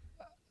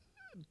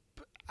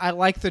 I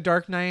like The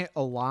Dark Knight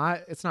a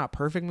lot. It's not a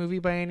perfect movie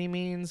by any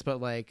means, but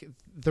like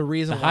the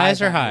reason The why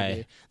highs are that high.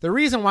 movie- the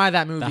reason why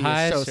that movie The is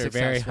highs so are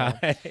very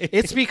successful, high.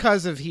 it's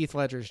because of Heath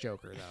Ledger's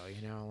Joker, though.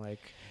 You know, like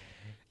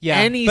Yeah.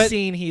 any but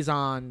scene he's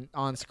on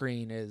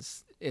screen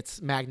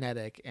it's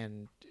magnetic,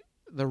 and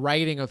the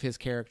writing of his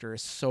character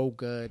is so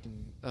good.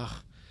 And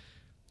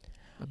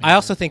I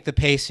also think the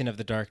pacing of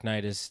The Dark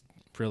Knight is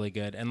really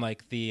good, and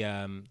like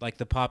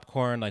the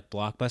popcorn like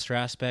blockbuster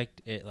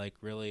aspect, it like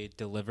really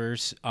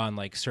delivers on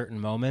like certain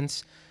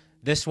moments.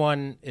 This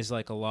one is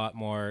like a lot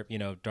more,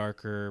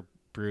 darker,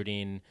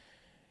 brooding,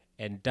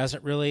 and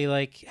doesn't really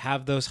like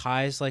have those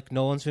highs like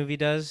Nolan's movie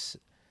does.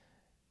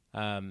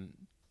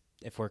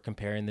 If we're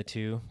comparing the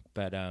two,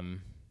 but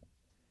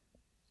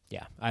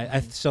yeah, I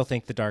still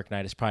think The Dark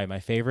Knight is probably my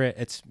favorite.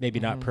 It's maybe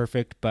not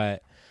perfect,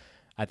 but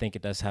I think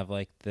it does have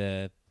like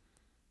the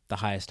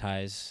highest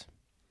highs.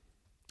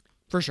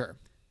 for sure.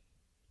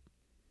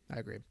 I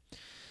agree.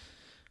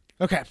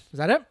 Okay, is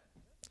that it?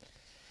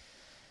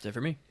 That's it for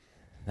me.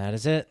 That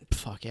is it.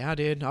 Fuck yeah,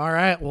 dude. All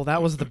right. Well,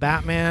 that was the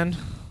Batman.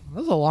 That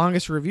was the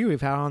longest review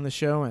we've had on the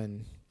show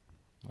in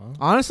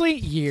Honestly,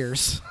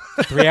 years.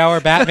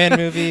 3-hour Batman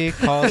movie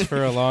calls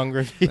for a long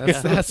review.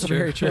 That's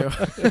very true.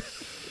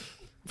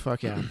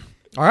 Fuck yeah.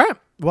 All right.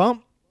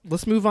 Well,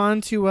 let's move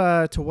on to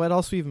what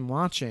else we've been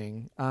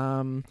watching.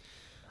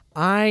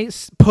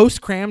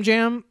 Post Cram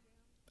Jam,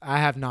 I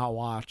have not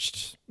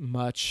watched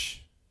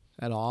much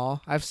at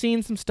all. I've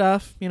seen some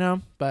stuff,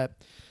 but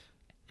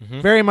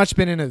very much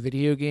been in a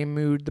video game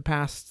mood the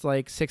past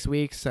 6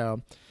 weeks.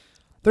 So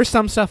there's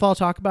some stuff I'll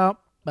talk about,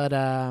 but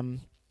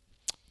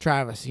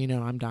Travis,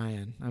 I'm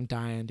dying. I'm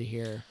dying to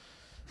hear.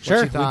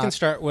 Sure, we can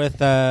start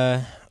with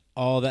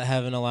All That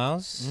Heaven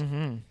Allows.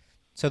 Mm-hmm.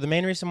 So the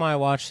main reason why I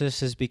watched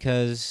this is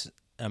because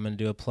I'm going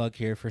to do a plug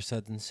here for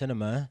Southern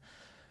Cinema.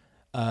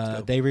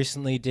 They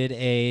recently did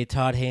a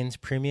Todd Haynes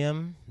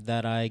premium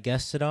that I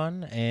guested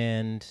on,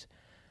 and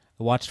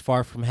I watched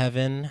Far From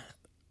Heaven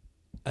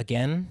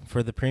again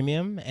for the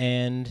premium,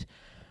 and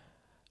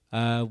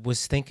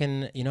was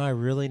thinking, I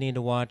really need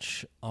to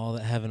watch All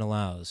That Heaven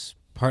Allows,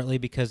 partly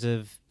because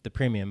of the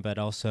premium, but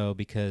also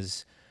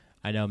because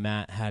I know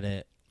Matt had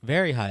it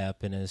very high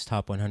up in his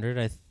top 100.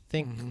 I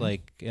think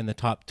in the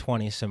top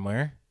 20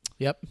 somewhere.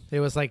 Yep.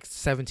 It was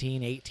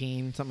 17,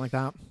 18, something like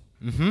that.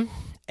 Mm-hmm.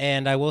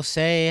 And I will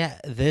say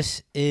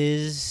this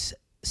is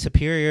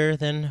superior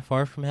than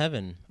Far From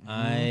Heaven.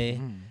 I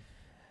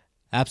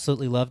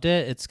absolutely loved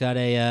it. It's got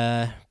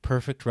a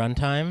perfect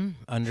runtime,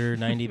 under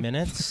 90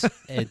 minutes.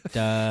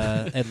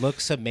 It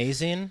looks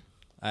amazing.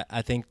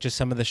 I think just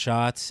some of the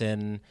shots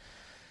and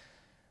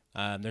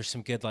there's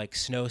some good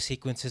snow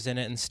sequences in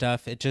it and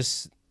stuff.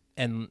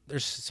 And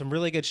there's some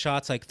really good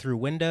shots through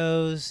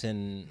windows,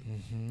 and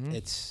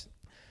it's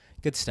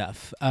good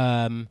stuff.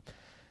 And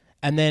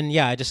then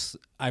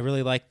I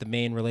really like the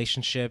main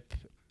relationship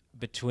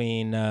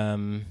between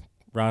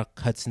Rock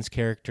Hudson's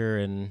character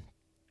and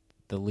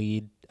the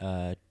lead,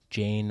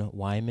 Jane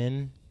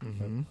Wyman,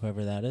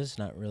 whoever that is.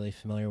 Not really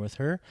familiar with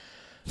her,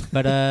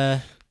 but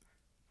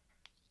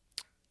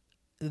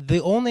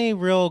the only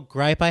real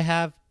gripe I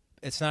have,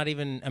 it's not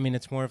even. I mean,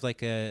 it's more of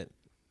a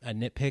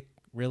nitpick.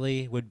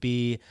 Really, would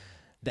be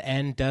the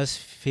end does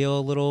feel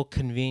a little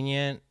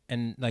convenient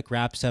and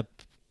wraps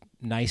up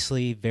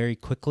nicely very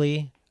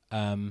quickly.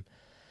 But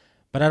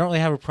I don't really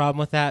have a problem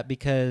with that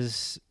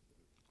because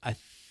I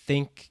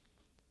think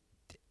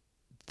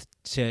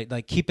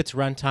to keep its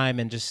runtime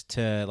and just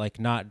to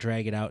not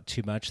drag it out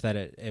too much, that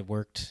it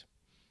worked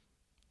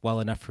well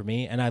enough for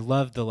me. And I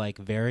love the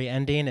very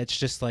ending. It's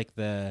just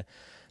the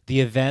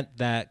event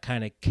that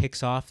kind of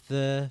kicks off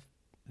the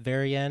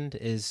very end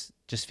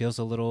just feels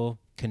a little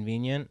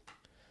convenient.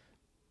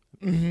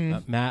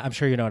 Matt, I'm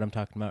sure you know what I'm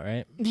talking about,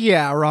 right?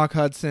 Yeah, Rock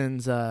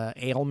Hudson's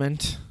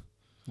ailment.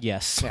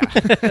 Yes.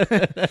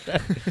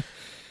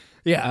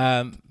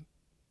 Yeah.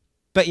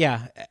 But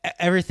yeah,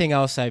 everything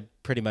else I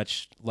pretty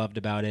much loved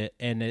about it,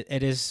 and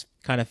it is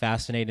kind of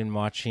fascinating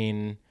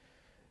watching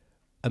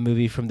a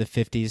movie from the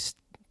 50s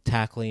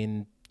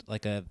tackling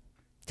a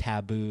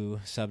taboo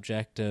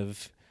subject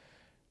of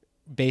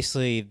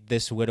basically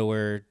this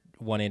widower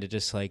wanting to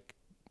just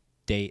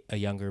date a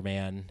younger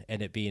man,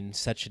 and it being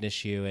such an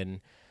issue.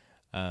 And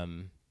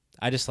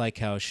I just like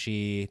how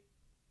she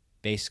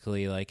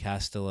basically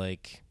has to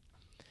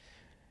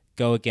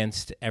go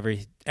against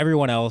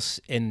everyone else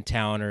in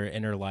town or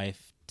in her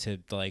life to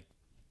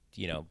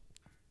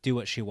do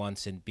what she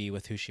wants and be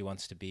with who she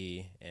wants to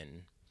be.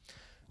 And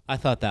I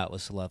thought that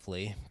was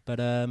lovely. But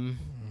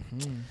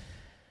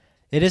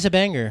it is a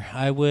banger.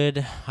 I would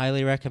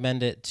highly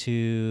recommend it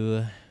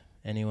to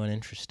anyone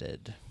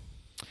interested.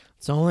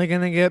 It's only going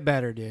to get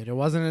better, dude. It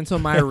wasn't until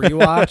my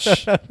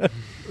rewatch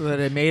that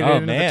it made it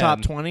into the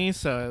top 20,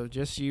 so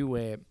just you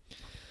wait.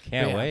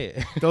 Can't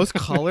wait. Those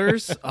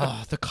colors,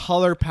 the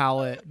color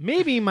palette,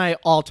 maybe my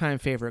all-time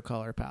favorite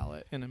color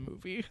palette in a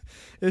movie.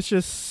 It's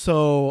just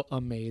so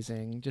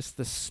amazing. Just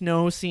the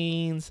snow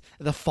scenes,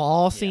 the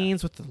fall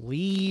scenes with the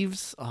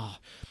leaves.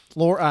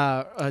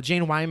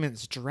 Jane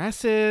Wyman's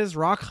dresses,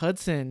 Rock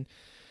Hudson.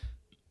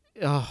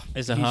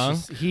 Is a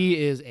hunk? He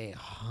is a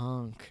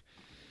hunk.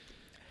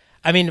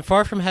 I mean,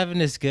 Far From Heaven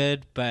is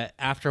good, but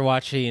after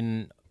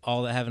watching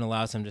All That Heaven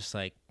Allows, I'm just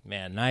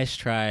man, nice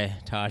try,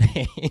 Todd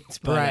Haynes.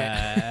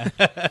 But,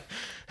 right.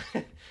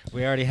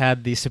 We already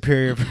had the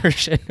superior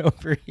version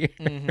over here.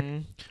 Mm-hmm.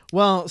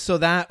 Well, so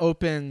that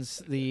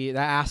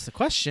asks the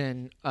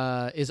question,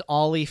 is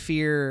Ollie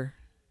Fear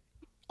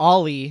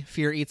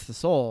Eats the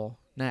Soul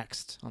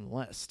next on the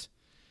list?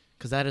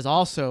 Because that is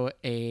also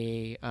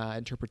a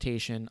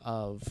interpretation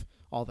of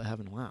All That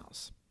Heaven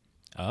Allows.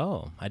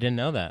 Oh, I didn't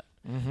know that.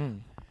 Mm-hmm.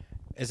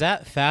 Is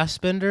that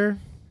Fassbinder?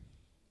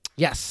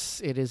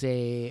 Yes, it is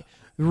a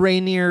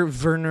Rainier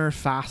Werner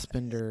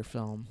Fassbinder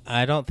film.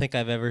 I don't think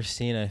I've ever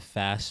seen a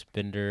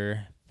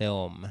Fassbinder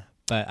film,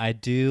 but I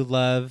do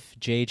love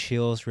Jay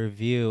Cheel's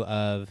review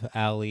of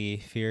Ollie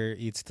Fear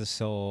Eats the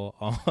Soul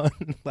on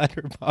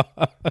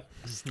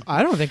Letterboxd.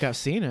 I don't think I've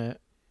seen it.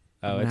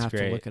 Oh, I'm it's have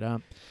great. to look it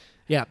up.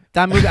 Yeah,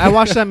 that movie. I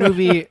watched that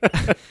movie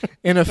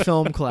in a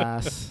film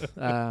class.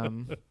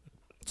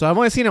 So I've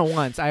only seen it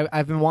once.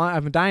 I've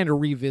been dying to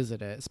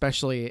revisit it,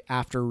 especially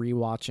after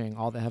rewatching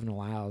All That Heaven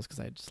Allows because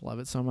I just love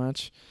it so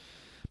much.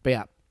 But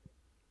yeah.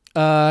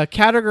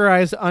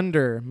 Categorized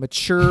under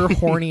mature,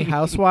 horny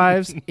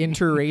housewives,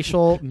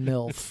 interracial,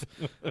 MILF.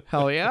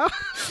 Hell yeah.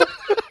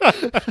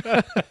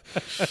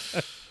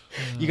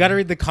 You got to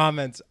read the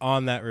comments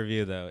on that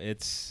review, though.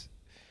 It's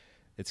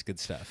good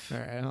stuff. All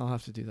right, I'll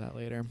have to do that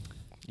later.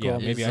 Yeah,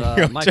 Cool. maybe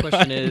My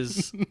question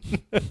is,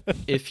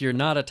 if you're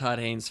not a Todd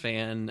Haynes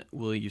fan,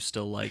 will you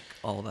still like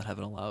All That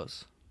Heaven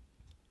Allows?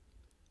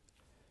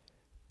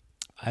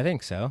 I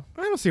think so.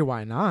 I don't see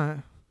why not.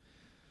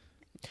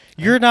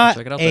 You're not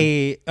check it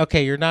out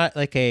you're not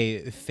like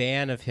a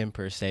fan of him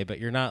per se, but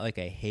you're not like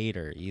a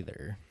hater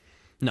either.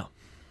 No,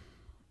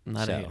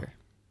 not So. a hater.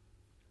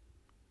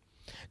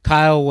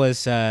 Kyle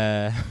was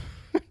not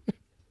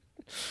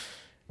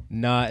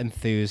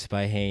enthused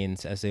by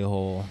Haynes as a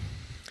whole.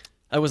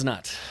 I was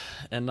not,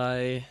 and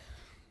I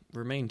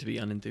remain to be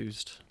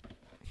unenthused.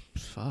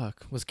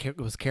 Fuck. Was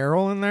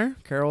Carol in there?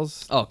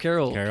 Carol's. Oh,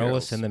 Carol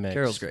was in the mix.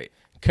 Carol's great.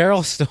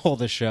 Carol stole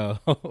the show.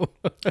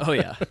 Oh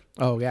yeah.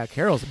 Oh yeah,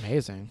 Carol's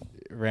amazing.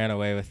 Ran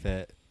away with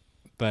it.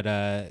 But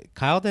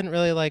Kyle didn't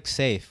really like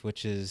Safe,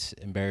 which is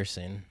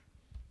embarrassing.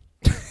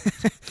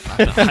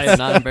 I am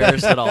not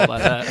embarrassed at all by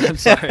that. I'm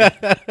sorry.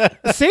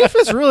 Safe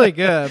is really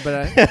good,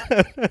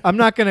 but I'm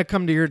not going to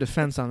come to your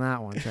defense on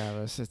that one,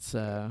 Travis. It's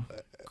a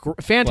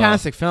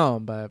fantastic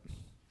film, but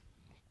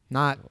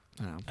not.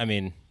 I don't know. I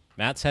mean,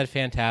 Matt said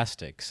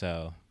fantastic,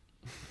 so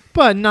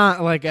But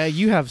not like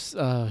you have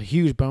a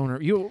huge boner.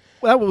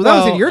 That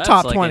was in your That's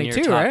top like 20 in your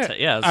too, top right? 10.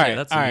 Yeah, All right,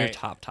 that's all in your right.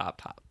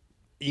 top.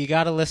 you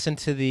got to listen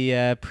to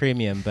the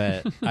premium,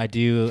 but I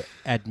do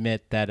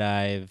admit that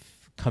I've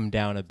come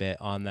down a bit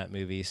on that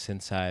movie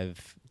since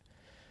I've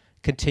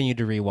continued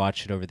to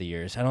rewatch it over the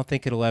years. I don't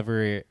think it'll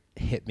ever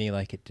hit me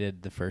like it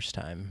did the first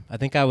time. I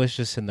think I was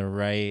just in the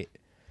right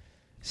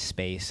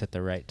space at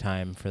the right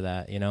time for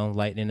that,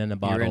 lightning in a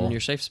bottle. You're in your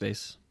safe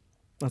space.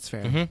 That's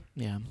fair. Mhm.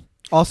 Yeah.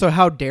 Also,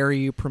 how dare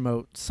you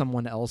promote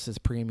someone else's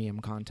premium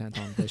content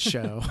on this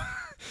show?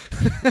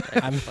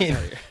 I mean,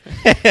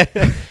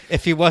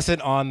 if he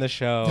wasn't on the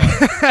show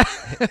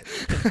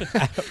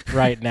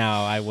right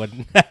now, I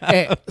wouldn't.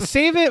 Hey,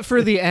 save it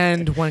for the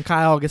end when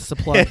Kyle gets to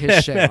plug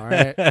his show, all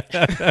right?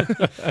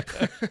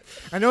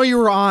 I know you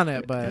were on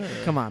it, but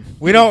come on.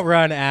 We don't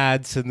run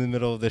ads in the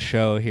middle of the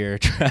show here,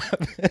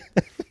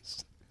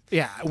 Travis.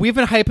 Yeah, we've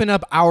been hyping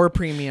up our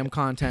premium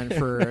content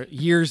for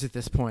years at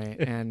this point,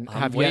 and I'm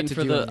have waiting yet to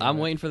for do the any I'm of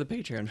it. waiting for the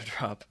Patreon to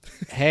drop.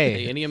 Hey,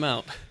 Hey, any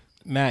amount.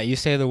 Matt, you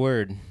say the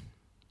word.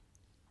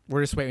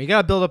 We're just waiting. You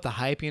gotta build up the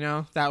hype,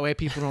 That way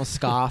people don't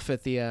scoff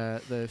at the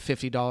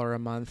 $50 a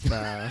month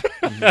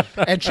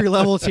entry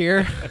level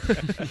tier.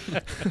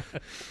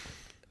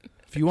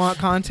 If you want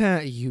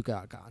content, you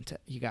got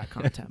content. You got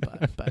content,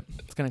 but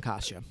it's gonna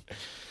cost you.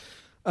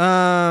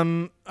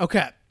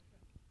 Okay,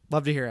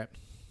 love to hear it.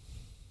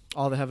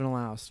 All That Heaven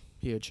Allows,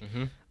 huge.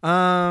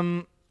 Mm-hmm.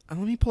 Let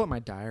me pull up my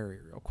diary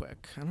real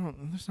quick.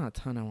 There's not a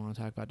ton I want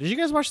to talk about. Did you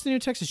guys watch the new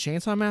Texas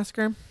Chainsaw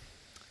Massacre?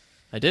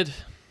 I did.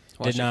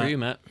 Watched it not. for you,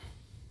 Matt.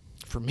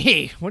 For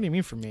me? What do you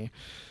mean for me?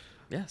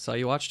 Yeah, saw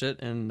you watched it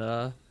and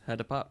had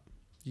to pop.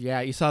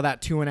 Yeah, you saw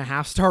that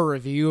 2.5-star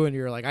review, and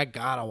you're like, I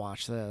gotta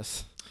watch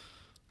this.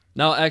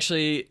 No,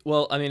 actually,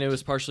 well, I mean, it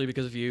was partially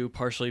because of you,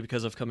 partially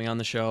because of coming on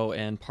the show,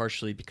 and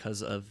partially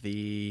because of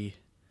the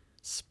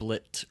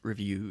split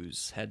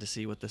reviews. Had to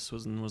see what this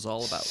was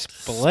all about.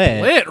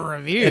 Split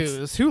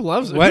reviews. Who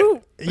loves it? What?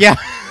 Who? Yeah.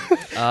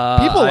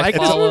 People like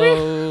this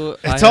movie?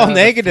 It's all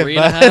negative,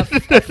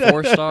 3.5, a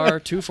 4-star,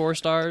 2 4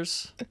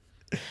 stars.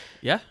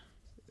 Yeah.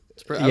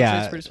 I would say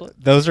it's pretty split.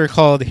 Those are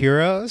called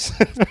heroes.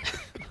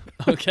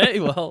 Okay,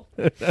 well,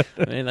 I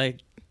mean,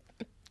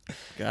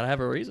 gotta have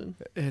a reason.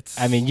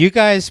 I mean, you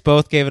guys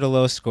both gave it a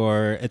low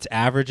score. Its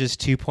average is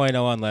 2.0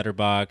 on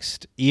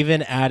Letterboxd.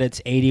 Even at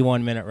its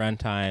 81-minute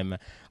runtime,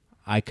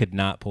 I could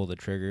not pull the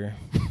trigger.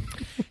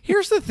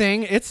 Here's the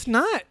thing. It's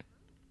not...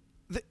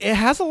 It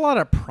has a lot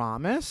of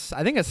promise.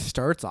 I think it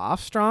starts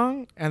off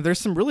strong, and there's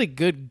some really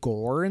good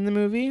gore in the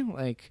movie.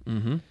 Like,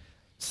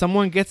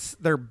 someone gets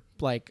their,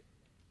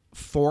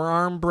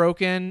 forearm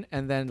broken,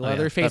 and then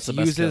Leatherface That's the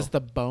best uses kill.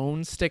 the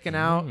bone sticking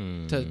out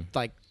to,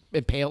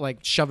 impale,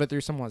 shove it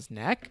through someone's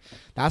neck.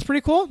 That's pretty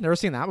cool. Never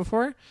seen that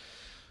before.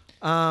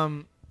 But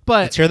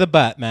Let's hear the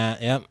butt,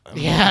 Matt. Yep.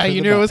 yeah,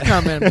 you knew it was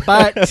coming.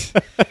 But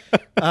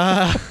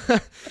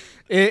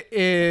it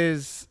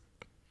is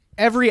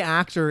every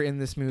actor in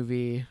this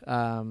movie.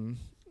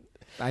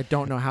 I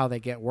don't know how they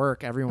get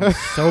work. Everyone's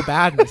so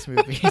bad in this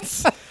movie.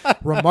 It's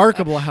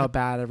remarkable how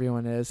bad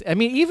everyone is. I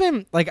mean,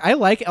 even I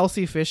like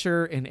Elsie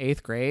Fisher in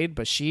 8th grade,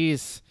 but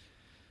she's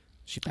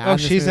bad. Oh, in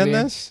this she's in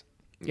movie. this?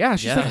 Yeah,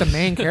 she's the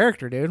main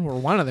character, dude. Or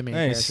one of the main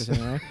Nice. characters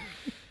anyway.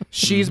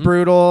 She's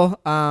brutal.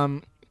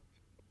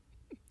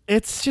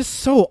 It's just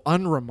so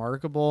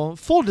unremarkable.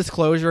 Full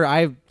disclosure,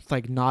 I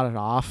nodded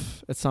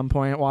off at some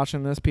point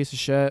watching this piece of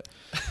shit.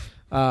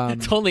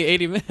 It's only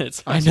 80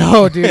 minutes. I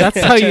know, dude. That's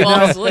how you Fall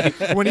know. asleep.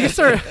 when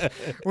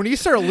you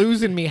start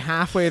losing me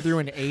halfway through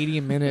an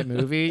 80-minute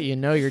movie, you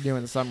know you're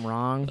doing something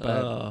wrong.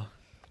 But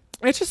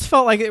it just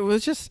felt like it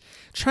was just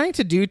trying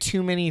to do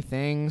too many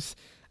things.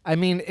 I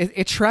mean,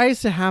 it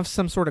tries to have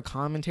some sort of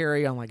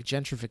commentary on like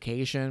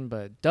gentrification,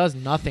 but does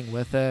nothing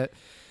with it.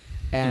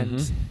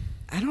 And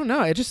I don't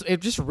know. It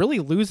just really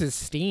loses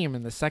steam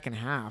in the second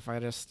half. I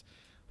just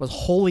was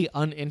wholly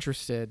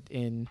uninterested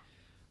in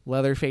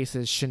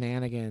Leatherface's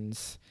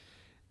shenanigans,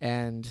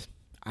 and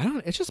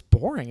it's just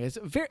boring. It's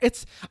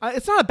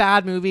not a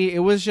bad movie. It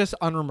was just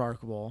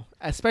unremarkable,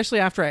 especially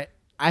after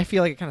I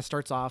feel like it kind of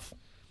starts off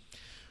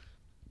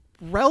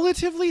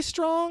relatively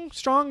strong.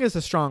 Strong is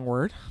a strong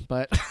word,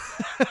 but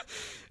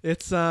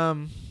it's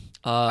I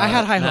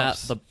had high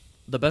hopes.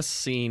 The best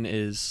scene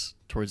is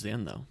towards the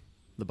end, though.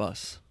 The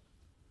bus.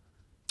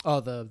 Oh,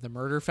 the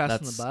murder fest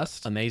That's in the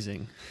bus.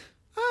 amazing.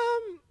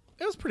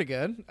 It was pretty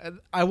good.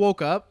 I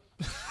woke up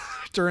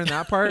during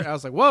that part. I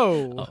was like,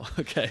 "Whoa, Oh,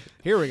 okay.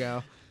 here we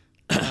go."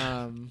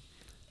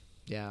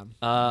 Yeah.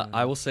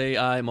 I will say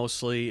I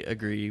mostly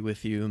agree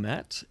with you,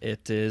 Matt.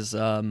 It is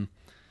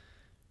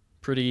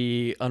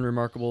pretty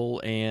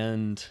unremarkable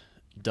and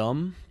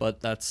dumb, but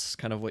that's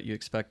kind of what you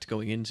expect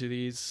going into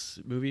these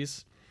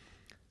movies.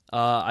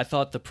 I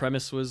thought the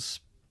premise was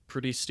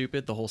pretty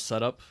stupid, the whole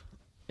setup,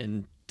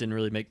 and didn't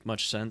really make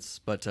much sense,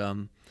 but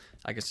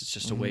I guess it's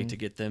just a way to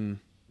get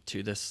them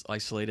to this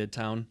isolated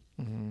town.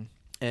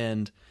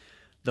 And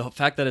the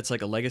fact that it's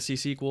like a legacy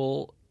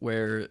sequel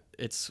where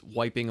it's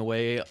wiping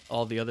away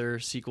all the other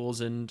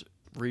sequels and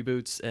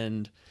reboots,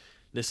 and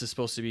this is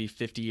supposed to be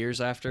 50 years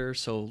after,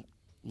 so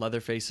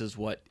Leatherface is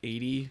what,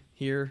 80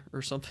 here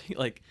or something,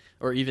 like,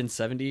 or even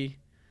 70.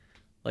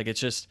 Like, it's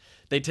just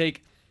they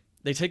take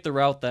the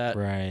route that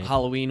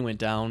Halloween went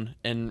down,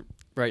 and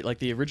like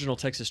the original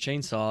Texas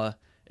Chainsaw,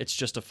 it's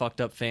just a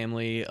fucked up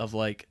family of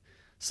like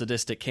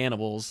sadistic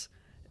cannibals.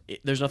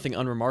 There's nothing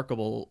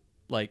unremarkable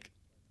like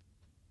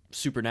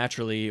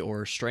supernaturally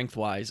or strength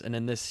wise, and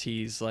in this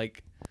he's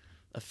like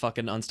a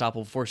fucking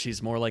unstoppable force.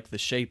 He's more like the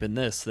Shape in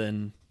this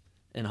than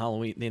in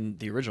Halloween, than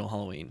the original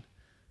Halloween.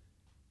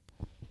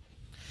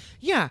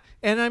 Yeah,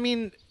 and I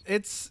mean,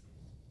 it's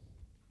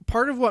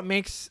part of what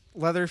makes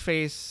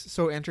Leatherface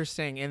so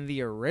interesting in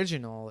the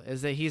original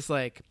is that he's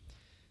like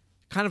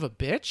kind of a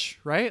bitch,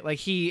 right? Like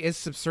he is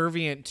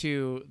subservient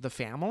to the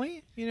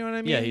family. You know what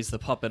I mean? Yeah, he's the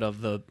puppet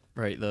of the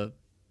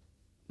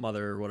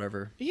mother or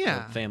whatever.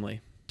 Yeah,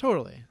 family.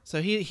 Totally.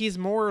 So he's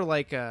more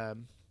like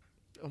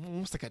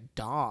almost like a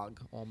dog,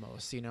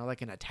 almost. You know,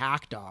 like an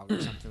attack dog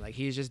or something. Like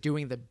he's just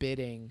doing the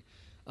bidding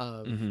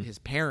of his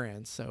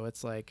parents. So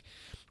it's like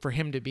for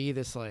him to be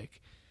this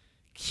like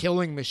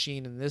killing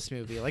machine in this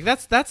movie, like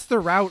that's the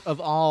route of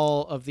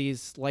all of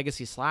these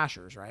legacy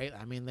slashers, right?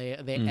 I mean, they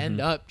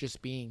end up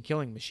just being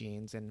killing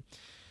machines, and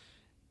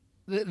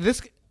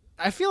this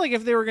I feel like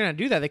if they were gonna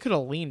do that, they could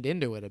have leaned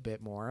into it a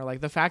bit more.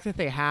 Like the fact that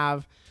they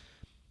have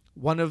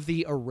one of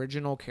the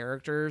original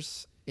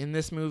characters in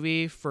this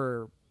movie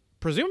for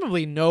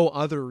presumably no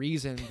other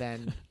reason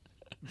than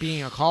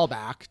being a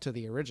callback to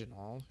the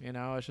original. You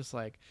know, it's just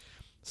like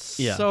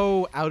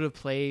so out of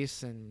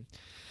place, and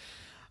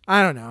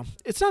I don't know.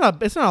 It's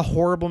not a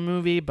horrible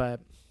movie, but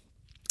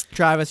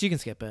Travis, you can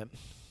skip it.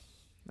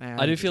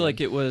 I do feel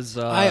like it was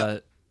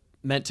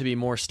meant to be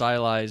more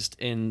stylized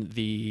in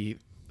the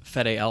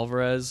Fede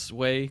Alvarez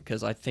way,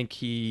 because I think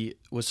he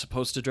was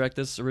supposed to direct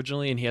this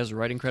originally, and he has a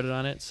writing credit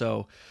on it.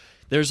 So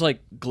there's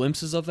like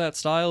glimpses of that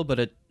style, but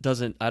it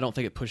doesn't. I don't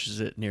think it pushes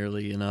it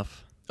nearly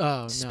enough.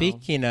 Oh, no.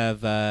 Speaking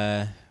of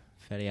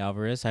Fede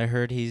Alvarez, I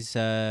heard he's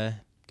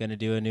going to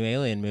do a new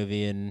Alien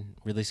movie, and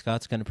Ridley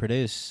Scott's going to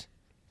produce.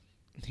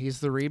 He's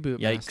the reboot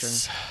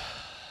Yikes. master.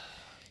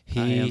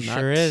 He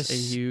sure is a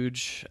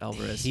huge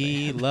Alvarez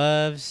He fan.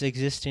 loves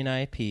existing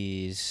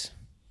IPs.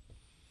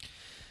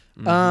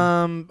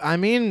 I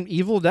mean,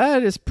 Evil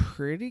Dead is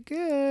pretty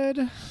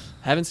good.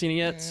 Haven't seen it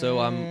yet, so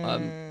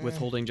I'm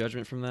withholding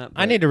judgment from that.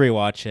 I need to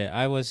rewatch it.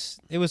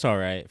 It was all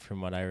right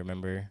from what I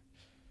remember.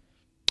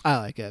 I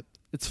like it.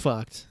 It's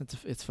fucked.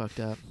 It's fucked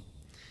up,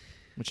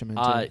 which I'm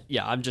into.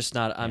 Yeah, I'm just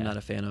not. I'm not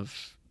a fan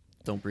of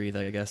Don't Breathe,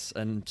 I guess,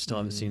 and still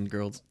haven't seen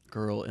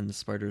Girl in the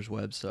Spider's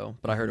Web. So,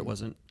 but I heard it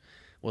wasn't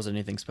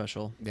anything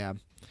special. Yeah.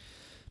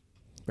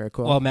 Very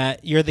cool. Well,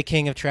 Matt, you're the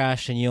king of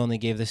trash, and you only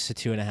gave this a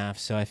 2.5,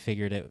 so I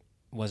figured it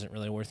wasn't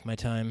really worth my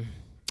time.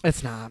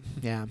 It's not.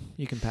 Yeah,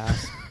 you can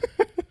pass.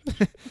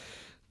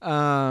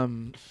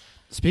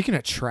 Speaking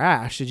of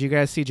trash, did you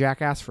guys see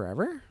Jackass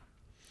Forever?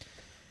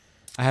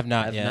 I have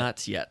not I have yet.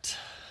 not yet.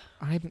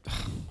 Oh my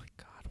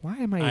god, why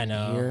am I even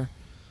here?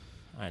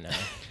 I know.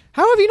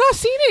 How have you not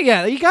seen it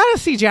yet? You gotta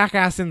see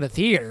Jackass in the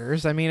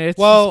theaters. I mean, it's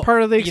Well,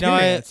 part of the you know,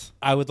 experience.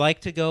 I would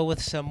like to go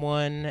with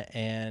someone,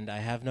 and I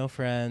have no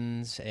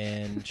friends,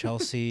 and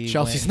Chelsea.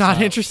 Chelsea's went and not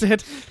saw it.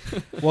 interested.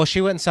 Well,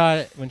 she went and saw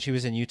it when she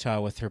was in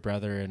Utah with her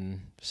brother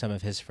and some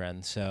of his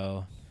friends.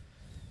 So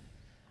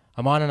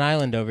I'm on an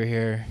island over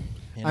here.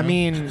 You know? I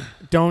mean,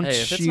 don't Hey,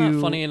 if it's you?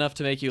 not funny enough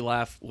to make you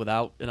laugh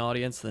without an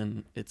audience,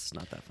 then it's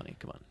not that funny.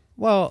 Come on.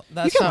 Well,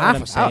 that's can not laugh what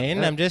I'm about saying.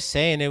 it. I'm just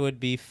saying it would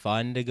be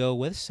fun to go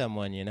with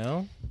someone, you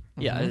know?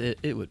 Yeah,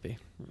 it would be.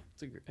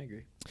 I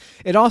agree.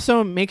 It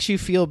also makes you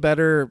feel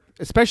better,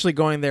 especially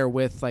going there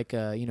with like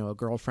a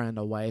girlfriend,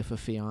 a wife, a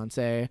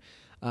fiance.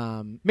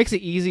 Makes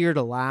it easier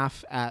to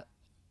laugh at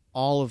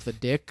all of the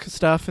dick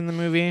stuff in the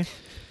movie,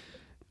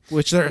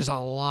 which there's a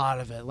lot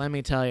of it. Let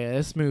me tell you,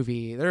 this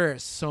movie, there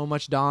is so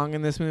much dong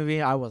in this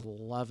movie. I was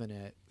loving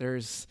it.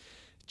 There's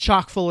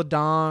chock full of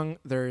dong.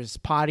 There's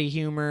potty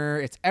humor.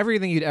 It's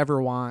everything you'd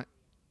ever want.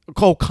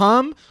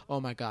 Cum?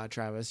 Oh my God,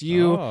 Travis,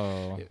 you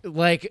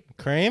like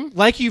cream?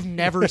 like you've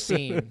never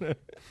seen.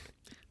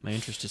 My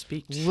interest is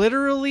piqued.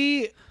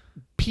 Literally,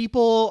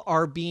 people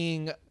are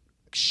being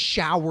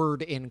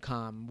showered in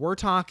cum. We're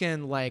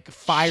talking like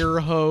fire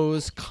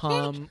hose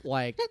cum.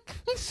 Like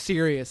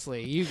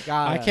seriously, you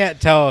got. I can't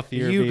tell if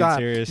you're being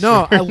serious.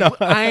 No, or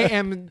not. I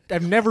am.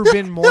 I've never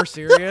been more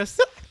serious.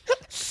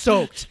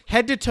 Soaked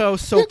head to toe,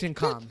 soaked in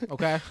cum.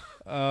 Okay.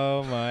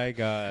 Oh my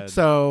God.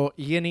 So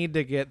you need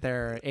to get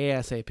there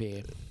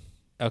ASAP.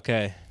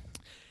 Okay.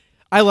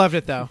 I loved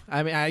it though.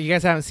 I mean, you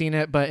guys haven't seen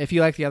it, but if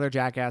you like the other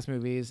Jackass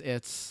movies,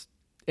 it's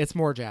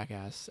more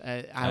Jackass.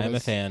 I am a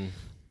was fan.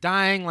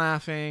 dying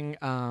laughing.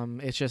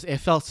 It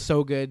felt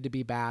so good to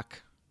be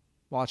back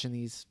watching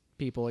these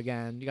people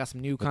again. You got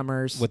some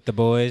newcomers With the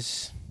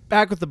boys.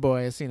 back with the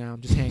boys.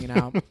 Just hanging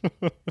out,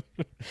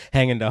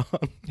 Hanging down.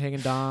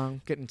 hanging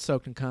dong, getting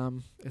soaked in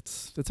cum.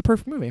 It's a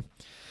perfect movie.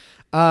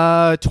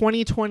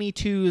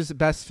 2022's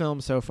best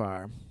film so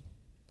far.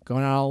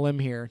 Going out on a limb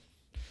here.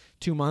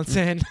 2 months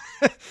in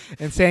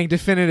and saying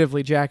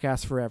definitively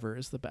Jackass Forever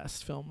is the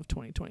best film of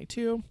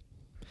 2022.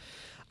 So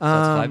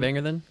that's five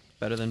banger then?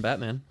 Better than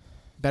Batman?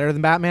 Better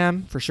than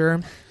Batman, for sure.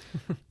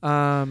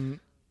 I'm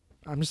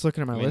just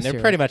looking at my list they're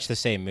here. pretty much the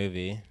same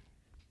movie.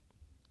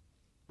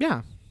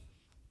 Yeah.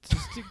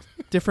 Just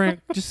different,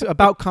 just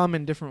about cum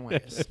in different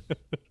ways.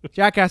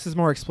 Jackass is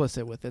more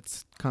explicit with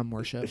its cum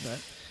worship.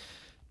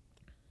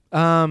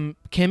 But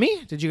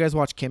Kimmy? Did you guys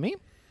watch Kimmy?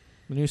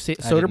 The new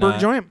Soderbergh not.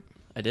 joint?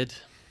 I did.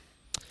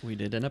 We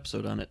did an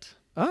episode on it.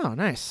 Oh,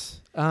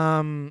 nice.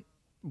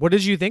 What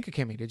did you think of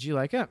Kimmy? Did you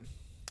like it?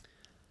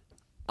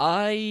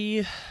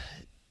 I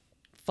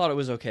thought it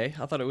was okay.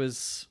 I thought it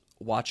was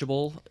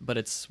watchable, but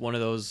it's one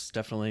of those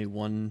definitely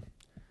one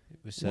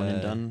It was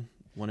and done.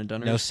 One and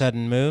done. No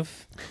sudden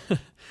move.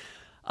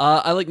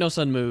 I like No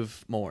Sudden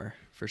Move more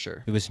for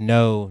sure. It was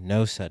no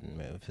sudden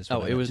move. Is what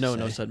Oh, I it meant was to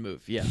no say. sudden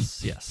move.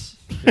 Yes, yes.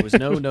 It was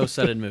no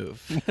sudden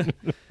move.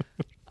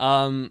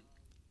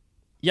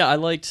 Yeah, I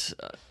liked,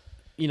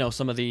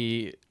 some of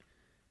the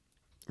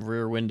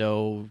rear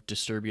window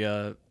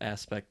Disturbia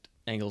aspect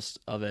angles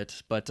of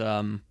it, but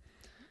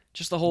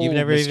just the whole You've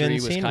never mystery even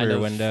was seen kind Rear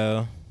of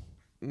Window.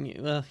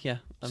 Well, yeah.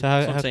 So that's what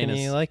how I'm saying can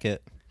you is- like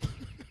it?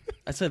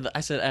 I said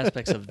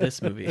aspects of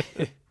this movie.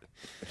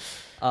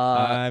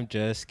 I'm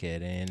just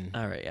kidding.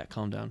 All right, yeah,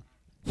 calm down.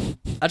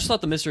 I just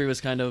thought the mystery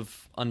was kind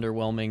of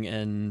underwhelming,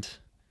 and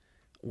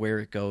where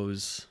it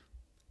goes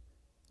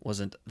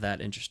wasn't that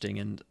interesting.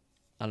 And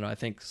I don't know. I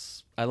think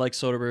I like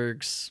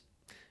Soderbergh's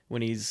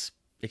when he's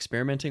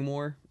experimenting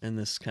more, and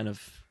this kind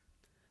of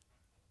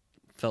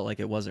felt like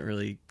it wasn't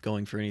really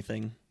going for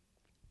anything.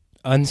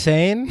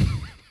 Unsane?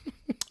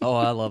 Oh,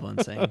 I love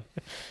Unsane.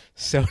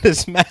 So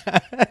does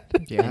Matt.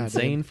 Yeah,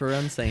 Insane for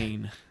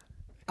Unsane.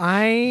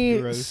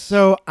 Gross.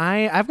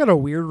 I've got a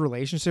weird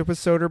relationship with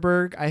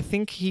Soderbergh. I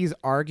think he's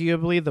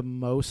arguably the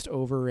most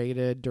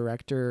overrated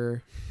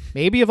director,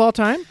 maybe of all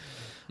time.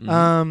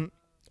 Mhm.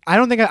 I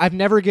don't think I've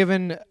never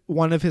given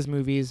one of his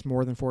movies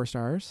more than 4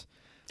 stars.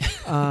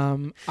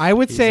 I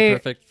would He's say a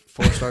perfect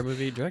 4-star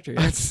movie director.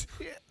 Yeah.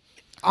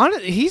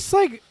 he's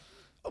like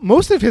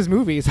most of his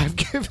movies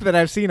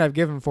I've seen, I've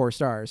given 4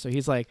 stars. So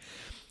he's like,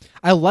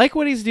 I like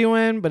what he's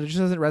doing, but it just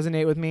doesn't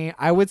resonate with me.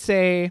 I would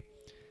say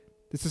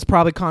this is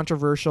probably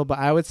controversial, but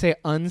I would say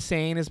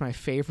Unsane is my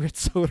favorite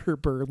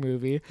Soderbergh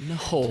movie, No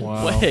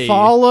Wow. way.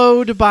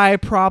 followed by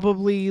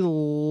probably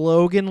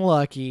Logan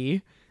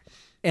Lucky,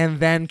 and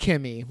then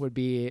Kimmy would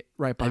be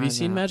right behind. Have you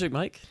seen that. Magic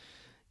Mike?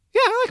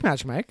 Yeah, I like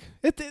Magic Mike.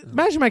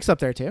 Magic Mike's up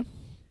there too.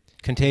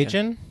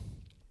 Contagion?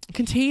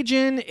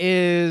 Contagion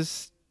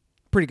is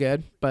pretty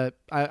good, but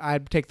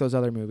I'd take those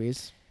other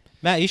movies.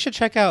 Matt, you should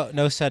check out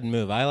No Sudden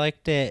Move. I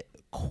liked it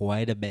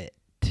quite a bit.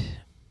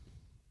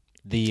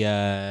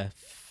 The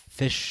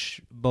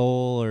fish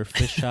bowl or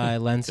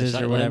fisheye lenses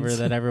Fisheye or whatever lens.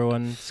 that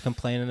everyone's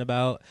complaining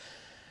about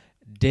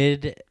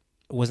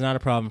was not a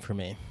problem for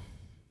me.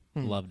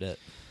 Loved it.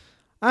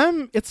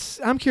 I'm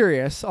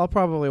curious. I'll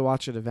probably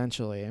watch it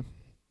eventually.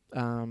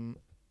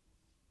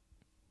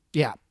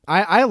 Yeah,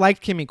 I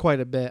liked Kimmy quite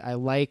a bit. I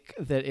like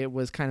that it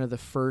was kind of the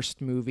first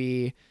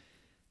movie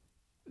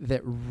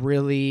that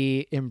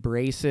really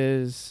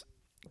embraces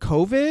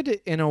COVID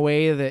in a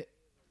way that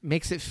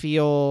makes it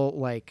feel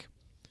like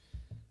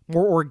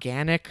more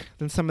organic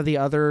than some of the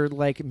other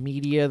like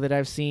media that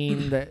I've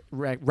seen that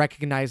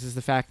recognizes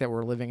the fact that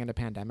we're living in a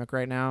pandemic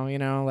right now.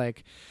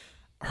 Like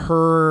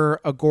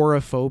her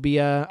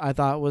agoraphobia, I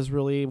thought was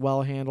really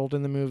well handled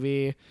in the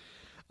movie.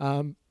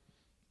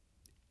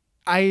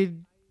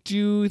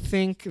 do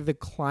think the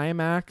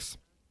climax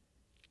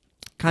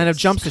kind of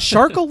jumps the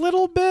shark a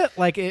little bit.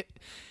 Like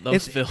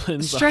Those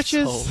villains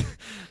stretches.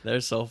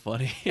 They're so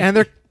funny. And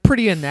they're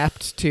pretty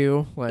inept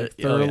too. Like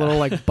they're Oh, a yeah. little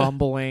like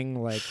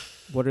bumbling. Like,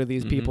 what are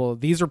these people?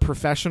 These are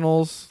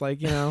professionals.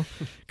 Like,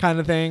 kind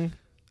of thing.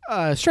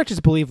 Stretches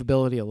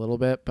believability a little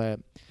bit, but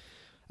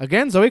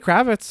again, Zoe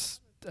Kravitz,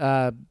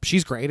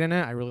 she's great in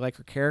it. I really like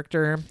her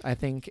character. I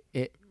think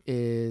it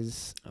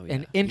is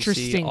an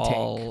interesting you see take.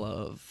 all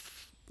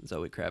of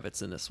Zoe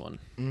Kravitz in this one.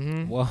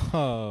 Mm-hmm.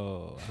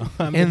 Whoa.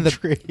 I'm In the-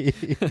 intrigued.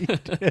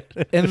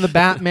 In the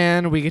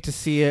Batman, we get to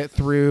see it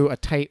through a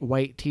tight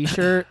white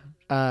T-shirt.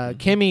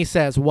 Kimmy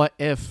says, "What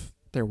if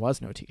there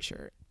was no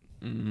T-shirt?"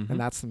 Mm-hmm. And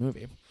that's the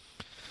movie.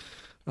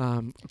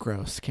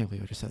 Gross. Can't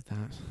believe I just said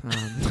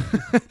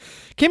that.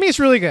 Kimmy is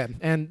really good,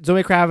 and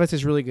Zoe Kravitz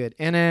is really good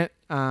in it.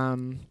 How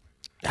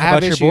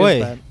about your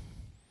boy?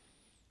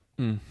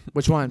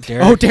 Which one?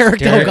 Derek Derek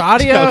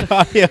Delgado.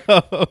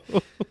 Delgado.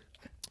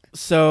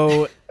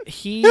 So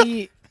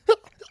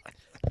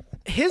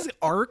his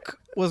arc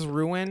was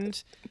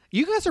ruined.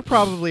 You guys are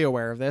probably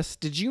aware of this.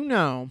 Did you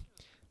know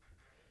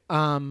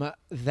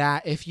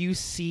that if you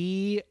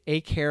see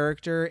a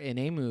character in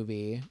a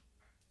movie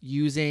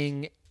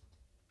using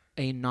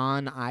a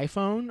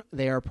non-iPhone,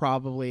 they are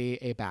probably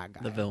a bad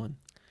guy. The villain.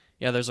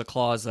 Yeah, there's a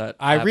clause that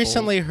I Apple-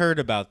 recently heard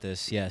about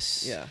this.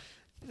 Yes. Yeah.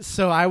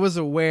 So I was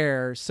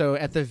aware. So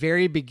at the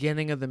very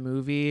beginning of the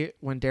movie,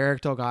 when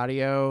Derek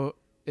Delgado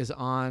is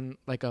on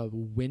like a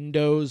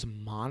Windows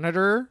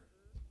monitor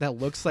that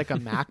looks like a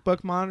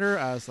MacBook monitor,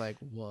 I was like,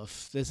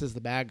 woof, this is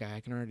the bad guy. I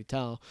can already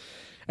tell.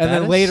 And That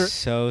then is later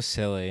so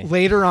silly.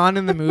 later on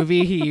in the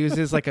movie, he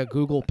uses like a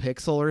Google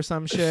Pixel or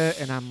some shit.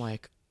 And I'm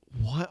like,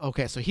 what?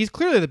 Okay, so he's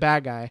clearly the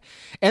bad guy.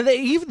 And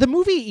the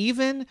movie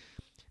even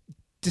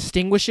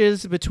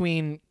distinguishes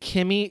between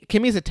Kimmy.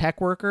 Kimmy's a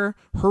tech worker.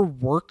 Her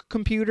work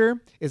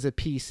computer is a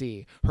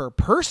PC. Her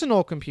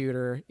personal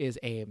computer is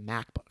a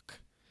MacBook.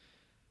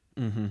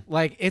 Mm-hmm.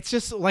 Like, it's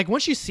just like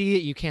once you see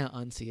it, you can't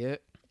unsee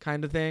it,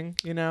 kind of thing.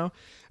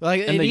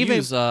 Like, And they even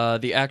use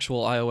the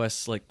actual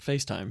iOS like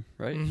FaceTime,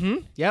 right? Mm-hmm.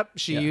 Yep.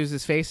 She Yeah.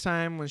 uses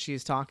FaceTime when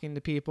she's talking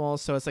to people.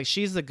 So it's like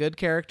she's the good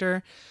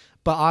character,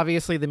 but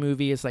obviously the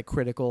movie is like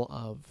critical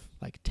of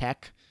like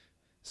tech.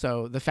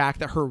 So the fact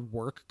that her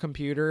work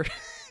computer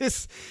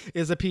is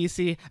a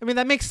PC, I mean,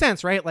 that makes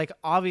sense, right? Like,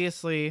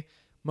 obviously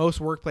most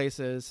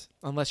workplaces,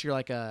 unless you're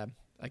like a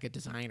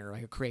designer,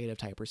 like a creative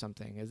type or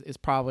something, is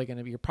probably going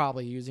to be, you're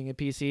probably using a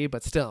PC,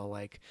 but still,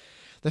 like,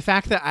 the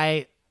fact that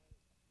I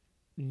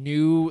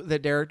knew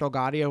that Derek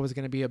Delgado was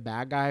going to be a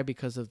bad guy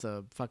because of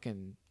the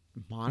fucking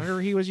monitor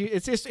he was using,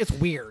 it's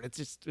weird.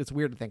 It's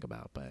weird to think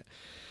about, but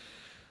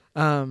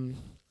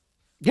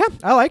yeah,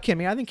 I like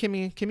Kimmy. I think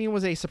Kimmy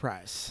was a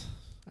surprise.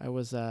 I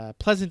was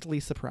pleasantly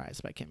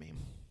surprised by Kimmy.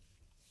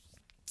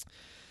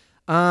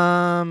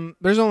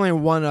 There's only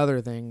one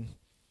other thing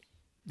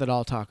that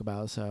I'll talk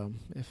about. So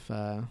if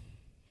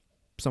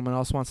someone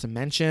else wants to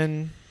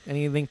mention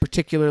anything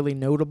particularly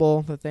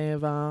notable that they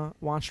have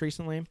watched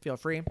recently, feel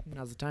free.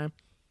 Now's the time.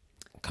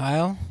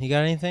 Kyle, you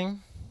got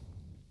anything?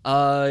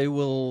 I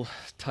will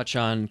touch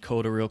on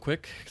Coda real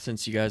quick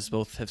since you guys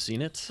both have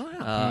seen it. Oh,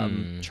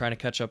 yeah. Trying to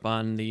catch up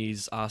on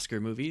these Oscar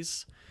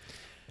movies.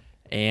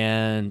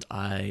 And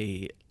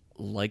I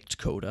liked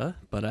Coda,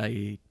 but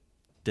I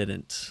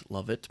didn't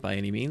love it by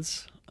any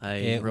means.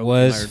 It wrote in my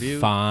was review,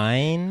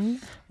 fine.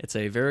 It's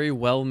a very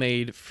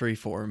well-made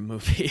freeform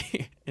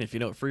movie. And if you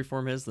know what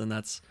freeform is, then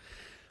that's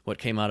what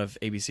came out of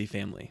ABC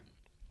Family.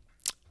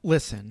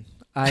 Listen,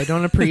 I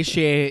don't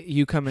appreciate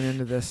you coming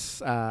into this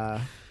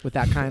with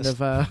that kind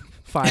of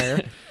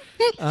fire.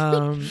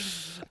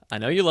 I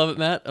know you love it,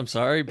 Matt. I'm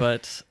sorry,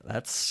 but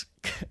that's...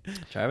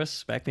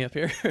 Travis, back me up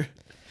here.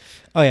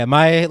 Oh yeah,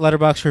 my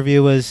Letterboxd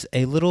review was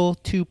a little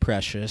too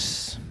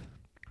precious,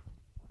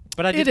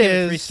 but I did give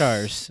it 3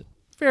 stars.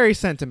 Very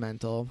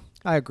sentimental.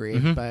 I agree,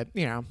 Mhm. but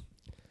done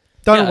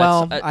Yeah,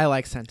 well. it's- I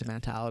like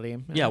sentimentality.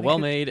 Yeah, well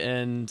made,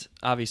 and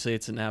obviously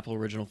it's an Apple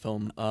original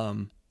film.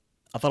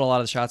 I thought a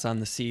lot of the shots on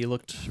the sea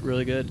looked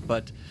really good,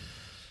 but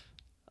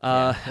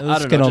I Those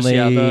don't can know. Just,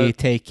 only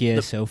take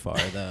you so far,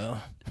 though.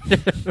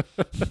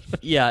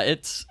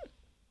 it's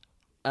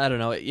I don't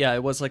know. Yeah,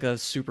 it was like a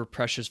super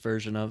precious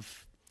version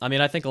of. I mean,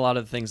 I think a lot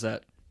of the things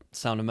that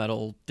Sound of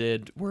Metal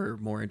did were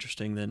more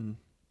interesting than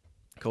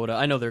Coda.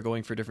 I know they're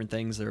going for different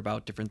things; they're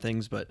about different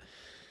things, but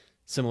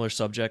similar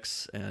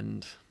subjects.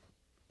 And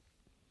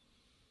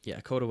yeah,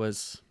 Coda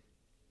was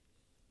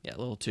a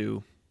little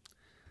too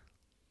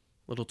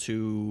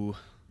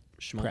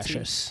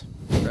schmaltzy.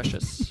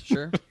 Precious,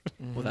 sure,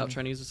 without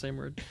trying to use the same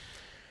word.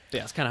 But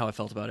yeah, it's kind of how I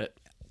felt about it.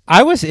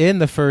 I was in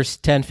the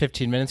first 10,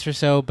 15 minutes or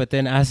so, but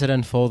then as it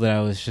unfolded, I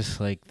was just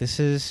like, this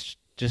is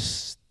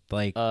just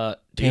like Do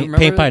you paint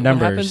remember by what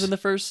numbers. happens in the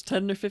first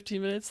 10 or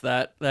 15 minutes?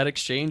 That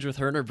exchange with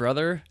her and her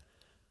brother.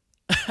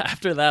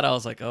 After that, I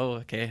was like, oh,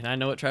 okay, I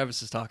know what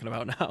Travis is talking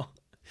about now.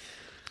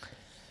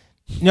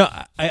 No,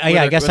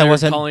 I guess I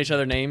wasn't calling each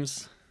other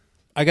names.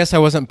 I guess I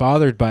wasn't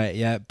bothered by it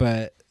yet,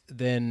 but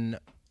then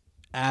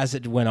as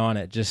it went on,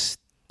 it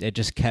it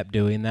just kept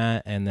doing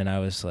that, and then I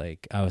was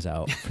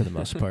out for the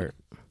most part.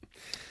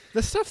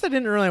 The stuff that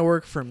didn't really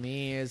work for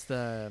me is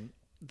the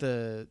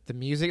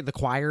music, the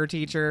choir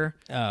teacher.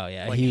 Oh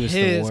yeah, Like, he was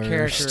his the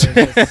character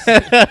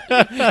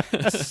worst.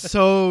 is just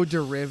so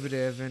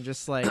derivative and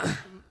just like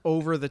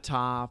over the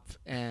top,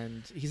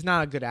 and he's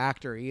not a good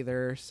actor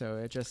either.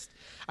 So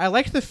I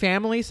liked the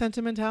family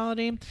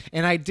sentimentality,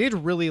 and I did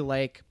really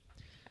like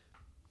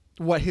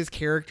what his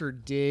character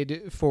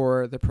did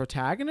for the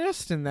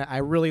protagonist, and that I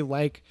really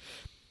like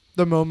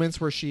the moments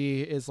where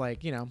she is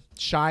like,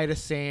 shy to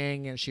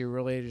sing, and she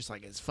really just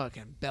like is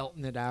fucking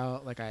belting it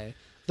out. Like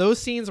those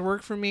scenes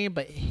work for me,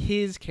 but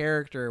his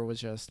character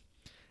was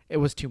it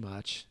was too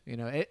much.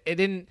 It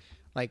didn't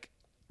like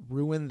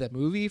ruin the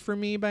movie for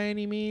me by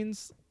any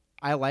means.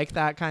 I like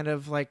that kind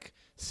of like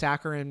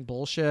saccharine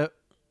bullshit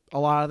a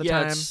lot of the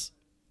time.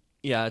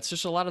 It's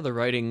just a lot of the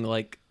writing,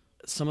 like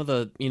some of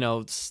the,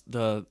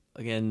 the,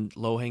 again,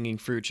 low-hanging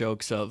fruit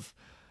jokes of,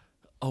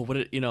 oh, what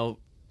did,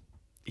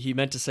 he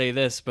meant to say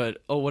this, but,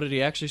 oh, what did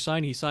he actually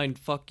sign? He signed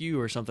fuck you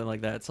or something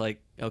like that. It's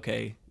like,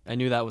 okay, I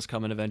knew that was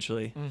coming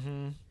eventually.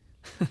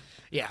 Mm-hmm.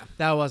 Yeah,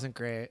 that wasn't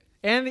great.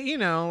 And,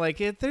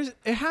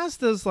 it has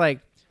those, like,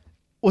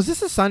 was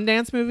this a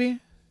Sundance movie?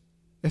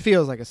 It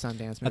feels like a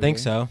Sundance movie. I think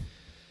so.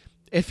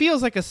 It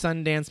feels like a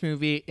Sundance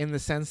movie in the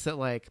sense that,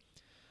 like,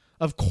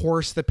 of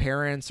course the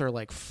parents are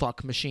like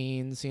fuck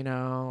machines,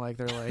 like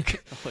they're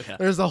like, Oh, yeah.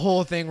 there's the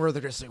whole thing where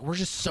they're just like, we're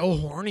just so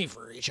horny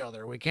for each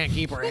other. We can't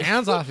keep our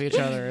hands off each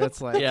other.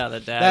 It's like, Yeah, the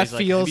that dad's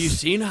like, feels, have you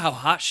seen how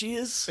hot she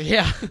is?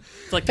 yeah.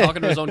 It's like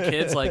talking to his own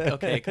kids, like,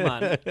 okay, come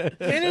on. And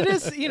it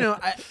is,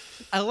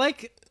 I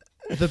like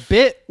the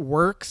bit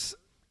works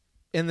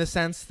in the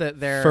sense that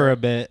they're For a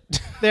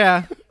bit.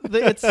 yeah,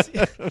 it's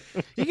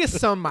you get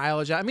some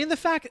mileage out. I mean, the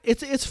fact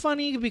it's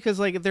funny because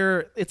like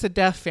it's a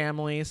deaf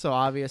family, so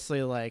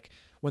obviously like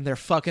when they're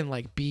fucking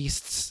like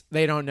beasts,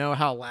 they don't know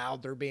how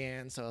loud they're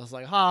being. So it's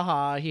like, ha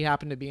ha, he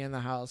happened to be in the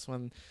house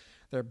when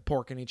they're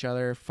porking each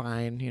other.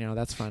 Fine,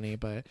 that's funny.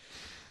 But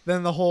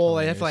then the whole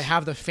they have to like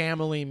have the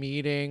family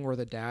meeting where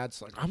the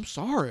dad's like, I'm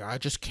sorry, I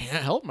just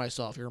can't help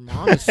myself. Your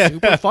mom is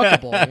super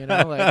fuckable,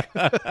 like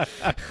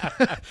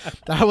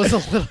that was a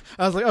little.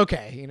 I was like,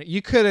 okay,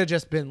 you could have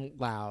just been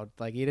loud.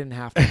 Like you didn't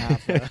have to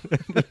have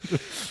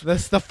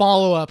the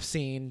follow up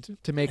scene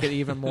to make it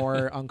even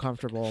more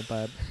uncomfortable.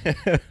 But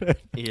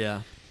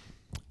Yeah.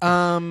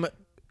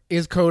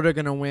 is Coda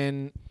gonna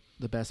win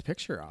the Best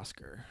Picture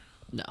Oscar?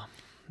 No,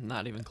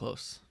 not even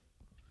close.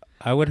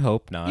 I would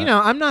hope not.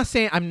 I'm not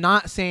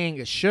saying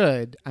it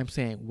should. I'm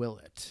saying will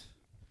it?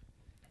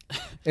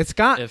 It's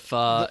got If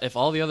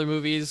all the other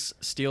movies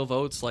steal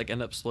votes, like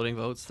end up splitting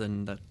votes,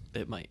 then that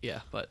it might,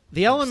 yeah. But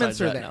the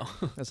elements are besides there.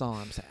 that, no. That's all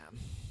I'm saying.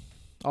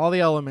 All the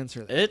elements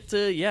are there.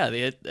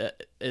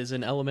 It is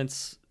an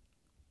elements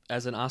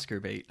as an Oscar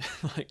bait.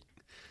 Like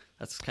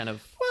that's kind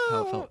of how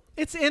it Well, felt.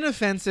 it's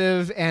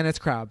inoffensive and it's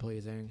crowd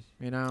pleasing.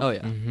 Oh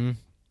yeah, Mm-hmm.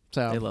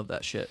 So they love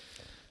that shit.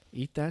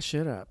 eat that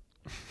shit up.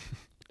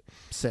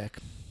 Sick.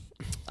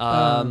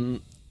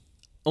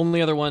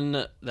 Only other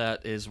one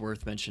that is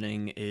worth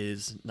mentioning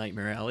is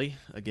Nightmare Alley.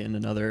 Again,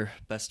 another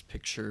Best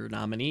Picture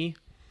nominee.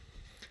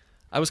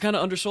 I was kind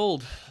of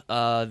undersold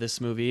this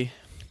movie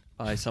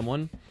by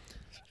someone,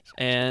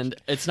 and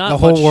it's not The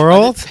whole much-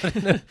 world?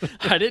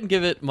 I didn't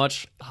give it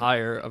much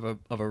higher of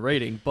a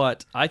rating,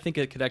 but I think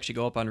it could actually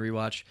go up on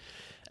rewatch,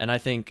 and I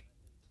think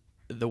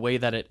the way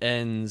that it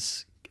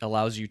ends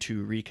allows you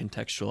to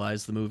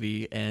recontextualize the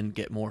movie and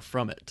get more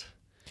from it.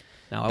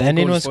 Now, I The won't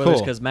ending go into was spoilers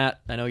cool. because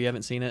Matt, I know you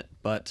haven't seen it,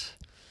 but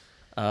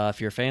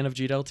if you're a fan of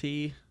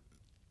GDLT,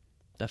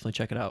 definitely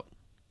check it out.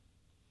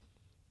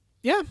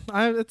 Yeah,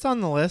 it's on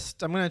the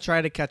list. I'm gonna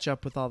try to catch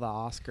up with all the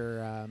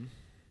Oscar.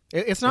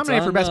 It's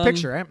nominated for on, Best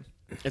Picture, right?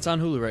 It's on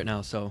Hulu right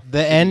now, so The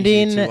easy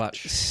ending to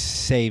watch.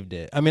 saved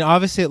it. I mean,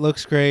 obviously it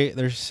looks great.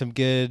 There's some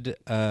good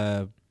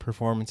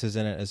performances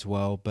in it as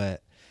well,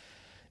 but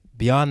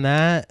beyond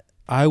that,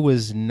 I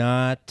was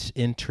not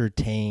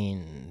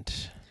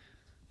entertained.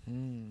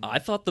 I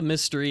thought the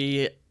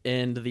mystery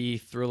and the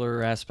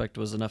thriller aspect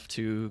was enough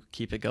to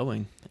keep it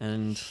going,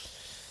 and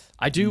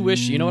I do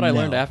wish. You know what I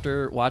learned No.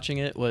 after watching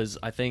it was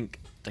I think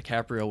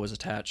DiCaprio was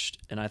attached,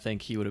 and I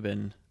think he would have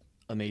been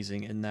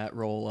amazing in that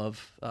role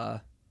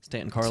of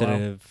Stanton Carlisle.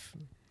 Instead of-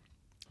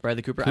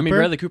 Bradley Cooper. I mean, Cooper?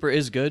 Bradley Cooper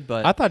is good,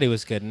 but I thought he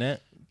was good in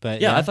it, but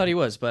yeah, I thought he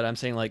was. But I'm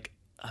saying like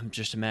I'm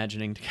just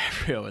imagining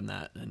DiCaprio in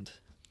that, and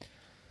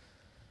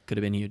could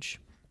have been huge.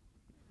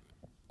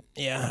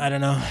 Yeah, I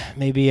don't know.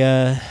 Maybe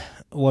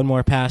one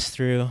more pass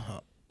through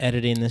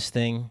editing this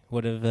thing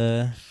would have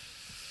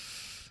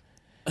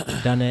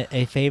done it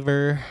a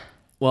favor.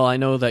 Well, I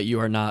know that you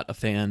are not a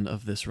fan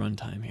of this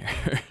runtime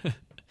here.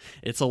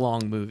 It's a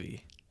long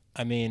movie.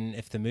 I mean,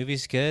 if the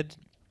movie's good,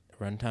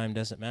 runtime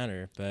doesn't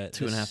matter. But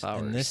 2.5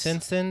 hours. In this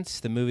instance,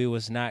 the movie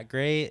was not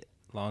great.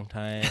 Long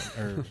time,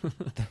 or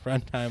the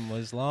runtime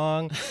was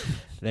long.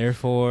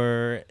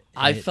 Therefore,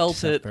 I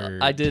felt it.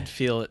 suffered. I did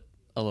feel it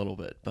a little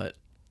bit, but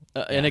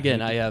and Yeah, again,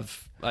 who I did-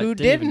 have. I who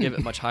didn't even didn't? give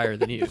it much higher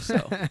than you.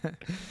 So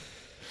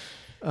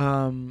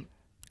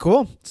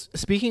Cool.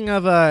 Speaking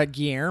of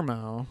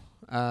Guillermo,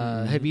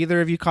 have either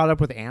of you caught up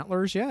with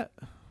Antlers yet?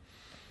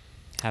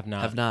 Have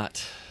not. Have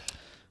not.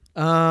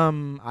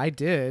 I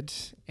did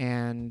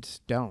and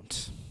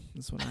don't.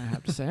 That's what I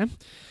have to say.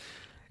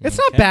 It's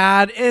not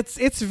bad.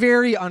 It's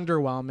very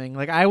underwhelming.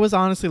 Like, I was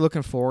honestly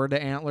looking forward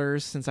to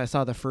Antlers since I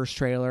saw the first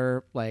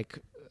trailer like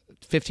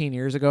 15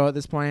 years ago at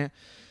this point.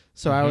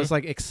 So I was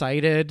like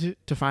excited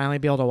to finally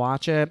be able to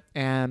watch it,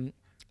 and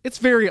it's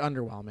very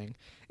underwhelming.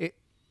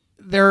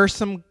 There are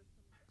some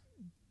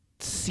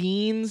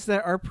scenes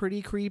that are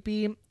pretty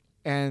creepy,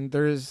 and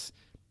there's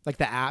like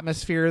the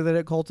atmosphere that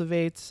it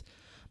cultivates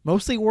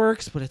mostly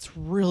works, but it's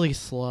really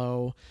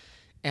slow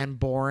and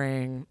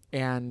boring.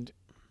 And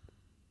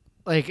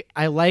like,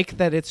 I like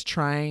that it's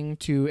trying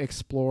to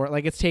explore,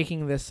 like, it's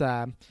taking this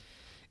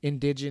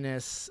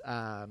indigenous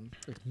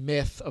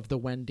myth of the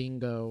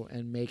Wendigo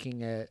and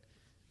making it,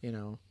 you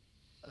know,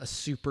 a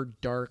super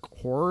dark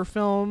horror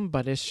film,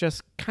 but it's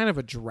just kind of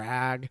a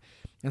drag.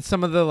 And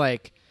some of the,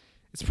 like,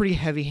 it's pretty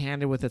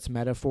heavy-handed with its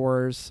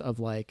metaphors of,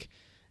 like,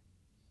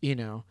 you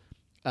know,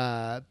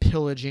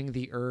 pillaging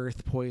the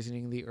earth,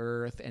 poisoning the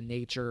earth, and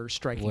nature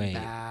striking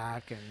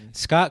back. And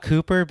Scott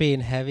Cooper being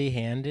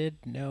heavy-handed?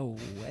 No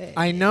way.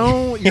 I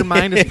know your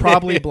mind is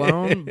probably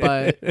blown,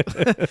 but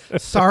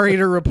sorry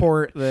to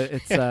report that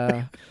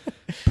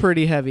it's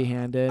pretty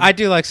heavy-handed. I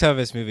do like some of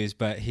his movies,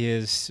 but he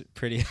is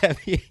pretty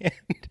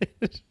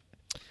heavy-handed.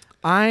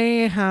 I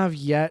have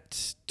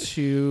yet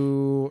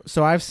to...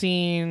 So I've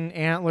seen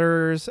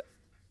Antlers.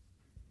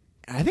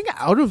 I think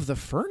Out of the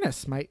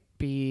Furnace might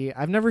be...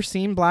 I've never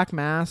seen Black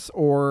Mass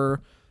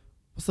or...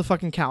 What's the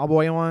fucking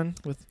cowboy one?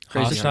 With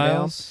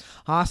Hostiles?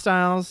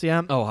 Hostiles,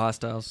 yeah. Oh,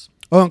 Hostiles.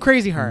 Oh, and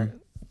Crazy Heart.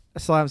 I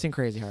still haven't seen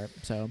Crazy Heart,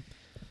 so...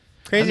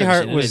 Crazy I've never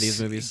Heart seen any was of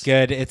these movies.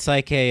 good. It's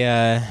like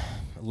a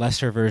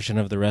lesser version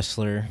of The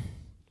Wrestler.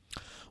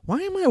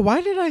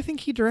 Why did I think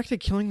he directed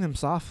Killing Them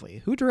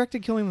Softly? Who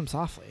directed Killing Them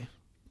Softly?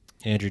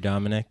 Andrew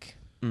Dominic.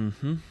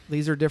 Mm-hmm.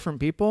 These are different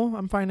people,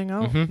 I'm finding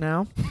out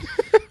now.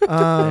 They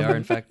are,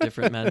 in fact,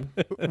 different men.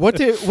 What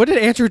did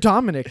Andrew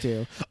Dominic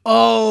do?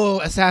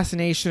 Oh,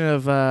 assassination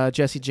of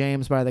Jesse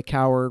James by the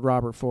coward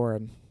Robert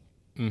Ford.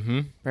 Mm-hmm.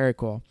 Very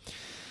cool.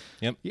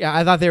 Yep. Yeah,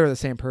 I thought they were the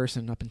same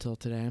person up until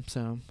today,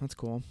 so that's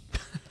cool.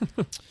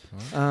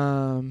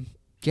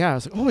 Yeah, I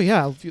was like, oh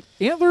yeah,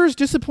 Antlers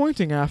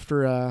disappointing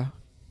after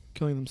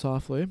Killing Them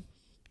Softly.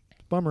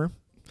 Bummer.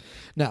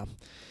 No.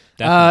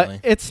 Definitely.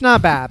 It's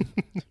not bad,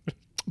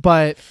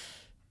 but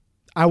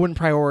I wouldn't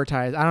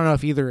prioritize. I don't know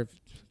if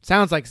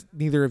sounds like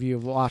neither of you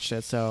have watched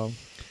it, so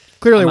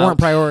clearly I'm weren't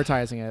out.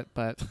 prioritizing it,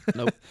 but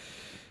Nope.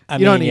 I You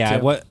mean, don't need yeah,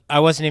 to. I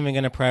wasn't even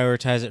going to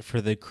prioritize it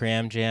for the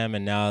Cram Jam,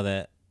 and now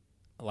that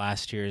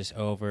last year is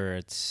over,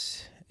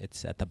 it's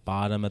at the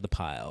bottom of the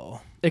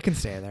pile. it can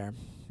stay there.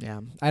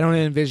 Yeah, I don't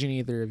envision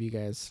either of you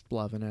guys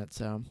loving it,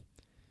 so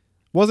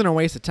wasn't a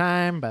waste of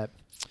time, but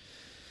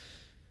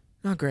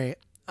not great.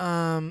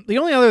 The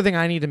only other thing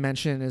I need to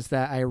mention is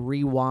that I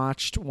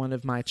rewatched one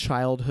of my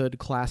childhood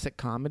classic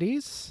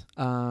comedies.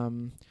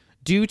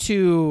 Due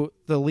to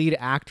the lead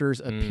actor's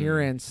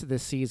appearance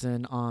this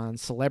season on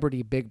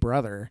Celebrity Big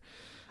Brother,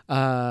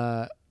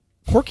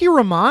 Corky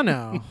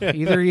Romano.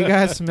 Either of you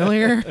guys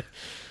familiar?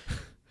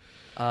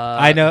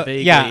 I know-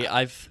 Vaguely.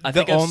 yeah. I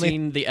think I've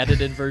seen the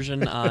edited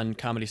version on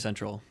Comedy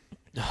Central.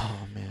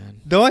 Oh man.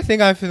 The only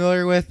thing I'm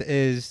familiar with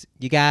is,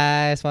 you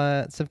guys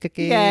want some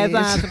cookies?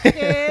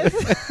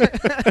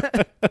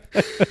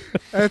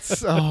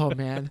 That's oh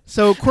man.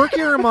 So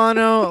Corky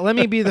Romano, let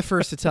me be the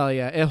first to tell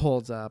you, it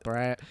holds up. All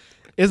right.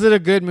 Is it a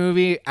good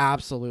movie?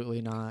 Absolutely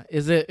not.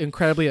 Is it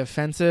incredibly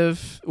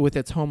offensive with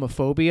its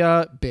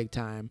homophobia? Big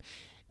time.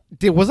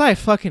 Was I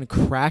fucking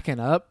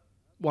cracking up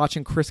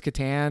watching Chris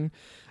Kattan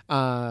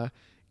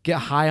get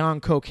high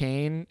on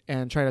cocaine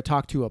and try to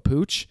talk to a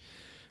pooch?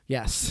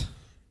 Yes.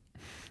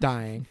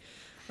 Dying.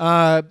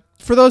 For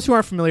those who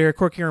aren't familiar,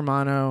 Corky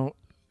Romano,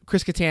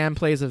 Chris Kattan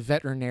plays a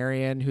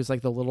veterinarian who's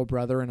like the little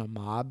brother in a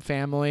mob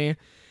family,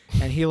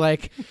 and he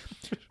like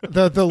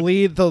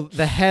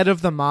the head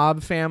of the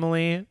mob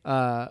family,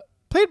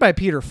 played by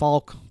Peter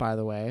Falk, by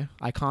the way,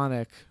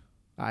 iconic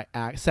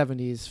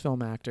 70s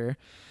film actor,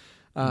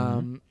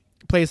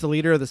 plays the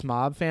leader of this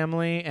mob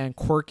family, and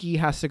Corky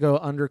has to go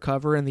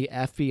undercover in the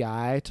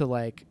FBI to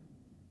like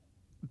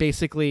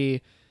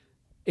basically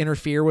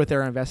interfere with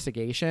their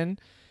investigation.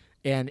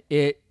 And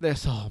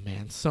there's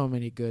so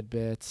many good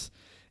bits.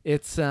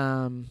 It's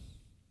worth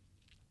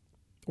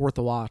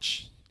a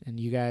watch. And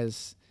you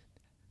guys,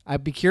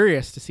 I'd be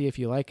curious to see if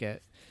you like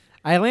it.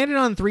 I landed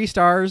on 3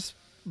 stars,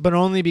 but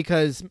only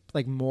because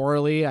like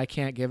morally I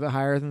can't give it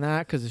higher than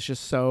that because it's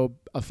just so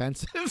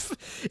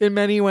offensive in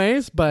many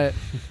ways. But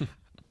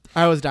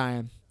I was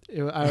dying.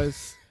 I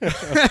was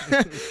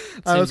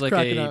Seems like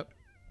cracking a up.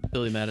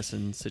 Billy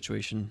Madison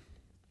situation.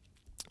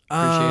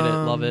 Appreciate it,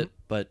 love it,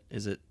 but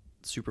is it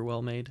super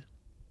well made?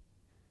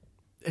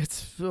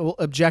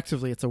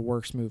 Objectively, it's a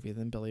worse movie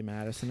than Billy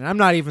Madison. And I'm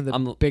not even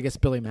the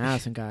biggest Billy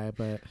Madison guy,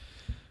 but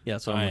Yeah,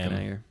 that's what I'm looking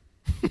at here.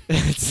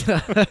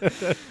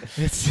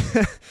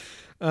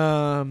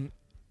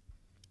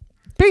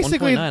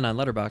 basically 1.9 on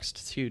Letterboxd.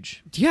 It's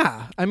huge.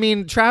 Yeah, I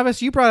mean,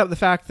 Travis, you brought up the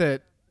fact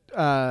that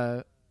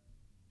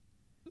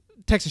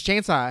Texas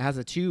Chainsaw has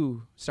a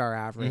 2-star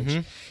average.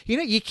 Mhm. You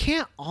know, you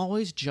can't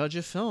always judge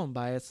a film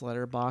by its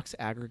Letterboxd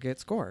aggregate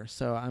score.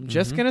 So I'm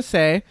just gonna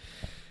say,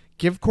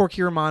 give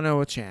Corky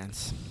Romano a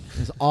chance.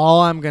 Is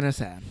all I'm gonna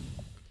say.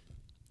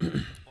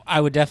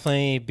 I would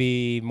definitely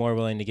be more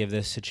willing to give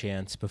this a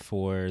chance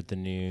before the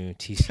new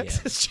TCM.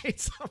 Texas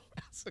Chainsaw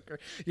Massacre.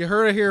 You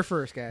heard it here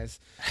first, guys.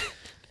 Even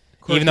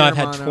Corky though I've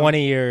had Romano.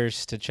 20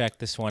 years to check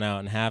this one out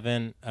and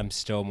haven't, I'm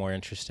still more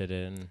interested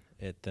in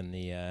it than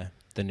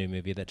the new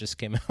movie that just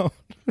came out.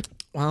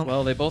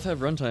 Well, they both have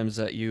runtimes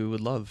that you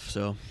would love.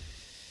 So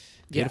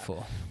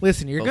Beautiful.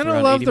 Listen, you're Both going to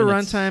around love 80 the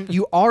minutes. runtime.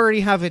 You already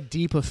have a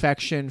deep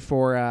affection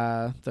for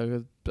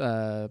the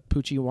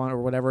Poochie One or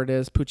whatever it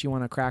is. Poochie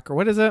Wanna Cracker.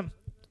 What is it?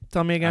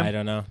 Tell me again. I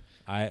don't know.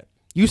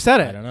 You said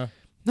I it. don't know.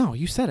 No,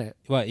 you said it.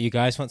 What, you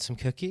guys want some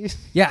cookies?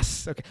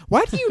 Yes. Okay.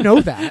 Why do you know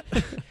that?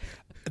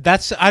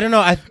 I don't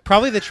know.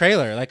 Probably the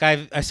trailer. Like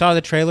I saw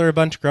the trailer a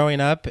bunch growing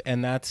up,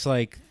 and that's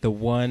like the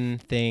one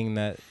thing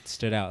that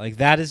stood out. Like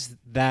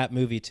that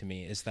movie to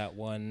me is that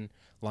one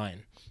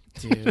line.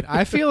 Dude,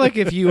 I feel like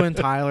if you and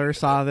Tyler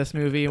saw this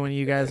movie when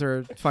you guys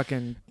were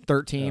fucking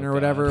 13 or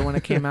whatever God. when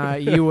it came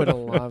out, you would have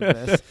loved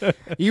this.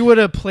 You would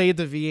have played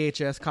the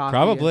VHS copy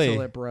Probably.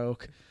 until it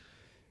broke.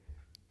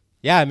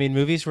 Yeah, I mean,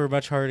 movies were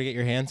much harder to get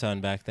your hands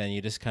on back then.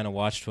 You just kind of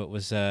watched what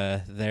was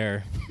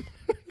there.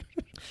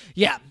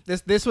 Yeah,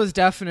 this was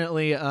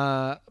definitely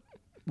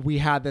we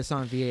had this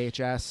on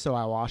VHS, so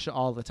I watched it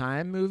all the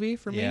time movie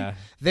for me. Yeah.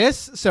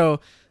 The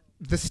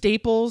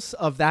staples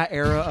of that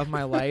era of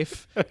my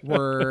life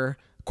were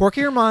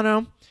Corky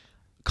Romano,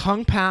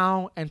 Kung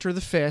Pao, Enter the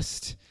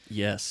Fist,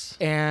 yes.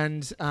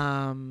 and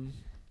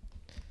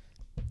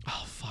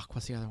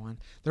what's the other one?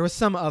 There was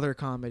some other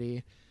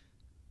comedy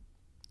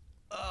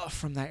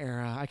from that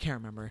era. I can't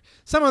remember.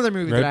 Some other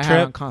movie Road that I Trip?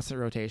 had on constant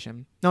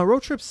rotation. No,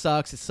 Road Trip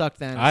sucks. It sucked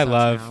then. It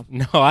sucks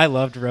now. I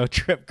loved Road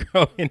Trip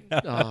growing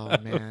up. Oh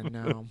man,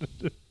 no.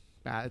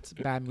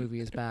 Bad movie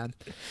is bad.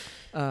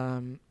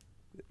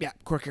 Yeah,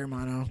 Corky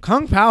Romano.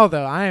 Kung Pao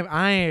though, I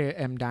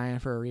am dying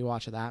for a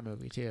rewatch of that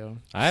movie too.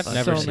 I've So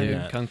never seen many-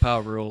 that. Kung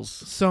Pao rules.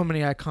 So many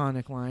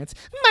iconic lines.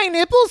 My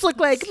nipples look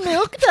like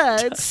milk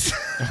duds.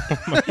 Oh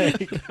my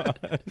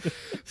God.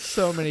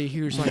 So many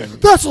huge lines.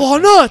 That's a lot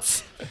of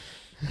nuts.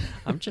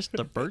 I'm just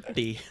a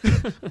birdie.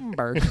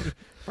 Bird.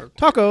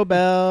 Taco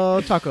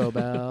Bell.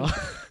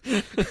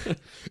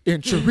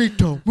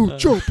 Enchilito,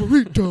 mucho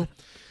burrito.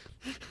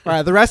 All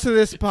right, the rest of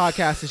this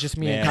podcast is just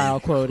me and Man. Kyle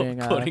quoting,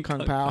 Quoting Kung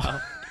Kung Pao.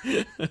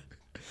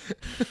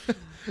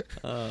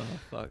 Oh,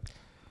 fuck.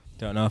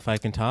 Don't know if I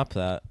can top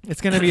that.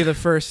 It's going to be the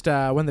first,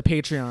 when the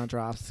Patreon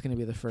drops, it's going to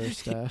be the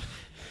first.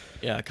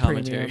 Yeah,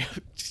 commentary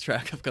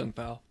track of Kung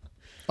Pao.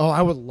 Oh,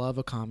 I would love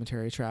a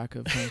commentary track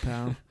of Kung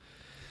Pao.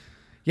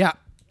 Yeah.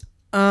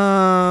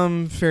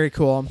 Very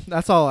cool.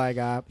 That's all I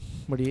got.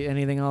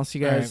 Anything else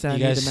you All guys, right, you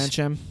need guys- to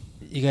mention?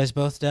 You guys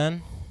both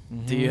done?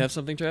 Do you have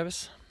something,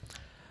 Travis?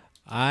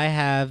 I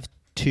have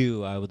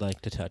two I would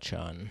like to touch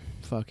on.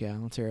 Fuck yeah,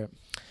 let's hear it.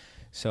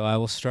 So I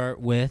will start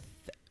with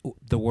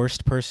The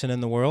Worst Person in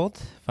the World.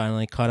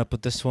 Finally caught up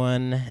with this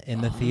one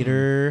in the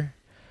theater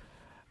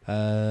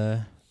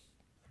about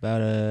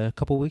a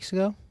couple weeks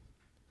ago.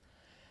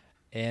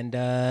 And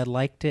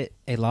liked it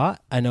a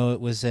lot. I know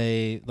it was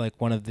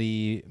one of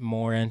the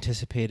more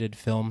anticipated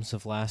films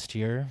of last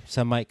year.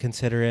 Some might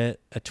consider it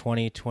a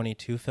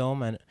 2022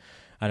 film, and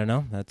I don't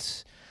know.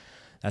 That's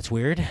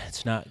weird.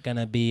 It's not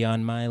gonna be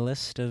on my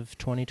list of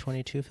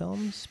 2022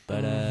 films,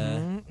 but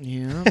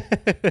Yeah.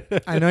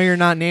 I know you're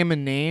not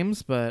naming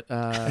names, but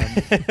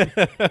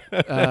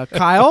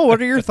Kyle,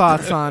 what are your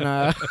thoughts on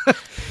Well,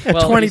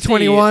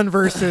 2021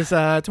 versus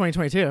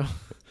 2022?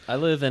 I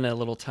live in a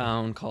little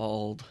town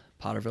called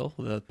Potterville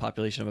with a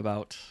population of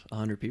about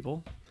 100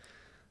 people.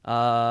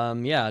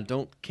 Can't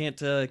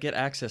get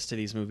access to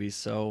these movies,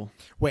 so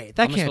Wait,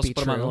 that How am I can't supposed be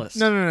to put 'em on true. the list?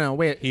 No.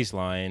 Wait, he's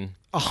lying.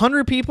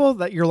 100 people?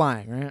 That you're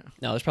lying, right?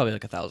 no, there's probably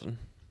like 1,000.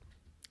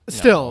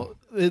 Still,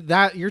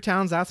 that your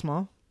town's that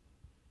small?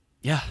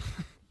 Yeah,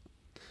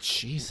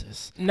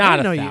 Jesus, I Not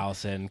didn't know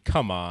 1,000.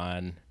 Come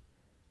on.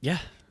 yeah.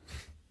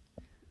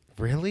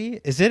 Really?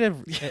 Is it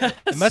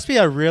it must be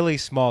a really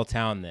small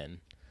town then.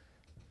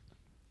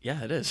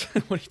 Yeah, it is.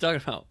 What are you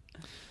talking about?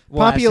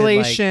 Well, as in,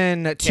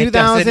 Population doesn't-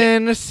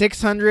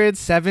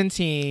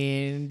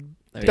 2,617.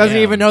 There you Doesn't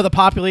go. even know the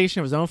population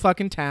of his own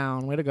fucking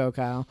town. Way to go,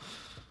 Kyle.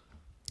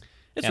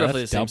 It's Yeah, roughly the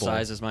that's same double.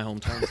 size as my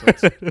hometown, so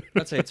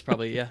I'd say it's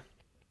probably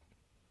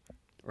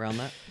around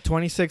that.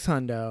 26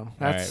 hundo.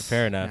 That's right,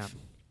 fair enough.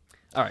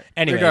 All right.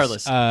 Anyways,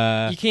 regardless,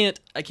 uh, I can't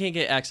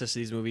get access to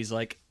these movies.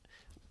 Like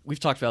we've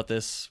talked about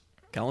this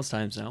countless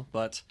times now,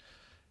 but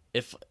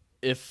if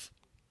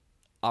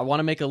I want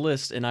to make a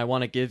list and I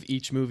want to give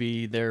each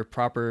movie their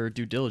proper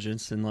due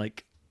diligence and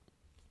like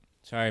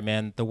sorry,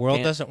 man. The world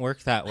Can't- doesn't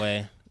work that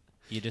way.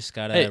 You just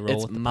gotta hey, roll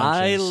it's with the my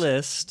punches.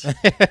 list.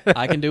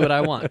 I can do what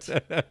I want.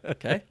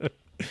 Okay.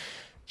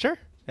 Sure.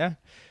 Yeah.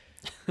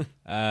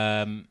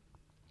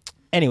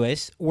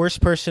 Anyways,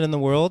 Worst Person in the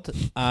World,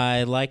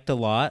 I liked a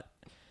lot.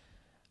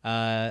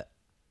 I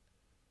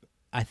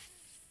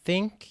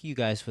think you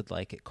guys would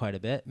like it quite a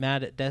bit.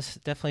 Matt, it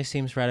definitely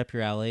seems right up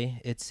your alley.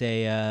 It's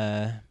it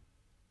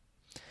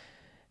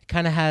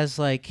kind of has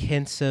like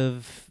hints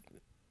of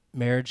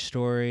Marriage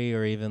Story,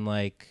 or even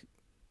like,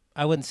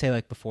 I wouldn't say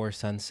like Before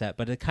Sunset,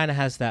 but it kind of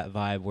has that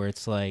vibe where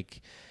it's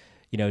like,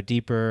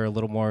 deeper, a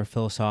little more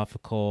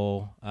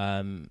philosophical,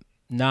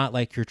 not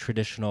like your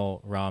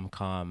traditional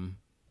rom-com,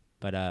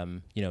 but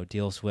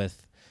deals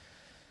with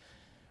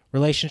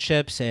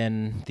relationships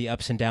and the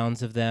ups and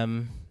downs of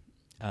them.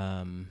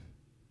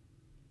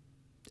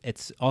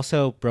 It's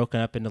also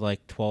broken up into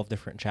like 12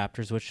 different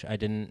chapters, which I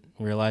didn't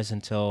realize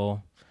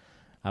until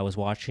I was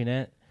watching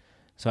it.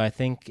 So I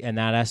think in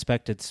that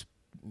aspect, it's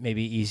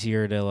maybe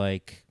easier to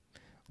like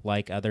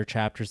other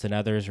chapters than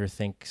others, or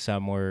think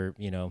some were,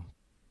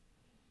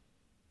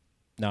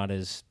 not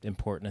as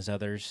important as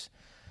others.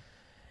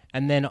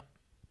 And then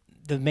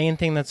the main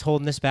thing that's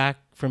holding this back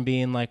from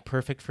being like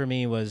perfect for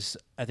me was,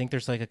 I think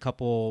there's like a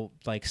couple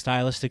like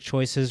stylistic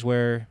choices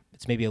where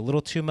it's maybe a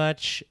little too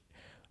much.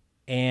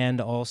 And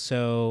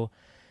also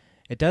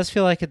it does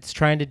feel like it's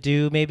trying to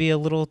do maybe a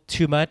little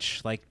too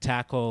much, like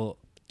tackle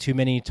too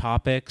many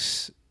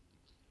topics.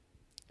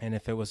 And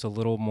if it was a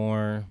little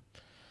more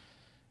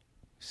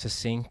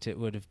succinct, it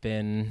would have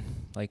been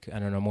like, I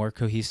don't know, more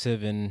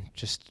cohesive and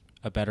just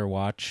a better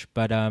watch.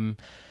 But I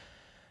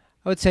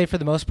would say for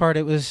the most part,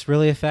 it was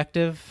really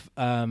effective.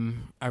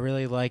 I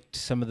really liked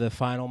some of the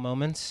final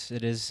moments.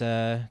 It is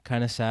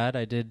kind of sad.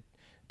 I did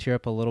tear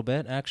up a little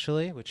bit,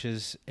 actually, which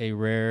is a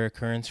rare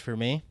occurrence for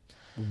me.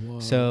 Whoa.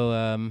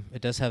 So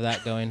it does have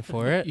that going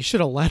for it. You should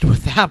have led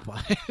with that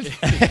one.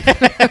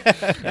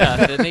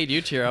 Yeah, if it made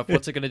you tear up,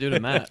 what's it going to do to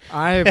Matt?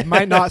 I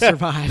might not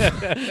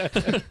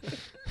survive.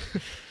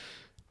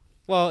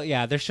 Well,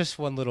 yeah, there's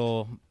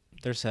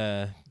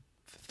a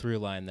through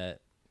line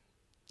that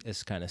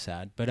is kind of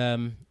sad, but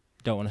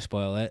don't want to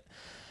spoil it.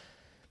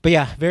 But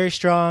yeah, very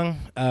strong.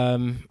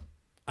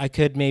 I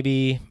could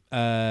maybe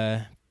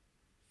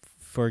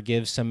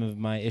forgive some of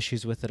my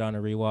issues with it on a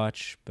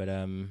rewatch, but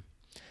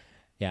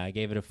yeah, I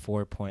gave it a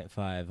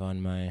 4.5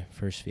 on my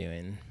first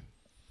viewing.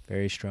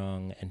 Very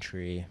strong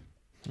entry.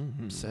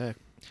 Mm-hmm. Sick.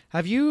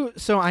 Have you?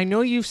 So I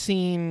know you've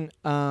seen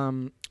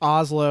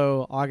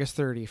Oslo August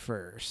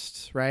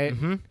 31st, right?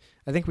 Mm-hmm.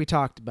 I think we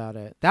talked about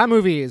it. That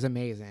movie is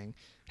amazing.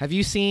 Have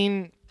you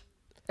seen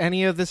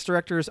any of this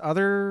director's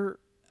other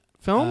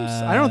films?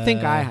 I don't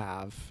think I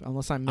have,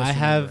 unless I'm missing. I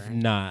have something.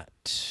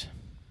 not.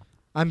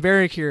 I'm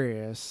very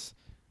curious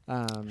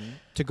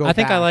to go. I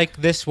think I back. like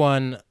this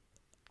one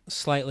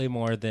slightly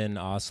more than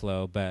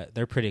Oslo, but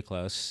they're pretty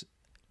close.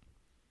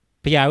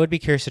 But yeah, I would be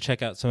curious to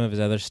check out some of his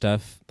other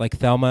stuff. Like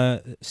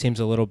Thelma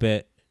seems a little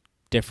bit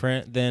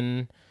different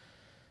than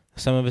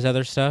some of his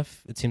other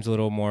stuff. It seems a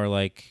little more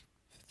like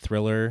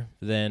thriller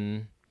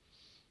than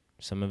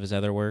some of his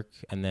other work.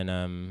 And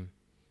then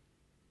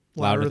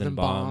Louder Than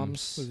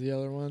Bombs was the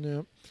other one.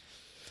 Yeah.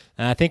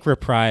 And I think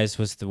Reprise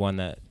was the one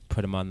that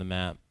put him on the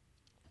map.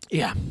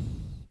 Yeah.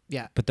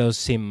 Yeah. But those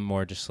seem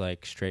more just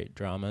like straight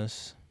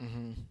dramas.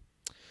 Mm-hmm.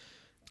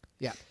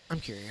 Yeah. I'm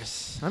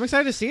curious. I'm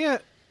excited to see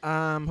it.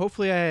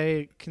 Hopefully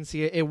I can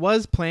see it. It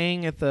was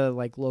playing at the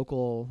like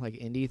local like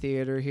indie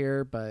theater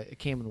here, but it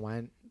came and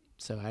went,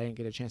 so I didn't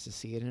get a chance to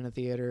see it in a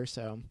theater.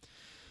 So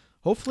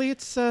hopefully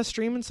it's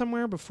streaming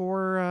somewhere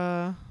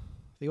before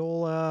the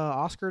old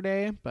Oscar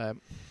day, but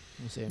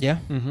we'll see. Yeah.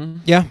 Mm-hmm.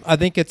 Yeah, I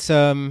think it's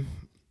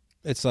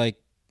like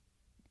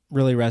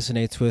really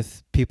resonates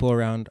with people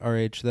around our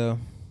age though.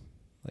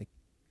 Like,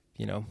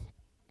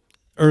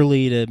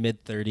 early to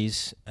mid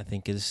 30s I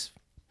think is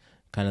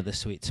kind of the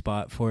sweet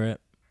spot for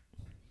it.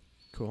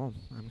 Cool.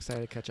 I'm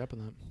excited to catch up on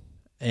that.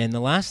 And the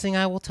last thing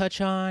I will touch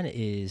on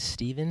is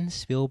Steven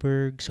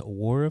Spielberg's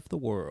War of the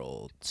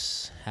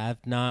Worlds. Have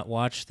not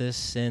watched this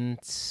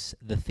since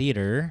the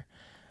theater.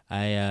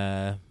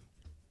 I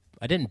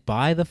didn't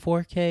buy the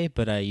 4K,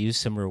 but I used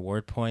some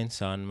reward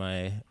points on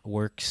my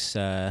work's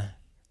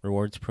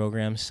rewards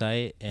program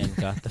site and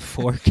got the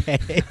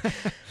 4K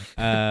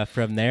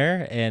from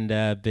there,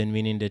 and been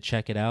meaning to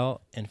check it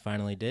out and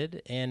finally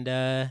did.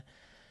 And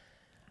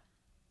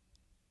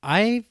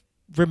I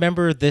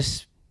remember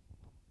this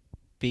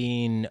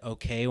being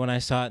okay when I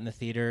saw it in the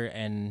theater,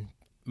 and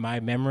my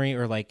memory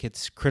or like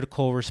its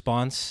critical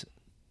response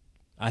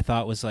I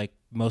thought was like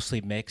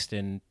mostly mixed,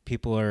 and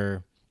people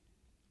are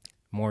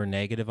more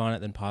negative on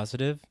it than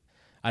positive.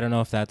 I don't know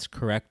if that's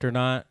correct or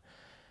not.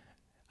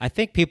 I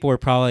think people were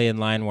probably in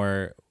line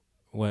where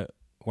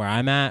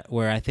I'm at,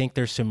 where I think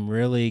there's some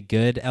really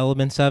good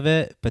elements of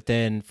it, but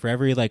then for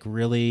every like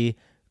really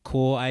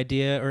cool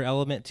idea or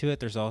element to it,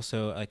 there's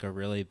also like a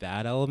really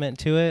bad element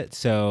to it.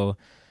 So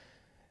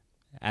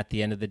at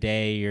the end of the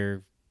day,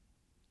 you're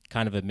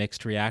kind of a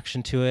mixed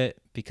reaction to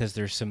it, because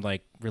there's some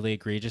like really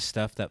egregious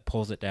stuff that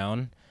pulls it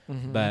down.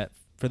 Mm-hmm. But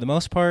for the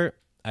most part,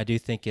 I do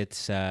think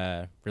it's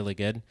really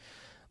good.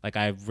 Like,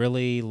 I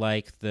really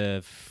like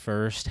the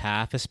first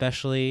half,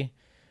 especially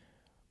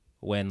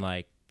when,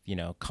 like,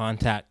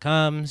 contact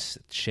comes,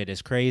 shit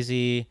is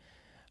crazy.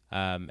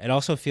 It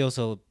also feels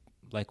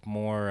like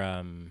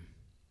more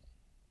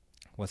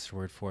what's the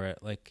word for it?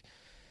 Like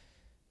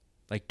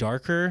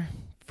darker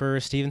for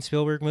a Steven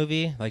Spielberg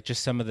movie. Like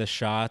just some of the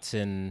shots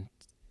and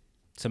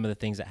some of the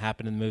things that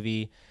happen in the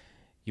movie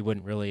you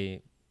wouldn't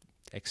really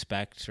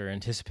expect or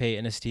anticipate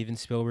in a Steven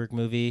Spielberg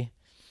movie.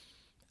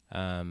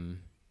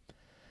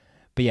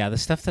 But yeah, the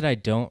stuff that I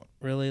don't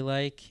really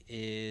like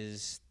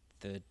is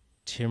the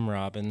Tim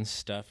Robbins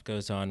stuff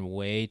goes on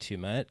way too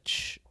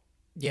much.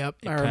 Yep,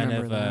 It I kind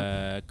remember of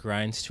that.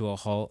 grinds to a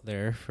halt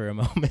there for a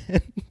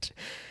moment.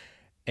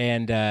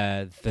 And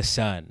the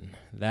son,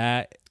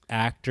 that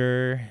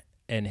actor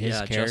and his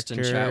character, Justin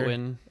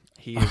Chatwin,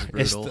 he is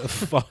is brutal. the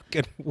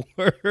fucking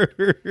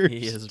worst.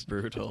 He is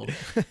brutal.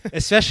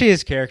 Especially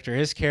his character.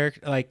 His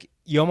character, like,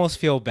 you almost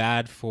feel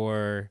bad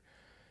for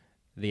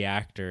the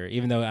actor,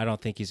 even though I don't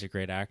think he's a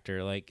great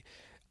actor. Like,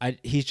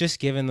 he's just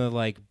given the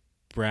like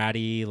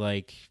bratty,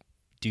 like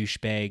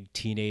douchebag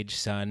teenage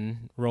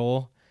son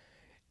role,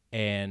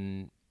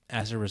 and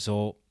as a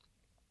result,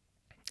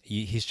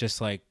 he's just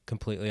like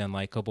completely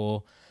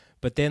unlikable.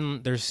 But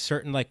then there's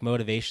certain like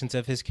motivations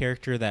of his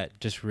character that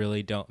just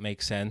really don't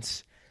make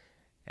sense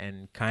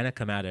and kind of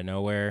come out of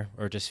nowhere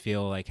or just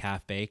feel like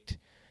half baked.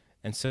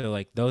 And so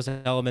like those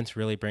elements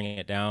really bring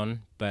it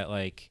down. But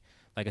like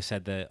I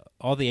said,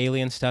 all the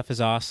alien stuff is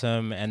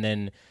awesome, and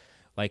then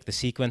like the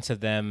sequence of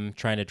them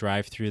trying to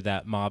drive through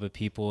that mob of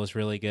people is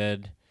really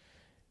good.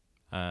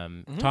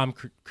 Tom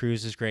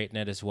Cruise is great in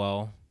it as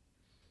well.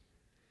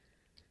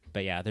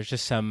 But yeah, there's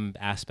just some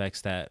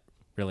aspects that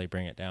really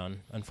bring it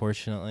down,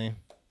 unfortunately.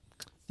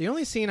 The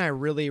only scene I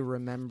really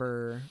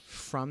remember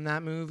from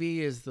that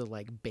movie is the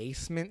like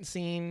basement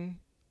scene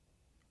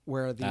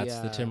where That's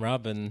the Tim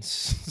Robbins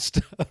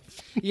stuff.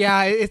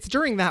 Yeah, it's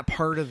during that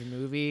part of the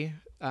movie.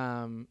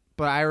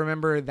 But I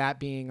remember that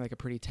being like a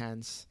pretty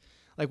tense,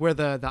 like where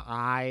the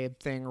eye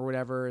thing or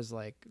whatever is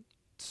like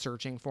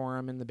searching for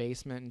him in the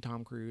basement, and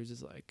Tom Cruise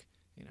is like,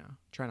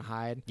 trying to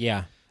hide.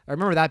 Yeah. I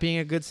remember that being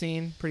a good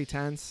scene, pretty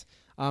tense.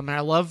 And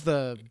I love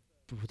the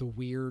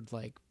weird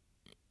like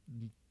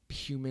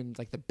human,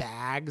 like the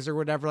bags or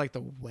whatever, like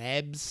the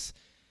webs.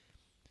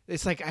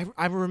 It's like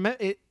I remember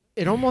it.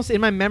 It almost in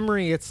my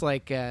memory, it's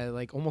like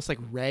almost like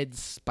red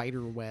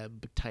spider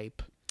web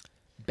type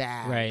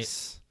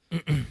bags.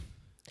 Right.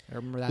 I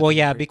remember that. Well, being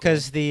yeah, pretty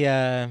because cool.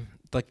 the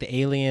like the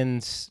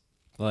aliens,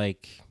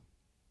 like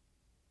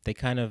they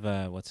kind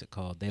of what's it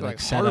called? They They're like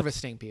set up.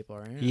 harvesting people,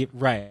 right?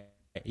 Right.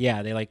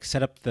 Yeah, they like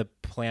set up the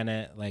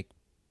planet like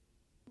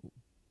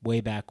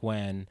way back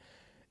when,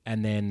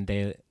 and then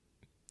the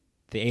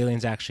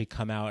aliens actually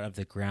come out of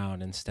the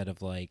ground instead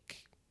of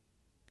like,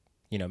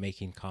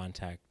 making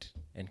contact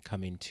and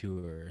coming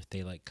to Earth.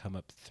 They like come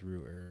up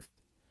through Earth.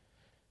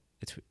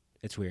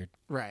 It's weird.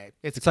 Right.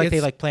 It's like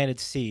they like planted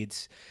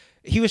seeds.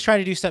 He was trying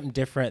to do something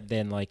different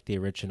than like the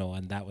original,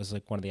 and that was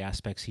like one of the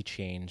aspects he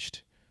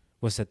changed,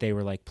 was that they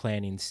were like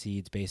planting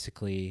seeds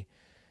basically,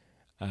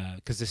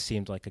 because this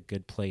seemed like a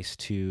good place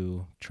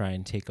to try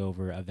and take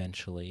over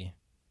eventually.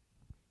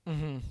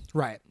 Mm-hmm.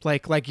 Right.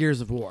 Like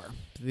Gears of War,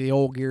 the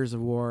old Gears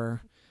of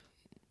War,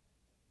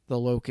 the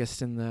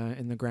locust in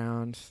the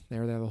ground. They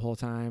were there the whole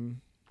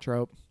time.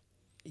 Trope.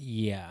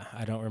 Yeah,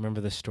 I don't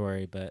remember the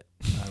story, but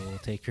I will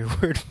take your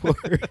word for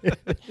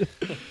it.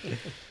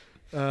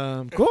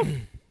 Cool.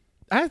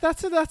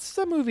 That's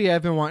a movie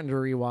I've been wanting to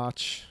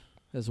rewatch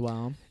as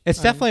well.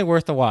 It's definitely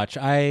worth a watch.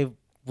 I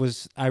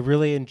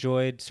really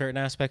enjoyed certain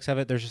aspects of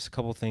it. There's just a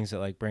couple things that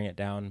like bring it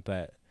down,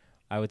 but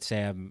I would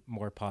say I'm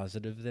more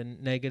positive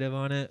than negative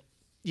on it.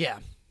 Yeah.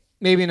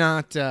 Maybe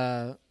not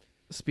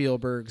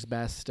Spielberg's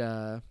best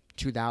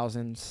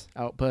 2000s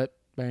output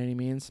by any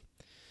means.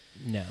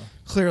 No.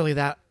 Clearly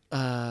that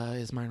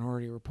is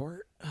Minority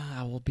Report.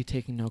 I will be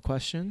taking no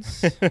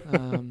questions.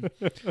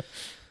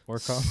 Or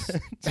comments.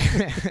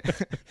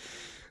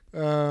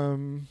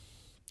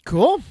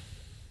 Cool.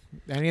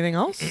 Anything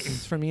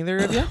else from either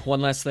of you?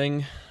 One last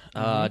thing.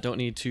 Don't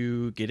need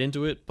to get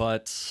into it,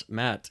 but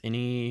Matt,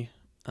 any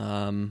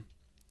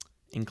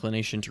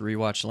inclination to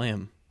rewatch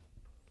Lamb?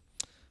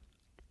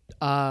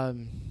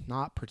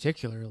 Not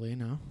particularly,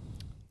 no.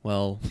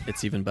 Well,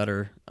 it's even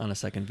better on a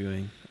second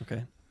viewing.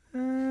 Okay.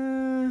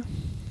 I'm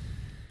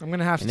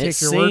gonna have to And take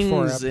it your word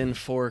for sings it. in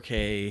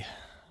 4K.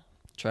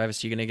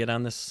 Travis, you gonna get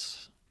on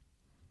this?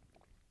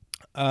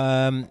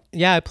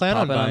 Yeah, I plan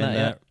on Pop in on buying that,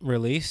 that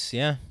release.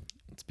 Yeah.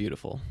 It's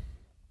beautiful,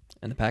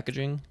 and the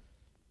packaging,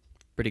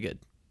 pretty good.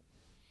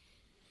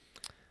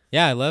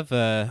 Yeah, I love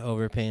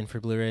overpaying for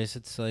Blu-rays.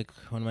 It's like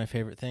one of my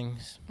favorite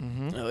things.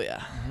 Mm-hmm. Oh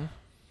yeah.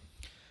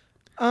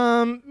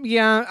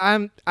 Yeah,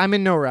 I'm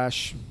in no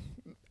rush.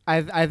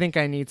 I think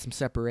I need some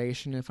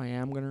separation if I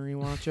am gonna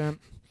rewatch it.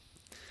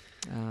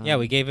 Yeah,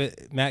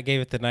 Matt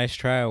gave it the Nice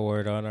Try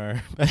Award on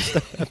our best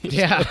episode.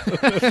 Yeah.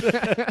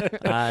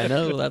 I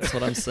know. That's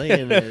what I'm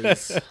saying.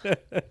 Is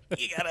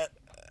you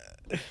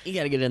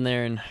gotta get in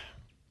there and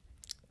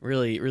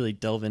really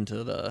delve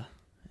into the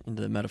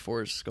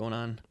metaphors going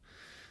on.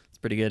 It's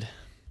pretty good.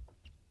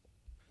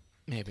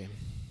 Maybe.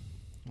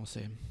 We'll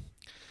see.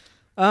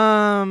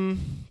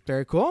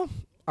 Very cool.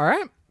 All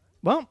right.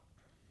 Well,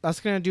 that's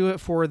going to do it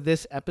for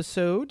this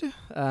episode.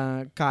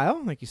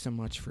 Kyle, thank you so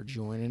much for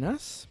joining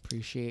us.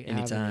 Appreciate having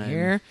Anytime. you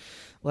here.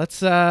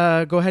 Let's go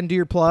ahead and do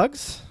your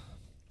plugs.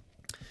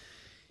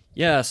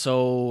 Yeah,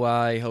 so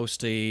I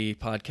host a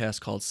podcast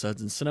called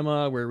Suds and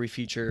Cinema where we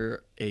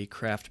feature a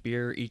craft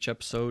beer each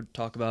episode,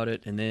 talk about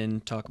it, and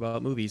then talk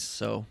about movies.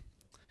 So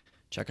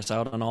check us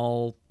out on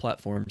all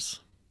platforms.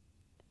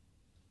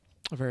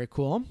 Very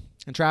cool.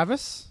 And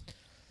Travis,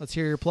 let's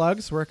hear your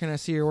plugs. Where can I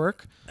see your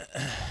work?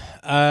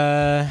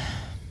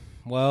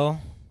 Well,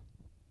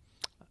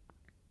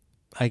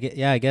 I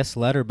guess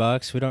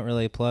Letterboxd. We don't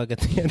really plug at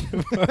the end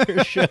of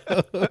our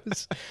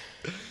shows.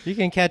 You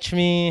can catch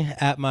me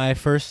at my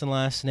first and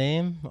last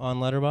name on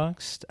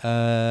Letterboxd.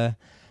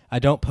 I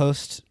don't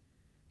post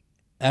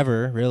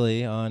ever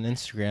really on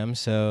Instagram,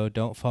 so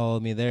don't follow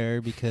me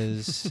there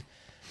because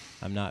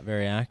I'm not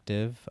very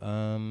active.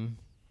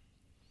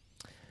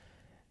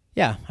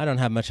 Yeah, I don't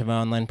have much of an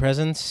online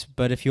presence,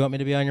 but if you want me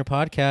to be on your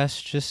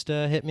podcast, just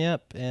hit me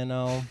up, and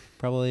I'll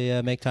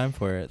probably make time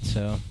for it.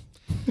 So,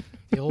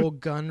 The old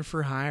gun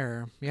for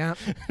hire. Yeah.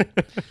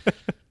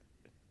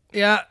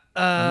 Yeah. We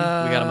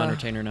got him on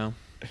retainer now.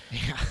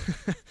 Yeah.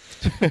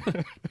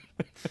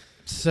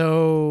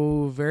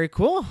 So, very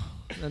cool.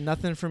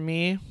 Nothing from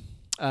me.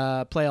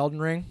 Play Elden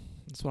Ring.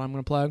 That's what I'm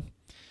going to plug.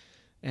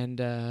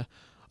 And,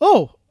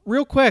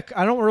 real quick,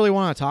 I don't really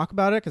want to talk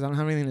about it because I don't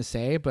have anything to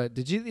say, but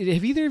have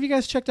either of you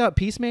guys checked out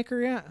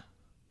Peacemaker yet?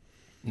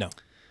 no.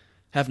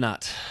 Have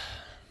not.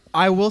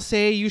 I will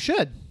say you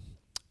should.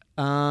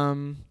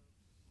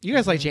 You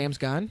guys like James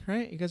Gunn,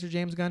 right? You guys are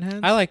James Gunn heads?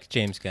 I like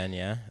James Gunn,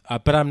 yeah.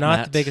 But I'm not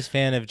Matt. the biggest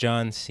fan of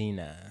John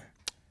Cena.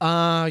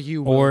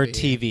 You will Or be.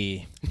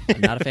 TV.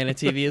 I'm not a fan of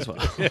TV as well.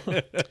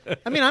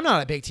 I mean, I'm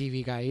not a big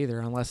TV guy either,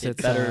 unless It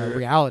it's better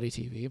reality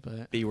TV,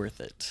 but Be worth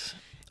it.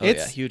 Oh,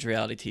 It's- yeah, huge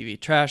reality TV.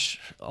 Trash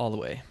all the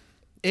way.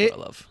 That's it what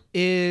I love.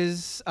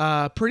 is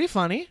pretty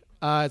funny.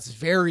 It's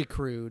very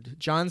crude.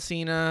 John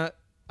Cena,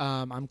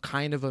 I'm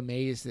kind of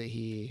amazed that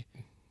he's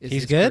He's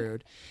this good?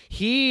 crude.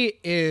 He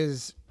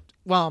is,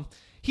 well,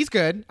 he's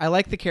good. I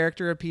like the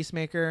character of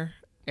Peacemaker.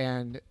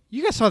 And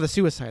you guys saw the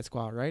Suicide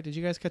Squad, right? Did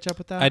you guys catch up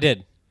with that? I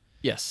did.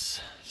 Yes,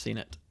 seen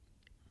it.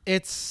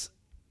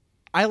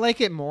 I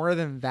like it more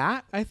than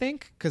that, I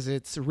think, because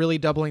it's really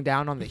doubling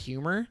down on the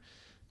humor.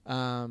 That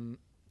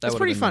It's would've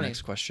pretty been funny. My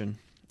next question.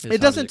 is It how does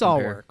doesn't all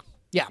compare? work.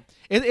 Yeah,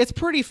 it's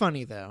pretty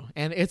funny though,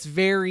 and it's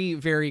very,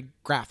 very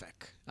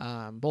graphic,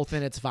 both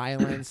in its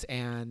violence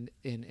and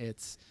in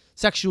its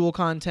sexual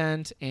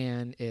content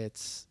and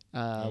its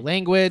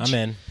language.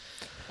 I'm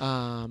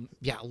in.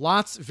 Yeah,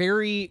 lots,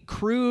 very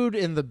crude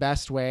in the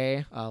best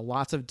way.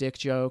 Lots of dick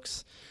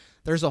jokes.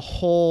 There's a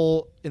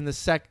whole in the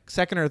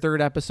second or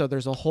third episode.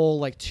 There's a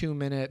whole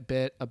 2-minute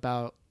bit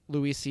about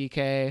Louis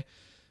C.K.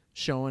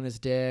 showing his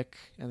dick,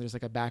 and there's a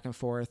back and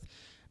forth.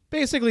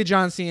 Basically,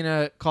 John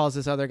Cena calls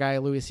this other guy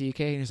Louis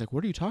C.K. and he's like,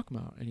 "What are you talking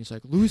about?" And he's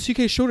like, "Louis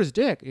C.K. showed his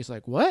dick." And he's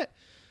like, "What?"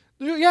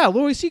 Yeah,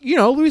 Louis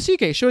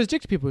C.K. showed his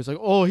dick to people. He's like,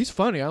 "Oh, he's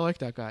funny. I like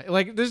that guy."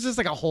 There's just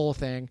a whole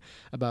thing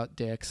about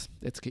dicks.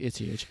 It's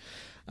huge.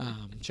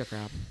 Check her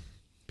out,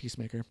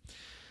 Peacemaker.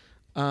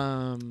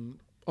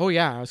 Oh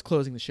yeah, I was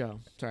closing the show.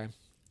 Sorry.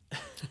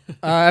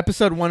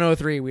 Episode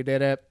 103, we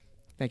did it.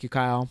 Thank you,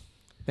 Kyle.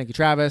 Thank you,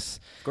 Travis.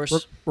 Of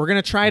course. We're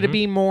gonna try to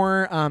be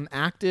more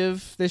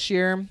active this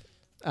year.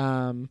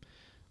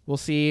 We'll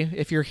see.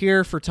 If you're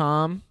here for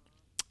Tom,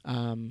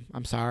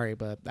 I'm sorry,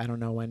 but I don't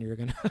know when you're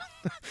gonna.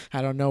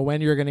 I don't know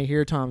when you're gonna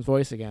hear Tom's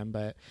voice again.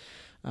 But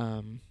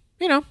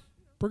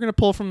we're gonna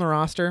pull from the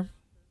roster.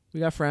 We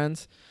got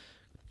friends.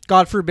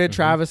 God forbid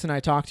Travis and I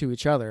talk to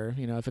each other.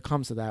 If it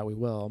comes to that, we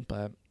will.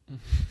 But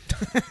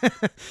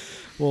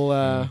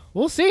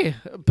we'll see.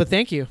 But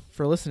thank you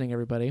for listening,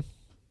 everybody,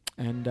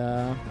 and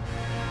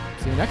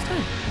see you next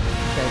time.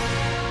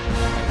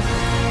 Okay.